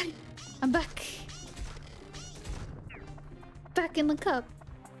 I'm back. Back in the cup.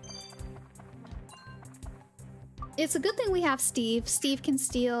 It's a good thing we have Steve. Steve can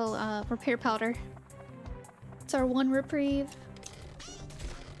steal repair powder. It's our one reprieve.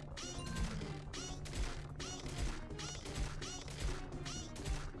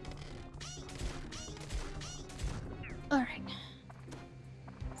 Alright.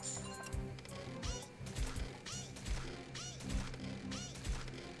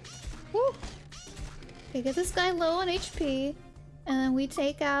 Woo! Okay, get this guy low on HP. And then we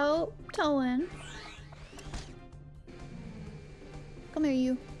take out Toan. Come here,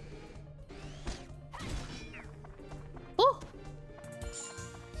 you. Oh!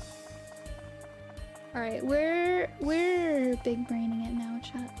 Alright, we're big braining it now,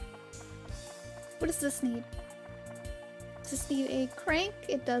 chat. What does this need? Does this need a crank?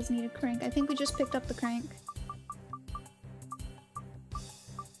 It does need a crank. I think we just picked up the crank.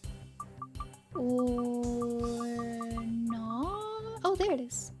 Or no? Oh, there it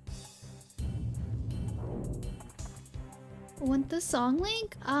is. Want the song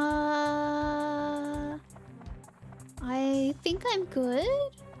link? I think I'm good.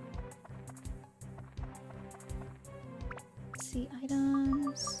 Let's see,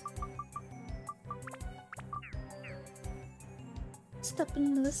 items. Step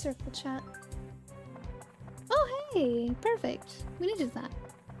into the circle, chat. Oh, hey! Perfect. We needed that.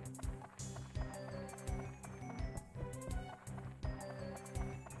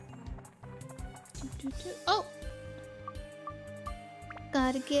 Oh!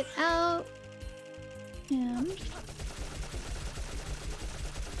 Gotta get out. Him.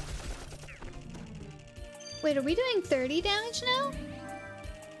 Wait, are we doing 30 damage now?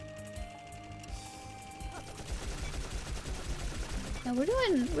 No, we're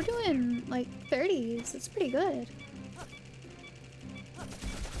doing like 30s. It's pretty good.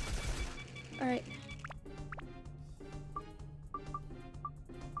 Alright.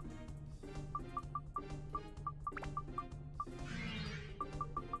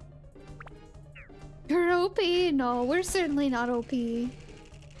 You're OP? No, we're certainly not OP. Alright,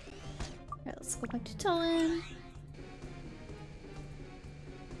 let's go back to Toan.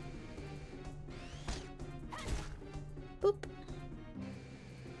 Boop.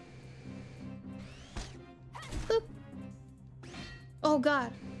 Boop. Oh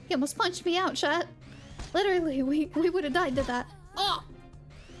god. He almost punched me out, chat. Literally, we would have died to that. Oh!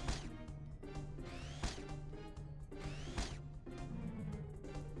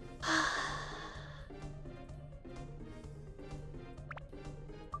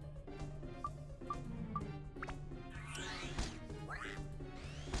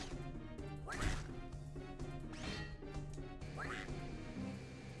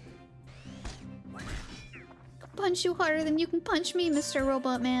 Punch you harder than you can punch me, Mr.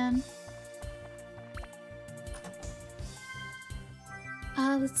 Robot Man.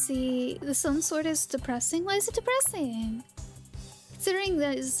 Let's see. The sun sword is depressing? Why is it depressing? Considering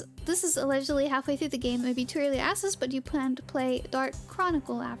this is allegedly halfway through the game, it may be too early to ask this, but do you plan to play Dark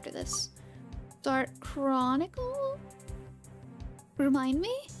Chronicle after this? Dark Chronicle? Remind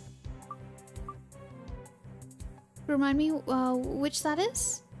me? Remind me which that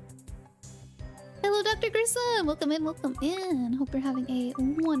is? Hello, Dr. Grissom! Welcome in, welcome in. Hope you're having a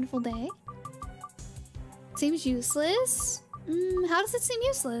wonderful day. Seems useless? How does it seem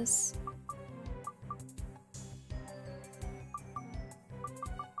useless?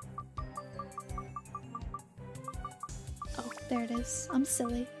 There it is. I'm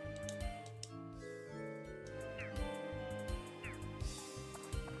silly.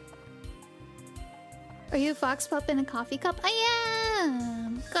 Are you a fox pup in a coffee cup? I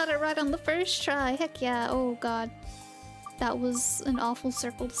am! Got it right on the first try. Heck yeah. Oh god. That was an awful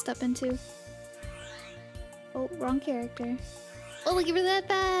circle to step into. Oh, wrong character. Oh, look at that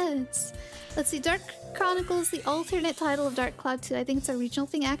bats! Let's see, Dark Chronicles, the alternate title of Dark Cloud 2. I think it's a regional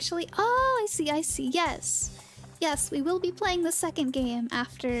thing, actually. Oh, I see, I see. Yes. Yes, we will be playing the second game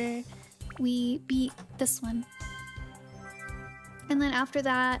after we beat this one. And then after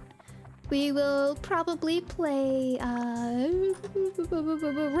that, we will probably play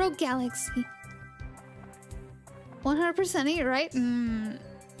Rogue Galaxy. 100% it, right?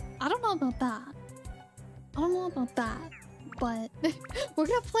 I don't know about that. I don't know about that. But we're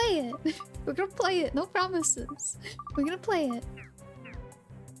gonna play it. We're gonna play it. No promises. We're gonna play it.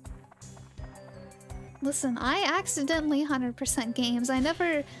 Listen, I accidentally 100% games. I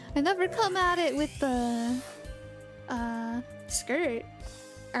never come at it with the skirt.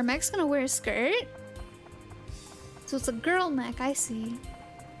 Our mech's gonna wear a skirt? So it's a girl mech, I see.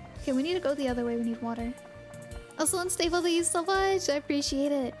 Okay, we need to go the other way. We need water. Also unstable, thank you so much. I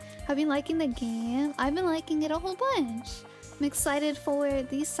appreciate it. Have you been liking the game? I've been liking it a whole bunch. I'm excited for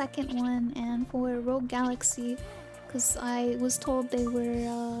the second one and for Rogue Galaxy because I was told they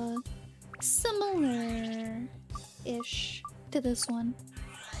were similar-ish to this one.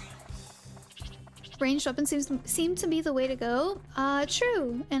 Ranged weapons seem to be the way to go.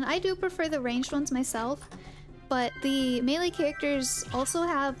 True, and I do prefer the ranged ones myself, but the melee characters also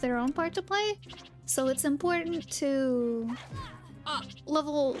have their own part to play, so it's important to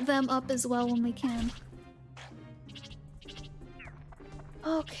level them up as well when we can.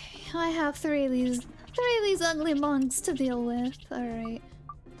 Okay, I have three of these ugly monks to deal with. Alright.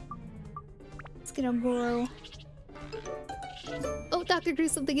 Let's get a grow. Oh, Dr.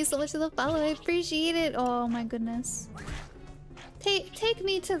 Gruesome, thank you so much for the follow. I appreciate it. Oh my goodness. Take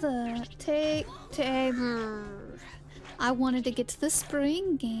me to the... I wanted to get to the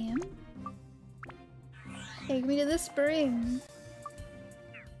spring game. Take me to the spring.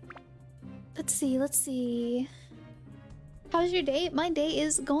 Let's see. How's your day? My day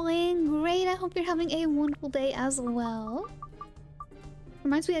is going great. I hope you're having a wonderful day as well.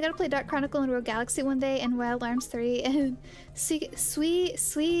 Reminds me, I gotta play Dark Chronicle and Rogue Galaxy one day, and Wild Arms 3, and Suikoden?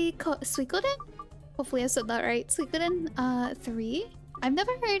 Hopefully I said that right. Suikoden 3? I've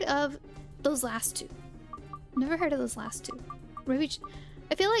never heard of those last two. Never heard of those last two. Maybe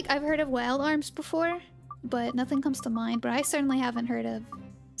I feel like I've heard of Wild Arms before, but nothing comes to mind. But I certainly haven't heard of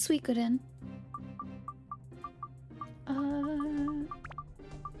Suikoden.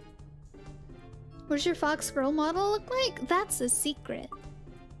 What does your fox girl model look like? That's a secret.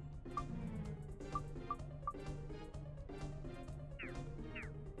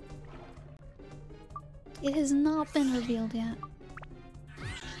 It has not been revealed yet.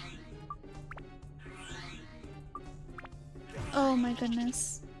 Oh my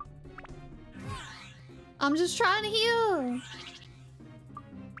goodness. I'm just trying to heal.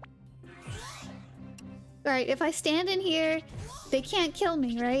 Alright, if I stand in here, they can't kill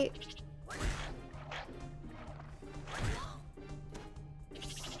me, right?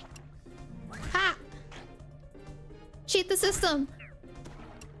 Ha! Cheat the system!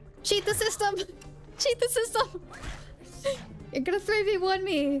 Cheat the system! Cheat the system! You're gonna 3v1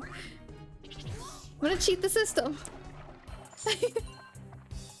 me! I'm gonna cheat the system!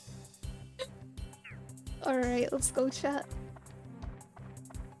 Alright, let's go chat.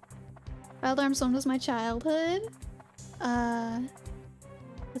 Wild Arms 1 was my childhood. Let's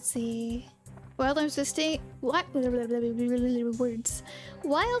see. Wild Arms what? Words.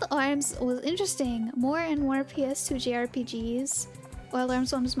 Wild Arms was interesting. More and more PS2 JRPGs. Wild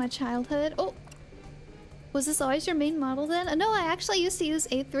Arms 1 was my childhood. Oh! Was this always your main model then? No, I actually used to use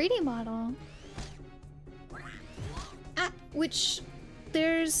a 3D model. Which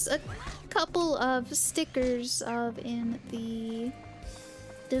there's a couple of stickers of in the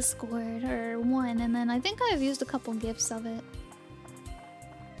Discord, or one, and then I think I've used a couple GIFs of it.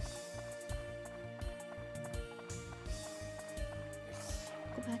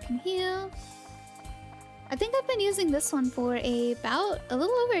 Go back and heal. I think I've been using this one for about a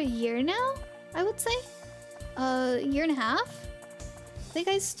little over a year now, I would say. A year and a half? I think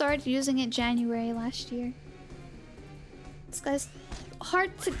I started using it January last year. This guy's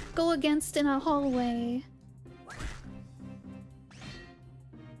hard to go against in a hallway.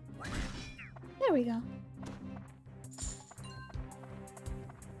 There we go.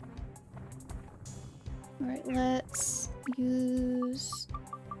 Alright, let's use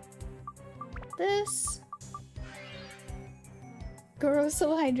this. Goro's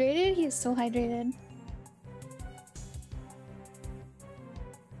so hydrated? He is so hydrated.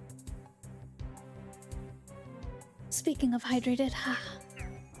 Speaking of hydrated,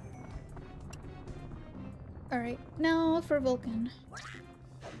 alright, now for Vulcan.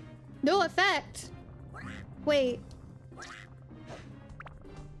 No effect! Wait.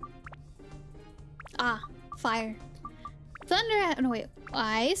 Ah, fire. Thunder, no wait,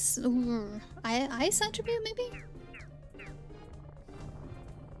 ice? Ice attribute maybe?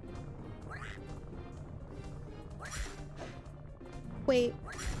 Wait,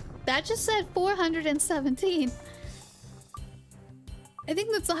 that just said 417. I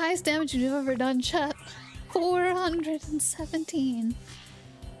think that's the highest damage you've ever done, chat. 417.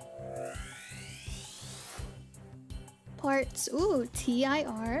 Parts. Ooh,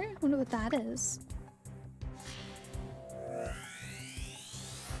 TIR? Wonder what that is.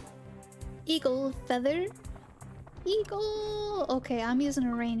 Eagle feather. Eagle. Okay, I'm using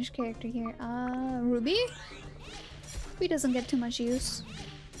a ranged character here. Ruby? Ruby doesn't get too much use.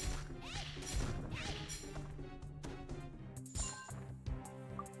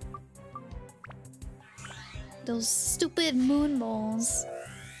 Those stupid moon moles.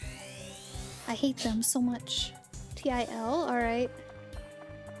 I hate them so much. TIL, alright.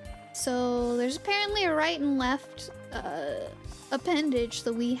 So there's apparently a right and left appendage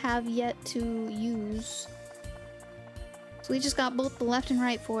that we have yet to use. So we just got both the left and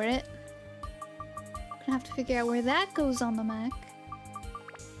right for it. Gonna have to figure out where that goes on the mech.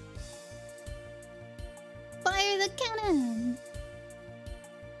 Fire the cannon!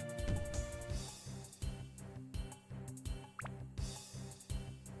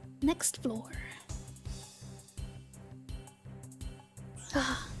 Next floor.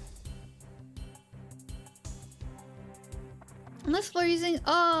 On this floor using...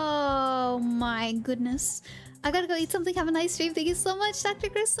 Oh my goodness. I gotta go eat something. Have a nice stream. Thank you so much, Dr.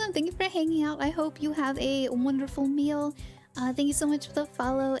 Grissom. Thank you for hanging out. I hope you have a wonderful meal. Thank you so much for the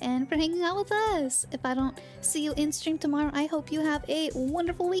follow and for hanging out with us. If I don't see you in stream tomorrow, I hope you have a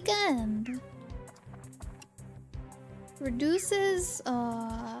wonderful weekend. Reduces...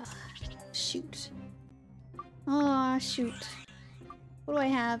 shoot. Aw, shoot. What do I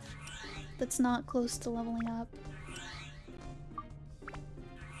have that's not close to leveling up?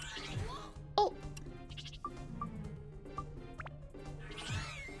 Oh!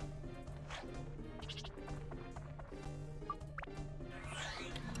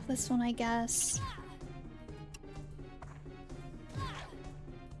 This one, I guess.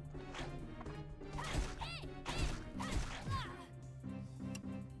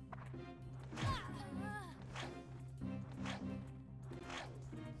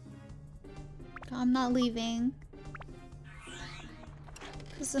 I'm not leaving.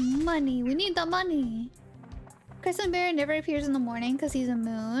 Because of money. We need the money. Crescent Bear never appears in the morning because he's a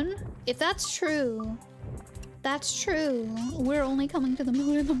moon. If that's true, that's true. We're only coming to the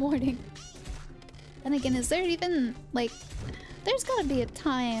moon in the morning. And again, is there even, like... There's gotta be a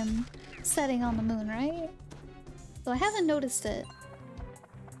time setting on the moon, right? So I haven't noticed it.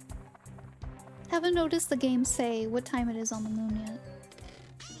 Haven't noticed the game say what time it is on the moon yet.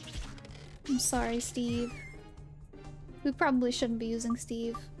 I'm sorry, Steve. We probably shouldn't be using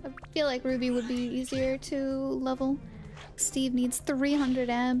Steve. I feel like Ruby would be easier to level. Steve needs 300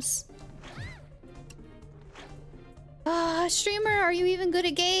 abs. Ah, streamer, are you even good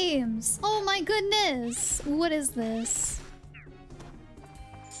at games? Oh my goodness! What is this?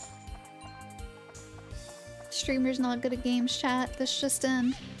 Streamer's not good at games, chat. This just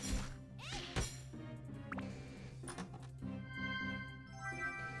in.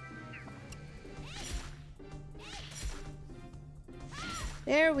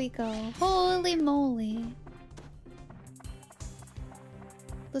 There we go. Holy moly.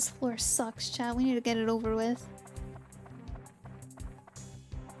 This floor sucks, chat. We need to get it over with.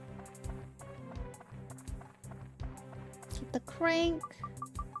 Get the crank.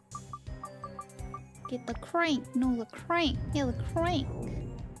 Get the crank. No, the crank. Yeah, the crank.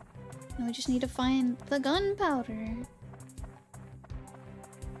 Now we just need to find the gunpowder.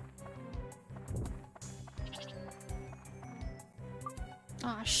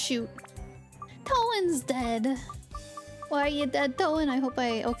 Aw, shoot. Towen's dead. Why are you dead, Towen? I hope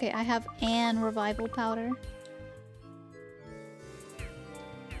I... Okay, I have an revival powder.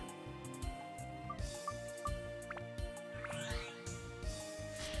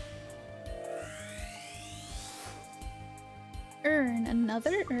 Urn.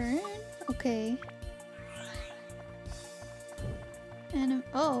 Another urn? Okay.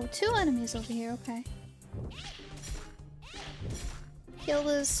 Oh, 2 enemies over here. Okay. Kill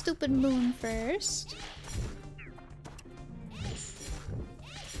this stupid moon first.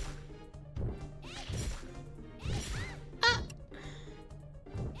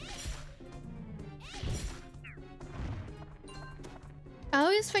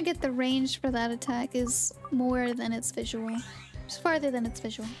 always forget the range for that attack is more than its visual. It's farther than its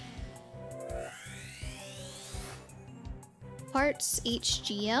visual. Parts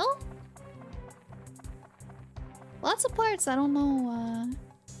HGL? Lots of parts, I don't know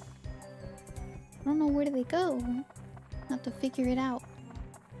where do they go. Have to figure it out.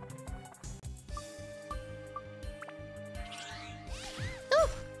 Oh!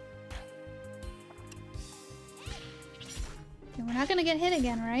 Okay, we're not gonna get hit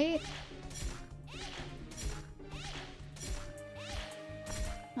again, right?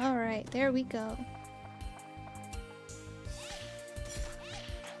 Alright, there we go.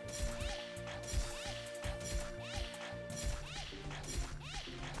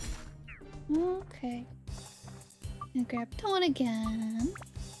 Okay. And grab Tone again.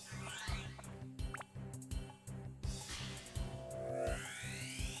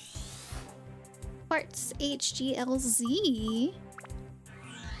 Parts HGLZ.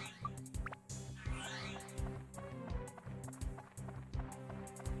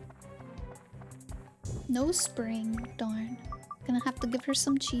 No spring, darn. Gonna have to give her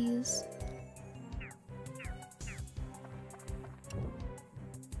some cheese.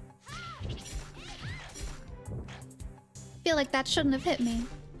 Feel like that shouldn't have hit me.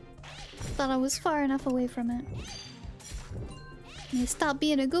 Thought I was far enough away from it. Let me stop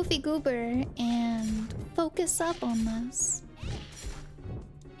being a goofy goober and focus up on this.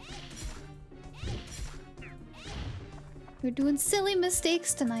 We're doing silly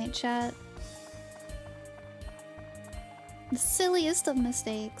mistakes tonight, chat. The silliest of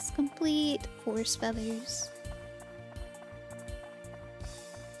mistakes. Complete force feathers.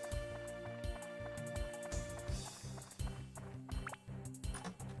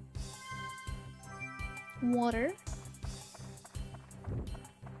 Water.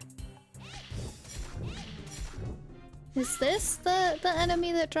 Is this the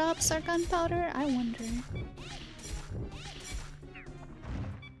enemy that drops our gunpowder? I wonder.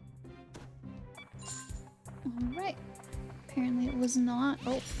 Alright. Apparently it was not.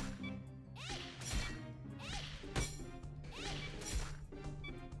 Oh.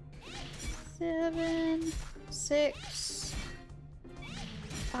 Seven, 6,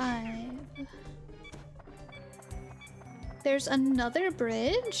 5. There's another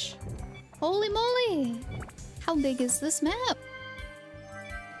bridge? Holy moly! How big is this map?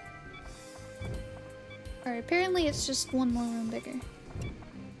 Alright, apparently it's just one more room bigger.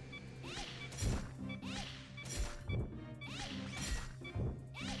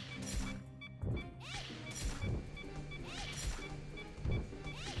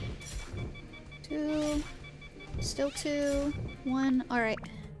 Two. Still 2. 1. Alright.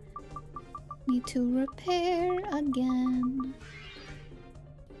 Need to repair again.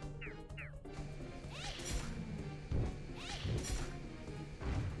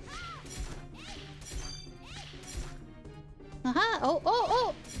 Aha!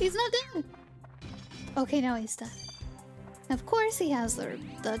 Oh! He's not dead! Okay, now he's dead. Of course he has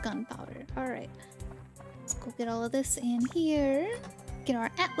the gunpowder. Alright. Let's go get all of this in here. Get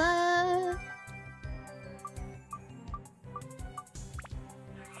our Atlas!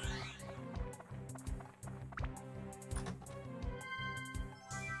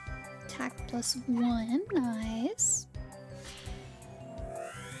 Attack +1, nice.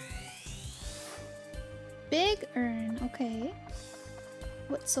 Big urn, okay.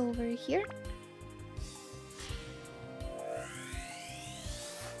 What's over here?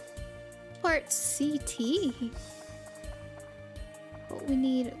 Parts CT. But we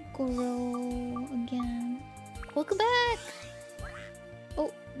need Goro again. Welcome back!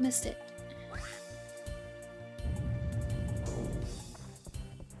 Oh, missed it.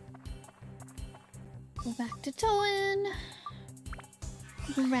 Go back to Toan.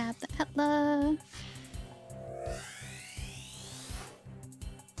 Grab the Atla.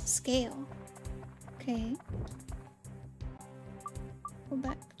 Scale. Okay. Go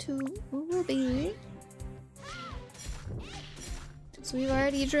back to Ruby. Since we've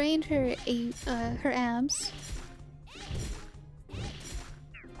already drained her her abs.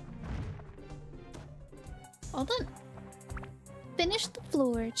 All done. Finish the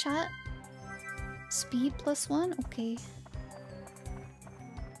floor, chat. Speed +1? Okay.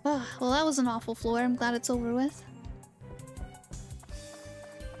 Oh, well, that was an awful floor. I'm glad it's over with.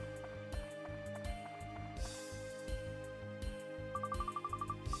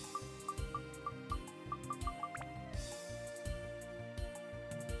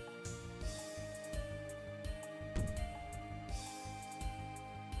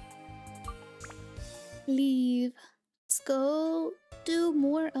 Leave. Let's go do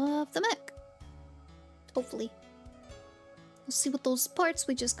more of the mech. Hopefully. Let's see what those parts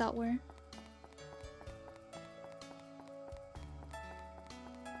we just got were.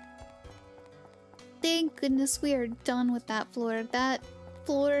 Thank goodness we are done with that floor. That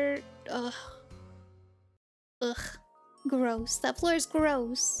floor... Ugh. Ugh. Gross. That floor is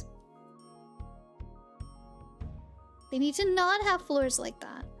gross. They need to not have floors like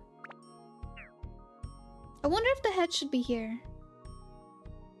that. I wonder if the head should be here.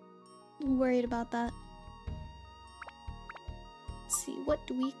 I'm worried about that. Let's see, what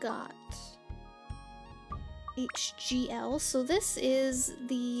do we got? HGL. So this is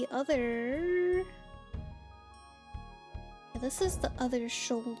the other... Yeah, this is the other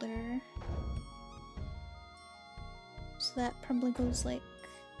shoulder. So that probably goes like...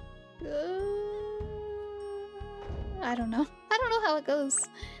 I don't know. I don't know how it goes.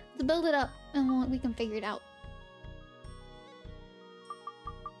 Let's build it up and we can figure it out.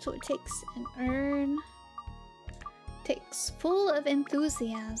 So it takes an urn. Takes full of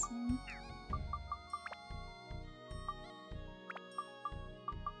enthusiasm.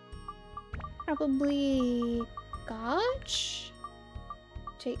 Probably Gotch.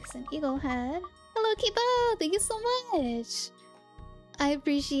 Takes an eagle head. Hello, Kipo! Thank you so much! I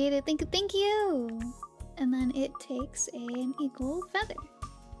appreciate it. Thank you, thank you! And then it takes an eagle feather.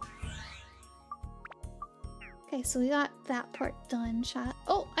 Okay, so we got that part done, chat.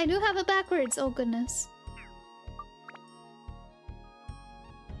 Oh, I do have it backwards! Oh, goodness.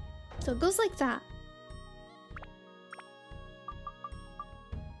 So it goes like that.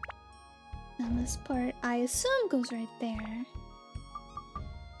 And this part, I assume, goes right there.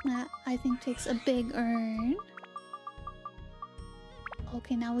 That, I think, takes a big urn.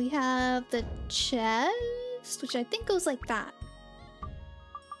 Okay, now we have the chest, which I think goes like that.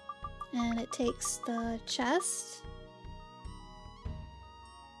 And it takes the chest.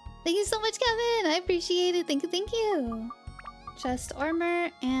 Thank you so much, Kevin! I appreciate it. Thank you, thank you. Chest armor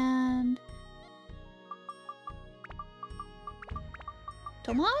and...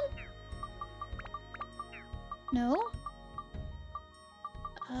 Tomon? No?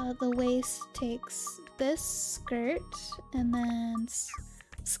 The waist takes this skirt and then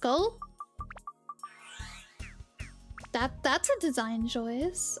skull. That's a design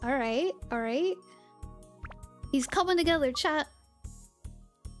choice. All right, all right. He's coming together, chat.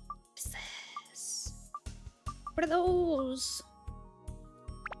 What's this? What are those?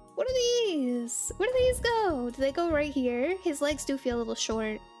 What are these? Where do these go? Do they go right here? His legs do feel a little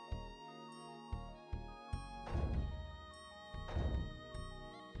short.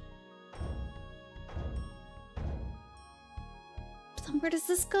 Where does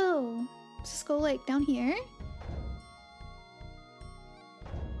this go? Does this go like down here?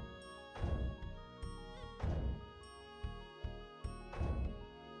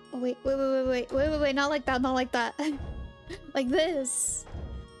 Oh wait, wait, not like that, not like that. Like this.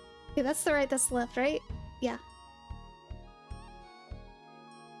 Okay, that's the right, that's the left, right? Yeah.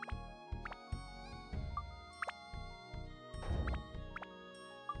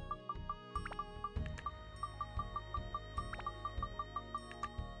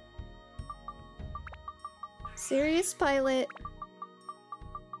 Serious pilot.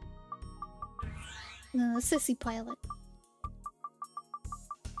 And then the sissy pilot.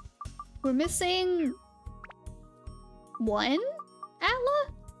 We're missing... one?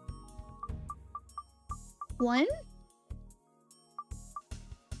 Atla? One?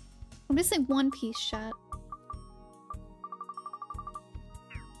 We're missing one piece, chat.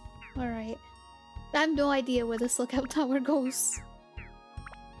 Alright. I have no idea where this lookout tower goes.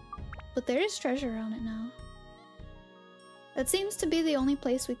 But there is treasure on it now. That seems to be the only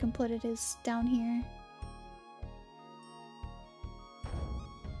place we can put it is down here.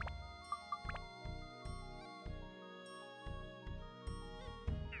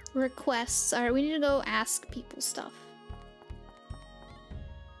 Requests. Alright, we need to go ask people stuff.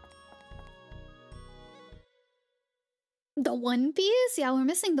 The One Piece? Yeah, we're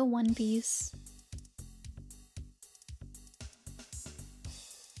missing the One Piece.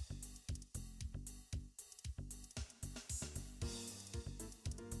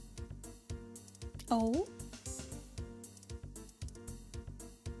 Oh?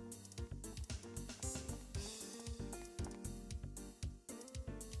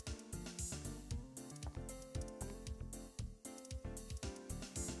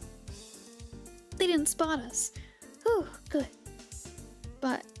 They didn't spot us. Whew, good.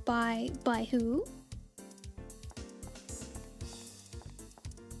 But by who?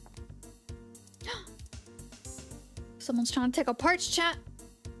 Someone's trying to take our parts, chat.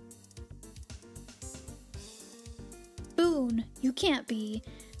 Boone, you can't be.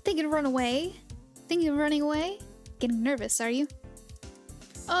 Thinking of run away? Thinking of running away? getting nervous, are you?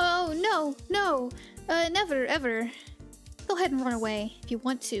 Oh, no, no. Never, ever. Go ahead and run away if you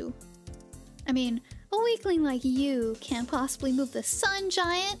want to. I mean, a weakling like you can't possibly move the sun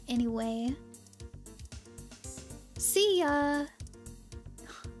giant anyway. See ya.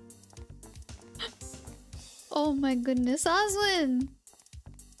 Oh my goodness, Oswin!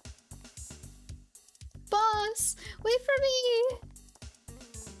 Boss, wait for me!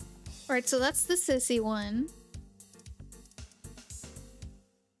 Alright, so that's the sissy one.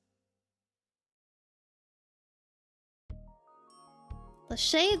 The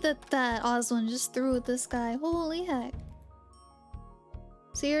shade that Oswin just threw at this guy, holy heck.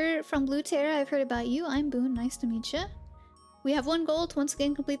 So you're from Blue Terra, I've heard about you. I'm Boone, nice to meet you. We have one goal to once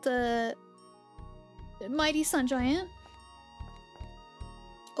again complete the mighty sun giant.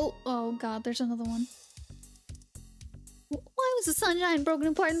 Oh god, there's another one. Why was the sun giant broken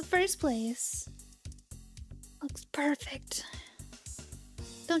apart in the first place? Looks perfect.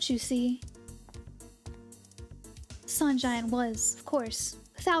 Don't you see? The sun giant was, of course,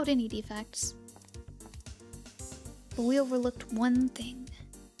 without any defects. But we overlooked one thing.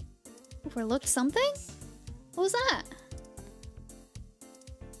 Overlooked something? What was that?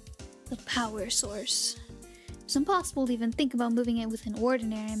 The power source. It's impossible to even think about moving it with an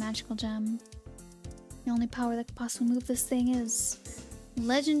ordinary magical gem. The only power that could possibly move this thing is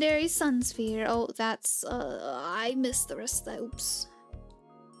legendary sun sphere. Oh, that's I missed the rest of that. Oops.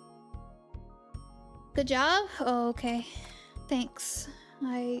 Good job? Oh, okay. Thanks.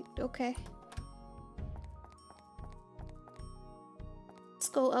 Okay. Let's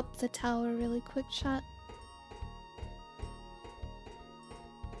go up the tower really quick, chat.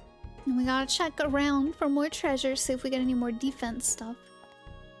 And we gotta check around for more treasure, see if we get any more defense stuff.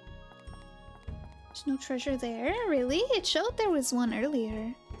 There's no treasure there, really? It showed there was one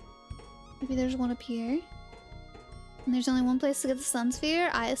earlier. Maybe there's one up here. And there's only one place to get the sun sphere.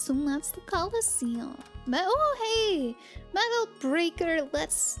 I assume that's the Colosseum. Oh, hey! Metal Breaker,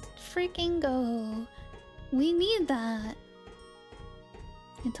 let's freaking go. We need that.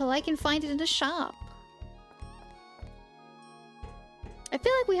 Until I can find it in a shop. I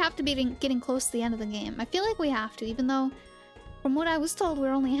feel like we have to be getting close to the end of the game. I feel like we have to, even though from what I was told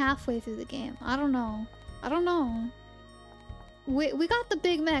we're only halfway through the game. I don't know. We got the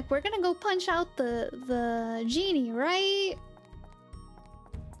big mech. We're gonna go punch out the genie, right?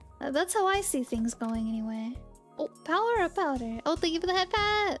 That's how I see things going anyway. Oh, power up powder. Oh, thank you for the head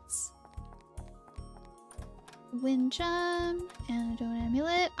pats. Wind gem, antidote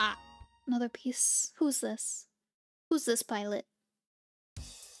amulet. Ah, another piece. Who's this? Who's this pilot?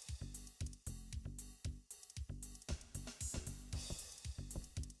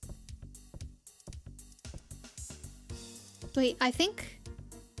 Wait, I think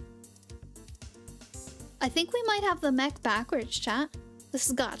we might have the mech backwards, chat. This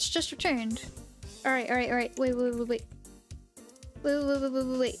is Gotch, just returned. Alright. Wait.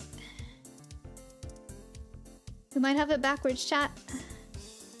 We might have it backwards, chat.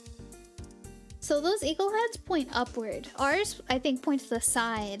 So those eagle heads point upward. Ours, I think, point to the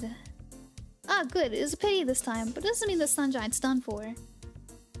side. Ah, good. It was a pity this time, but it doesn't mean the sun giant's done for.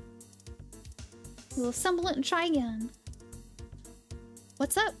 We'll assemble it and try again.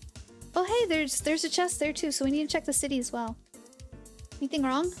 What's up? Oh hey, there's a chest there too, so we need to check the city as well. Anything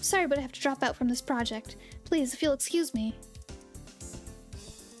wrong? Sorry, but I have to drop out from this project. Please, if you'll excuse me.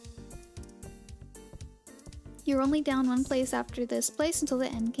 You're only down one place after this place until the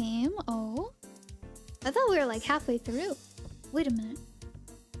end game. Oh. I thought we were like halfway through. Wait a minute.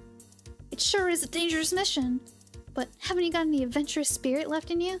 It sure is a dangerous mission. But haven't you got any adventurous spirit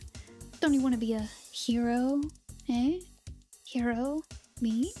left in you? Don't you want to be a hero? Eh? Hero?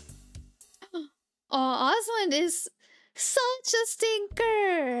 Me? Oh, Oswin is such a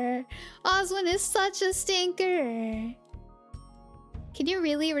stinker! Oswin is such a stinker! Can you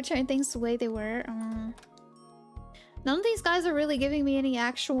really return things the way they were? None of these guys are really giving me any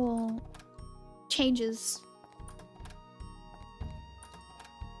actual changes.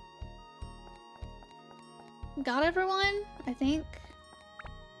 Got everyone? I think.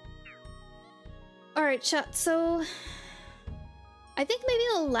 Alright, chat, so I think maybe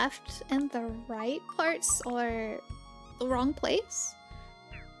the left and the right parts are the wrong place.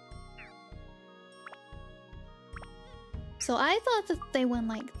 So I thought that they went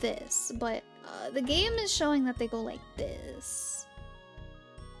like this, but the game is showing that they go like this.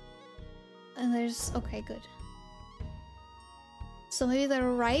 And there's... okay, good. So maybe the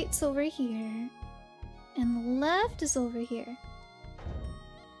right's over here, and the left is over here.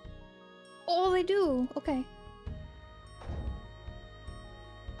 Oh, they do! Okay.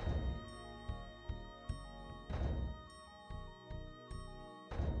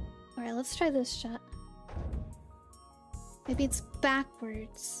 Alright, let's try this shot. Maybe it's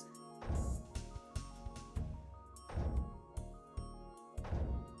backwards.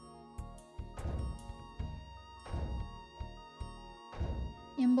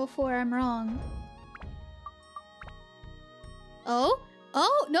 And before I'm wrong. Oh?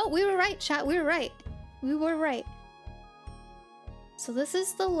 Oh, no, we were right, chat. We were right. We were right. So this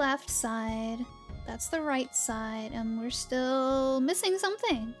is the left side. That's the right side. And we're still missing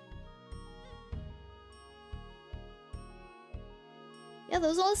something. Yeah,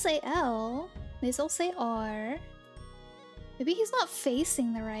 those all say L. These all say R. Maybe he's not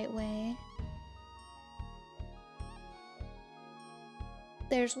facing the right way.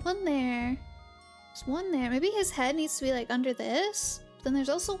 There's one there. There's one there. Maybe his head needs to be like under this. But then there's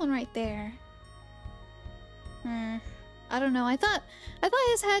also one right there. I don't know. I thought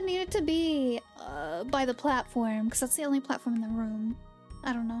his head needed to be by the platform because that's the only platform in the room.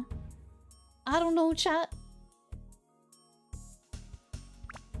 I don't know. I don't know, chat.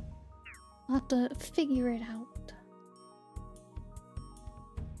 I'll have to figure it out.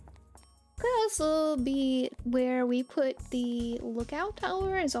 Could also be where we put the lookout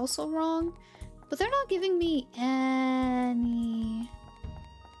tower is also wrong. But they're not giving me any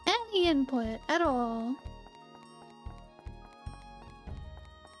input at all.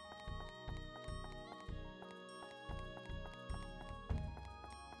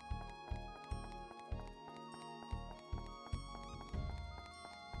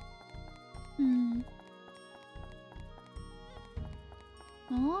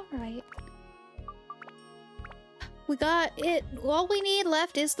 Alright. We got it. All we need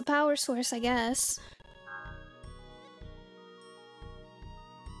left is the power source, I guess.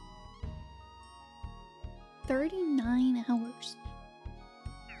 $39 hours.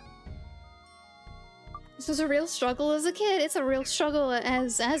 This was a real struggle as a kid. It's a real struggle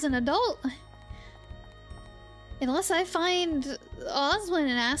as an adult. Unless I find Oswin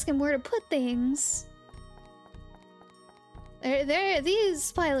and ask him where to put things.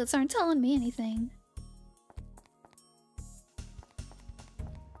 These pilots aren't telling me anything.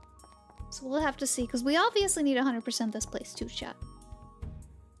 So we'll have to see, because we obviously need 100% this place too, chat.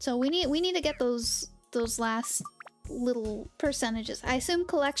 So we need to get those last little percentages. I assume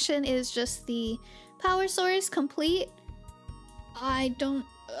collection is just the power source complete. I don't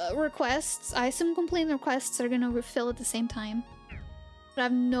requests. I assume complete and requests are gonna refill at the same time. But I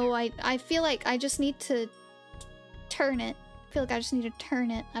have no idea. I feel like I just need to turn it. I feel like I just need to turn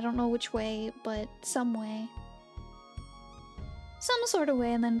it. I don't know which way, but some way. Some sort of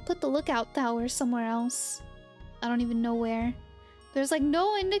way, and then put the lookout tower somewhere else. I don't even know where. There's like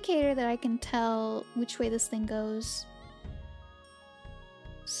no indicator that I can tell which way this thing goes.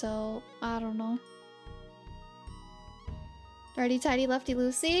 So, I don't know. Righty tighty lefty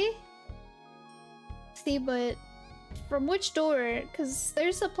loosey? See, but from which door? Because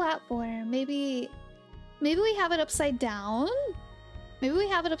there's a platform. Maybe we have it upside down? Maybe we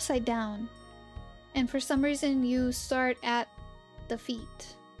have it upside down. And for some reason you start at the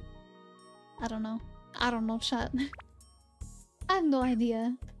feet. I don't know. I don't know, chat. I have no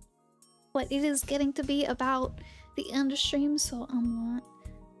idea. But it is getting to be about the end of stream, so I'm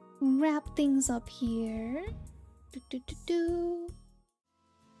gonna wrap things up here.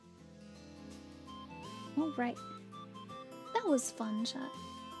 Alright. That was fun, chat.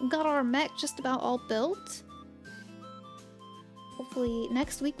 Got our mech just about all built. Hopefully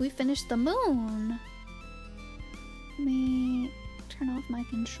next week we finish the moon. Let me turn off my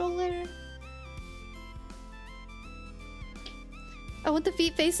controller. I want the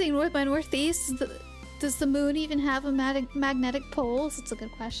feet facing north by northeast. Does the moon even have a magnetic poles? That's a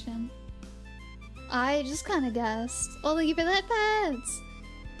good question. I just kind of guessed. Oh, thank you for the headpads!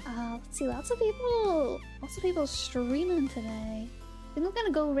 Let's see, lots of people streaming today. I think I'm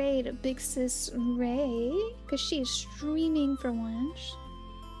gonna go raid Big Sis Ray, because she is streaming for once.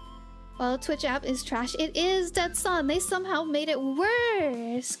 While the Twitch app is trash, it is, Dead Son. They somehow made it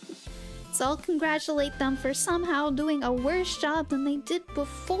worse. So I'll congratulate them for somehow doing a worse job than they did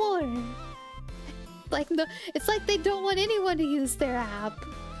before. Like, no, it's like they don't want anyone to use their app.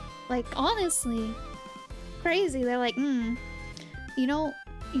 Like, honestly. Crazy. They're like, you know,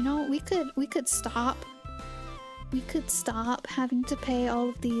 we could stop. We could stop having to pay all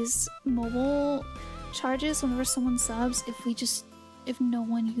of these mobile charges whenever someone subs if no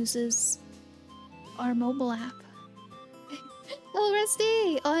one uses our mobile app. Hello,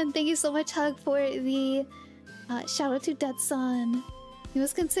 Rusty! Oh, and thank you so much, Hug, for the shout out to Dead Son. He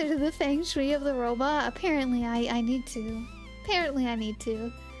was considered the feng shui of the robot. Apparently, I need to. Apparently, I need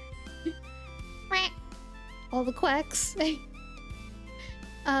to. All the quacks.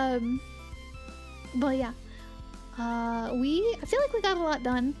 But yeah. I feel like we got a lot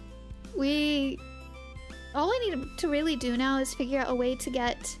done. All we need to really do now is figure out a way to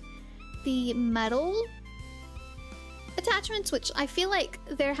get the metal attachments, which I feel like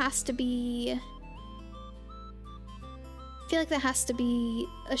there has to be... I feel like there has to be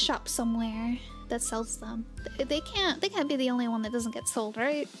a shop somewhere that sells them. They can't be the only one that doesn't get sold,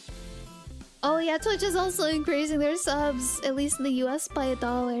 right? Oh yeah, Twitch is also increasing their subs, at least in the US, by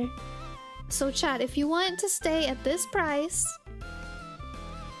 $1. So chat, if you want to stay at this price,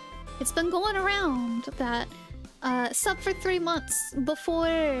 it's been going around that sub for 3 months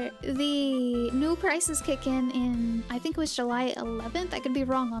before the new prices kick in I think it was July 11th. I could be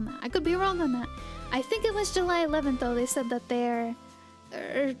wrong on that. I think it was July 11th though. They said that they're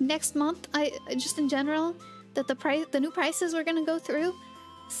next month. Just in general that the new prices were gonna go through.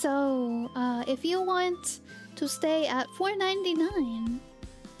 So if you want to stay at $4.99,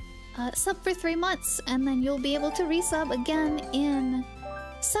 sub for 3 months, and then you'll be able to resub again in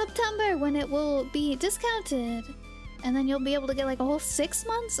September when it will be discounted, and then you'll be able to get like a whole 6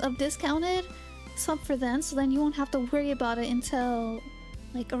 months of discounted sub for then, so then you won't have to worry about it until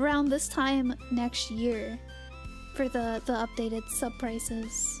like around this time next year for the updated sub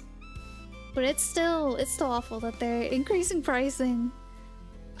prices. But it's still awful that they're increasing pricing.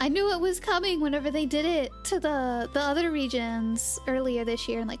 I knew it was coming whenever they did it to the other regions earlier this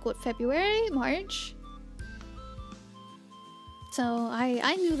year in like what, February, March? So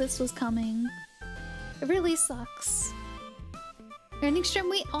I knew this was coming. It really sucks. Ending stream,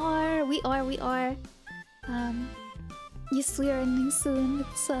 we are. Yes, we are ending soon.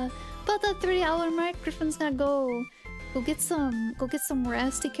 It's about that 3-hour mark. Griffin's gonna go get some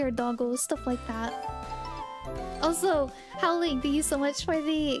rest, take care of doggos, stuff like that. Also, Howling, thank you so much for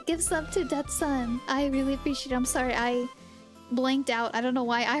the gift sub to Death Sun. I really appreciate it. I'm sorry, I blanked out. I don't know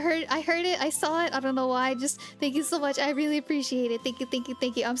why. I heard it, I saw it. I don't know why. Just thank you so much. I really appreciate it. Thank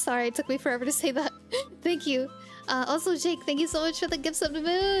you. I'm sorry, it took me forever to say that. Thank you. Also, Jake, thank you so much for the gift sub to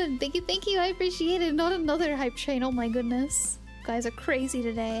Moon. Thank you. I appreciate it. Not another hype train. Oh my goodness. You guys are crazy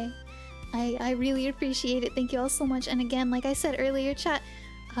today. I really appreciate it. Thank you all so much. And again, like I said earlier, chat,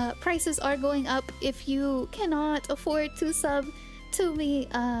 prices are going up. If you cannot afford to sub to me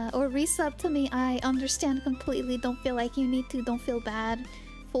or resub to me, I understand completely. Don't feel like you need to. Don't feel bad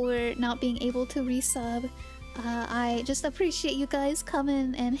for not being able to resub. I just appreciate you guys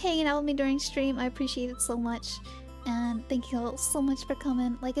coming and hanging out with me during stream. I appreciate it so much, and thank you all so much for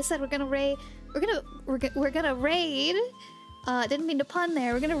coming. Like I said, we're gonna raid. Didn't mean to pun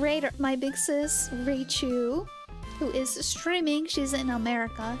there. We're gonna raid my big sis Raichu, who is streaming. She's in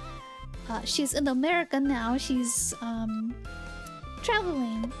America. She's in America now. She's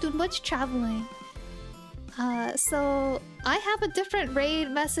traveling, doing much traveling. So I have a different raid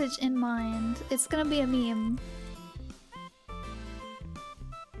message in mind. It's gonna be a meme.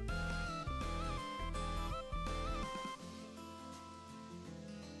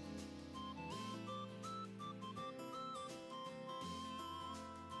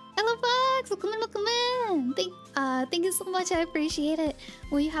 Hello, Fox! Welcome in! Thank you so much. I appreciate it.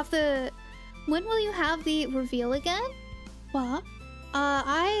 When will you have the reveal again? What?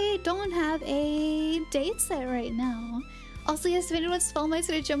 I don't have a date set right now. Also, yes, if anyone wants to follow my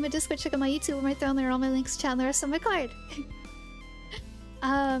Twitter, jump in Discord, check out my YouTube, where I throw in there all my links, chat, and the rest on my card.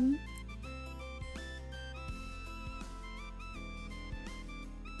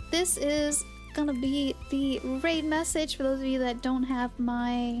 This is gonna be the raid message for those of you that don't have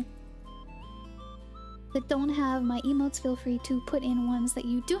my emotes. Feel free to put in ones that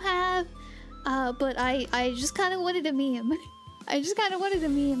you do have. But I just kind of wanted a meme. Because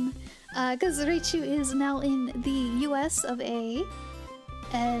Raichu is now in the US of A,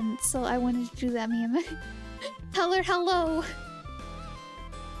 and so I wanted to do that meme. Tell her hello.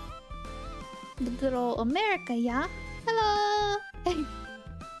 The good old America, yeah? Hello!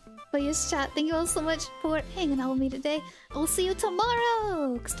 But yes, chat, thank you all so much for hanging out with me today. I will see you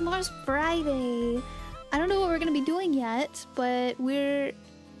tomorrow, because tomorrow's Friday. I don't know what we're going to be doing yet, but we're...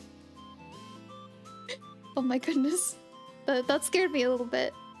 Oh my goodness. That scared me a little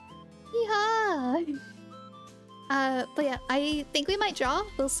bit. Yeehaw! But yeah, I think we might draw.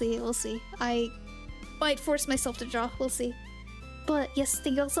 We'll see. I might force myself to draw. We'll see. But yes,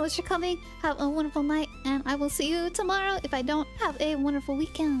 thank you all so much for coming. Have a wonderful night, and I will see you tomorrow. If I don't, have a wonderful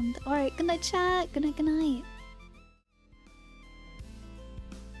weekend. Alright, good night, chat. Good night.